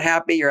you're not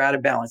happy, you're out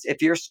of balance.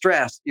 If you're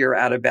stressed, you're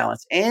out of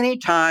balance.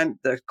 Anytime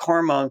the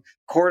hormone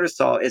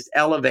cortisol is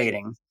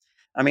elevating,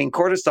 I mean,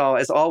 cortisol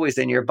is always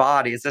in your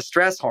body. It's a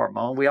stress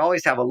hormone. We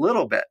always have a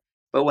little bit.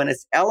 But when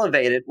it's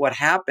elevated, what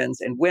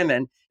happens in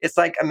women, it's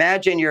like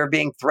imagine you're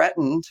being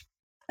threatened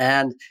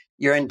and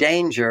you're in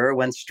danger.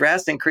 When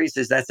stress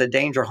increases, that's a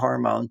danger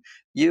hormone.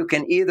 You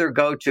can either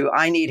go to,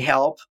 I need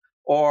help,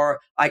 or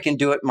I can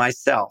do it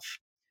myself.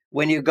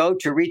 When you go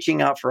to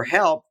reaching out for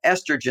help,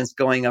 estrogen's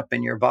going up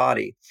in your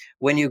body.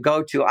 When you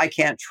go to, I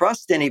can't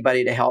trust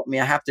anybody to help me,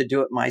 I have to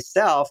do it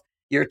myself,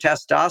 your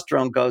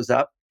testosterone goes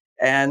up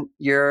and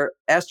your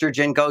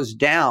estrogen goes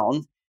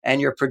down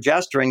and your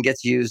progesterone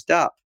gets used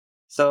up.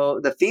 So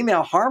the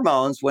female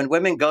hormones, when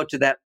women go to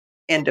that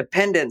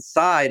independent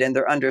side and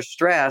they're under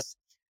stress,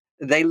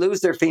 they lose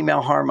their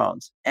female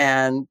hormones.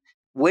 And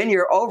when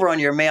you're over on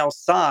your male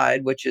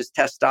side, which is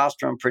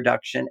testosterone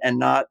production and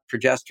not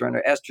progesterone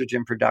or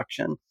estrogen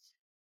production,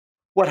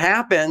 what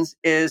happens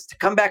is to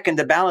come back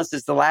into balance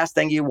is the last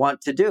thing you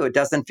want to do. It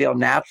doesn't feel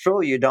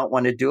natural. You don't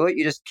want to do it.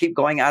 You just keep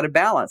going out of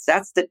balance.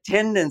 That's the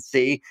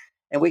tendency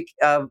and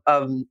of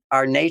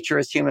our nature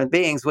as human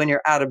beings. When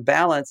you're out of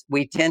balance,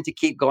 we tend to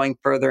keep going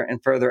further and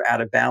further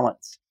out of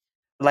balance.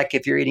 Like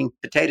if you're eating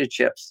potato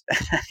chips,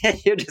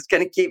 you're just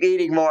going to keep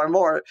eating more and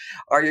more.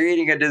 Or you're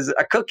eating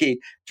a cookie.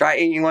 Try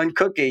eating one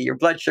cookie. Your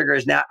blood sugar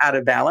is now out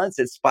of balance.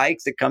 It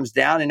spikes, it comes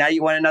down, and now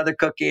you want another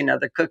cookie,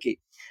 another cookie.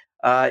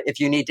 If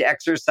you need to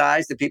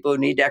exercise, the people who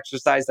need to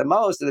exercise the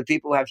most are the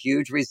people who have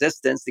huge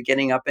resistance to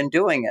getting up and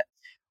doing it.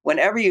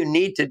 Whenever you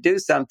need to do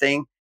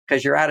something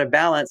because you're out of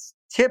balance,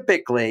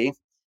 typically,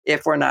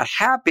 if we're not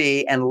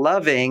happy and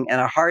loving and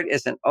our heart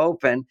isn't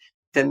open,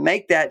 to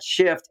make that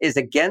shift is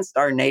against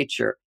our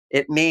nature.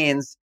 It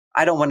means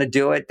I don't want to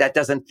do it. That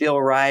doesn't feel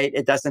right.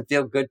 It doesn't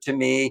feel good to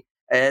me.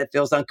 It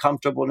feels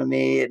uncomfortable to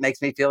me. It makes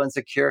me feel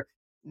insecure.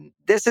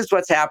 This is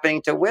what's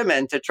happening to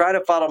women. To try to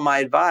follow my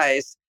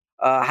advice,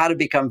 how to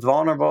become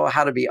vulnerable,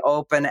 how to be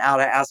open, how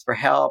to ask for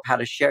help, how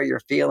to share your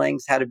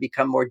feelings, how to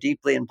become more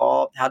deeply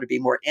involved, how to be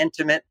more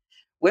intimate.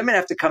 Women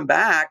have to come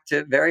back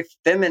to very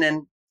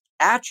feminine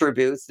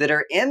attributes that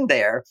are in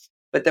there.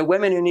 But the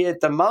women who need it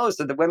the most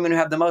are the women who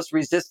have the most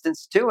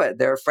resistance to it.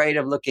 They're afraid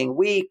of looking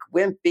weak,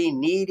 wimpy,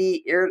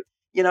 needy,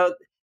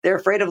 they're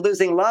afraid of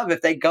losing love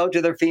if they go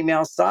to their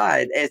female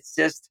side. It's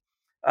just,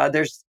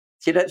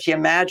 she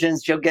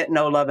imagines she'll get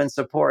no love and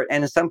support.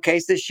 And in some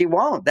cases, she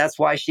won't. That's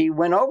why she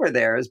went over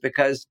there, is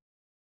because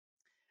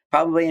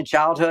probably in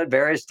childhood,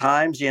 various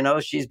times,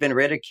 she's been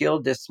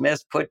ridiculed,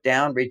 dismissed, put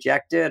down,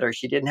 rejected, or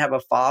she didn't have a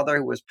father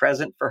who was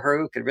present for her,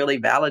 who could really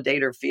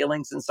validate her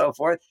feelings and so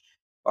forth,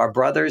 or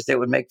brothers that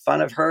would make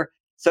fun of her.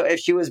 So if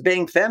she was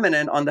being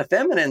feminine on the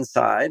feminine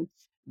side,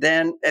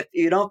 then if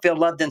you don't feel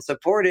loved and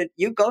supported,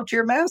 you go to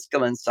your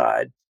masculine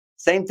side.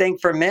 Same thing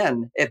for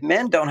men. If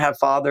men don't have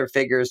father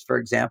figures, for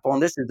example,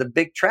 and this is a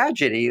big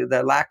tragedy,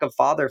 the lack of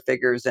father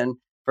figures, and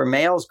for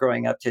males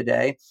growing up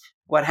today,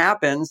 what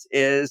happens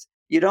is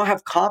you don't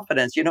have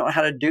confidence. You don't know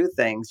how to do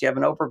things. You have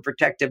an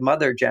overprotective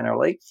mother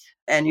generally,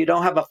 and you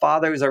don't have a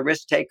father who's a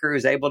risk taker,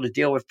 who's able to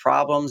deal with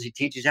problems. He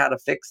teaches you how to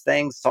fix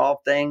things, solve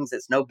things.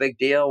 It's no big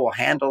deal. We'll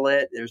handle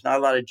it. There's not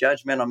a lot of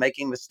judgment on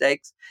making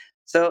mistakes.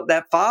 So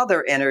that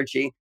father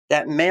energy,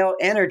 that male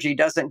energy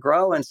doesn't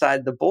grow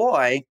inside the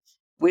boy.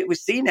 We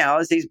see now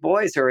is these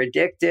boys who are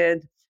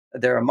addicted,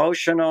 they're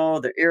emotional,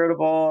 they're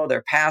irritable,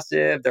 they're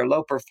passive, they're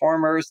low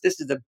performers.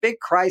 This is a big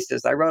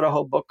crisis. I wrote a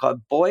whole book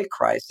called Boy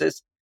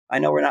Crisis. I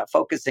know we're not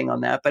focusing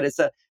on that, but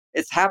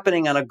it's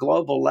happening on a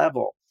global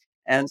level.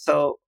 And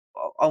so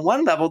on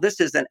one level, this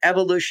is an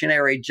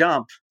evolutionary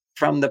jump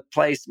from the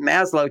place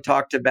Maslow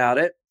talked about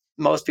it.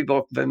 Most people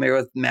are familiar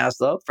with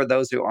Maslow. For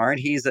those who aren't,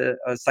 he's a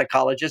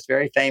psychologist,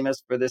 very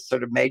famous for this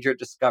sort of major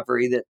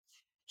discovery that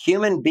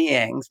human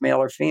beings, male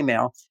or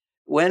female,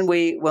 when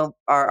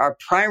our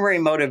primary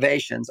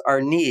motivations, our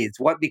needs,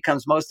 what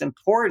becomes most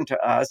important to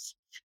us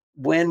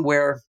when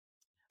we're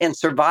in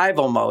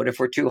survival mode, if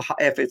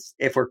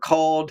we're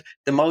cold,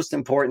 the most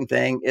important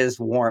thing is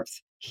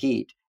warmth,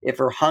 heat. If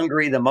we're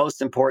hungry, the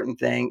most important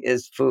thing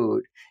is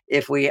food.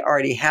 If we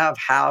already have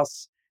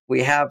house,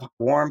 we have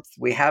warmth,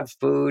 we have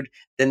food,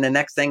 then the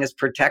next thing is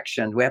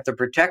protection. We have to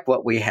protect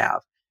what we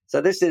have.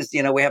 So this is,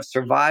 we have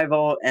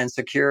survival and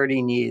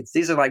security needs.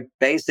 These are like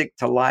basic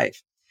to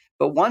life.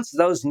 But once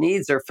those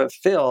needs are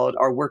fulfilled,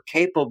 or we're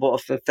capable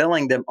of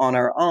fulfilling them on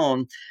our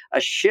own, a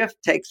shift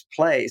takes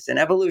place, an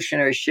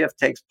evolutionary shift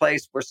takes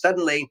place where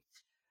suddenly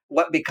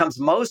what becomes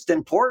most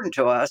important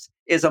to us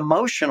is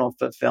emotional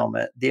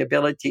fulfillment, the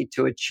ability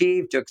to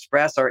achieve, to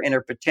express our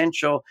inner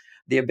potential,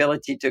 the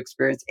ability to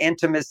experience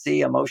intimacy,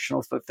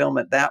 emotional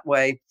fulfillment that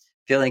way,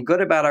 feeling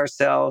good about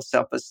ourselves,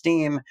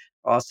 self-esteem,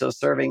 also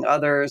serving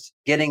others,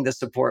 getting the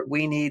support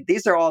we need.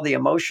 These are all the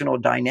emotional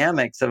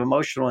dynamics of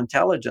emotional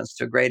intelligence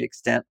to a great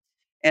extent.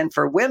 And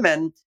for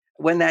women,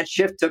 when that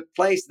shift took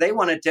place, they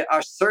wanted to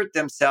assert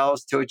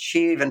themselves to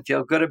achieve and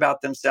feel good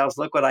about themselves.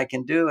 Look what I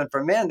can do. And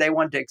for men, they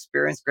wanted to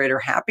experience greater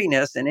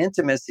happiness and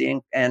intimacy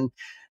and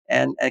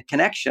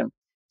connection.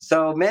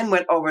 So men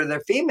went over to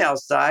their female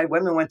side,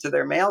 women went to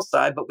their male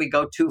side, but we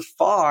go too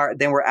far,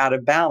 then we're out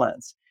of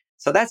balance.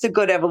 So that's a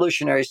good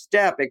evolutionary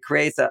step. It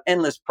creates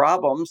endless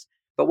problems.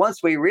 But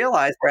once we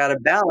realize we're out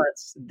of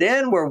balance,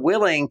 then we're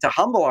willing to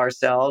humble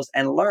ourselves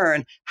and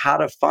learn how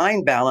to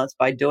find balance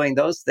by doing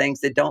those things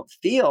that don't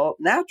feel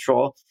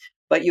natural.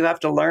 But you have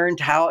to learn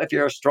how, if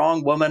you're a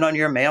strong woman on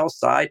your male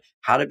side,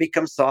 how to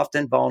become soft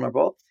and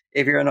vulnerable.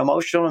 If you're an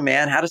emotional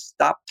man, how to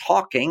stop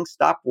talking,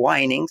 stop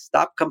whining,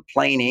 stop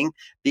complaining,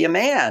 be a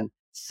man,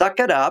 suck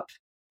it up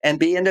and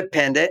be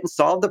independent and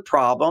solve the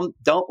problem.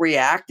 Don't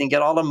react and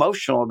get all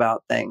emotional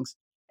about things.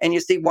 And you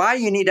see why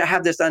you need to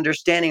have this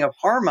understanding of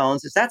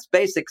hormones is that's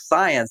basic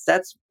science.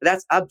 That's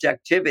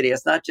objectivity.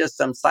 It's not just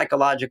some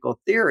psychological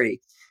theory.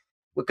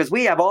 Because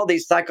we have all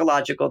these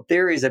psychological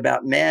theories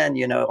about men,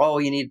 you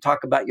need to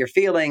talk about your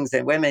feelings,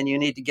 and women, you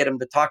need to get him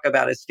to talk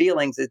about his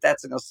feelings.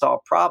 That's going to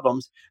solve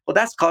problems. Well,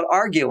 that's called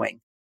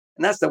arguing.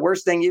 And that's the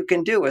worst thing you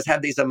can do is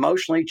have these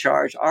emotionally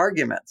charged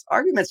arguments.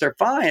 Arguments are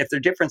fine if they're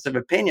difference of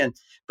opinion.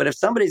 But if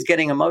somebody's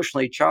getting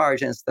emotionally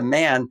charged and it's the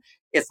man,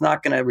 it's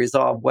not going to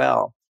resolve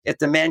well. If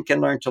the man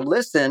can learn to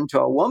listen to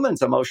a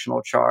woman's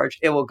emotional charge,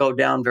 it will go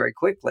down very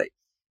quickly.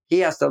 He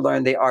has to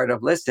learn the art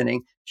of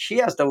listening. She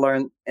has to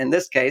learn, in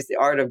this case, the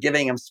art of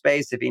giving him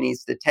space if he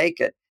needs to take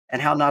it,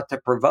 and how not to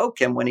provoke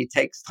him when he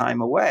takes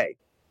time away.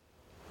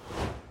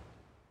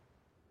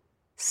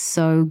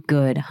 So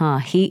good, huh?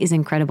 He is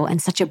incredible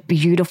and such a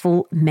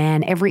beautiful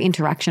man. Every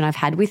interaction I've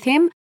had with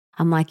him,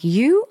 I'm like,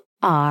 you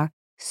are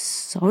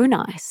so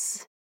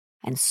nice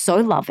and so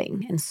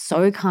loving and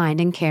so kind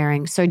and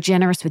caring, so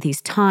generous with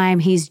his time.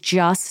 He's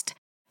just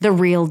the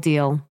real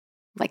deal,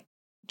 like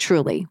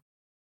truly.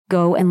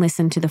 Go and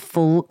listen to the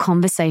full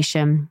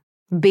conversation.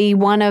 Be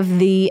one of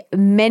the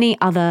many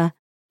other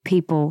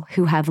people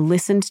who have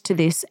listened to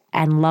this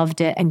and loved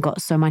it and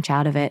got so much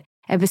out of it.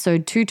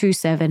 Episode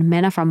 227,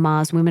 Men Are From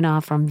Mars, Women Are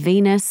From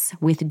Venus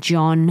with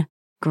John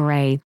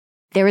Gray.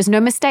 There is no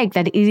mistake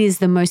that it is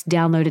the most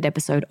downloaded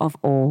episode of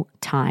all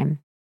time.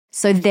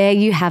 So there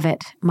you have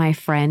it, my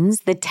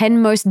friends, the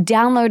 10 most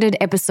downloaded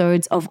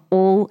episodes of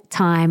all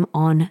time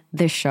on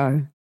the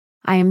show.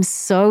 I am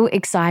so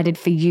excited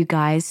for you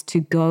guys to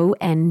go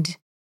and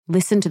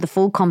listen to the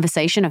full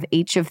conversation of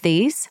each of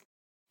these.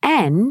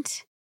 And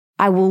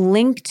I will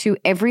link to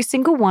every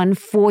single one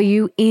for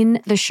you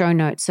in the show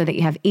notes so that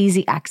you have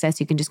easy access.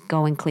 You can just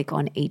go and click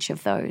on each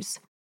of those.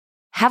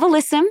 Have a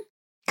listen.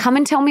 Come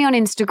and tell me on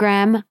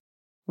Instagram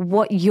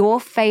what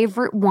your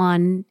favorite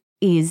one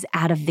is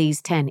out of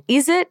these 10.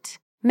 Is it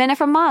Men Are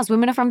From Mars,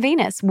 Women Are From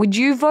Venus? Would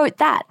you vote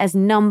that as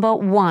number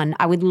 1?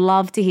 I would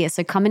love to hear.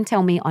 So come and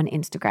tell me on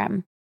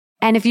Instagram.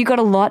 And if you got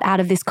a lot out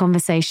of this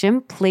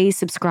conversation, please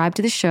subscribe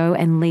to the show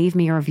and leave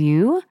me a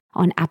review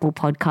on Apple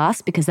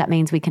Podcasts, because that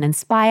means we can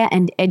inspire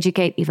and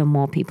educate even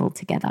more people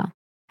together.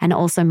 And it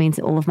also means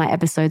that all of my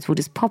episodes will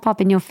just pop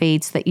up in your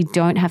feed so that you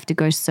don't have to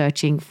go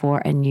searching for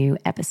a new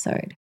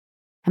episode.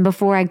 And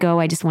before I go,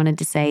 I just wanted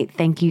to say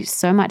thank you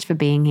so much for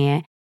being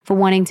here, for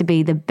wanting to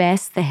be the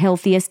best, the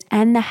healthiest,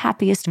 and the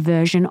happiest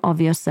version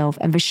of yourself,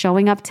 and for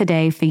showing up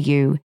today for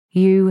you.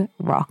 You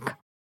rock.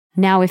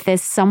 Now, if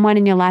there's someone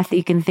in your life that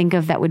you can think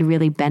of that would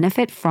really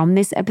benefit from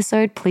this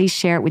episode, please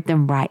share it with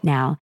them right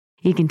now.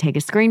 You can take a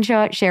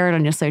screenshot, share it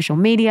on your social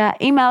media,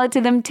 email it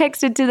to them,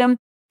 text it to them,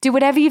 do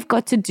whatever you've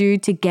got to do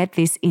to get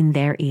this in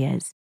their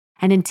ears.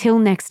 And until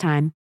next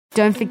time,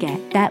 don't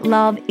forget that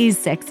love is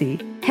sexy,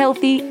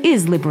 healthy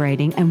is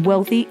liberating, and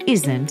wealthy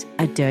isn't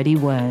a dirty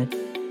word.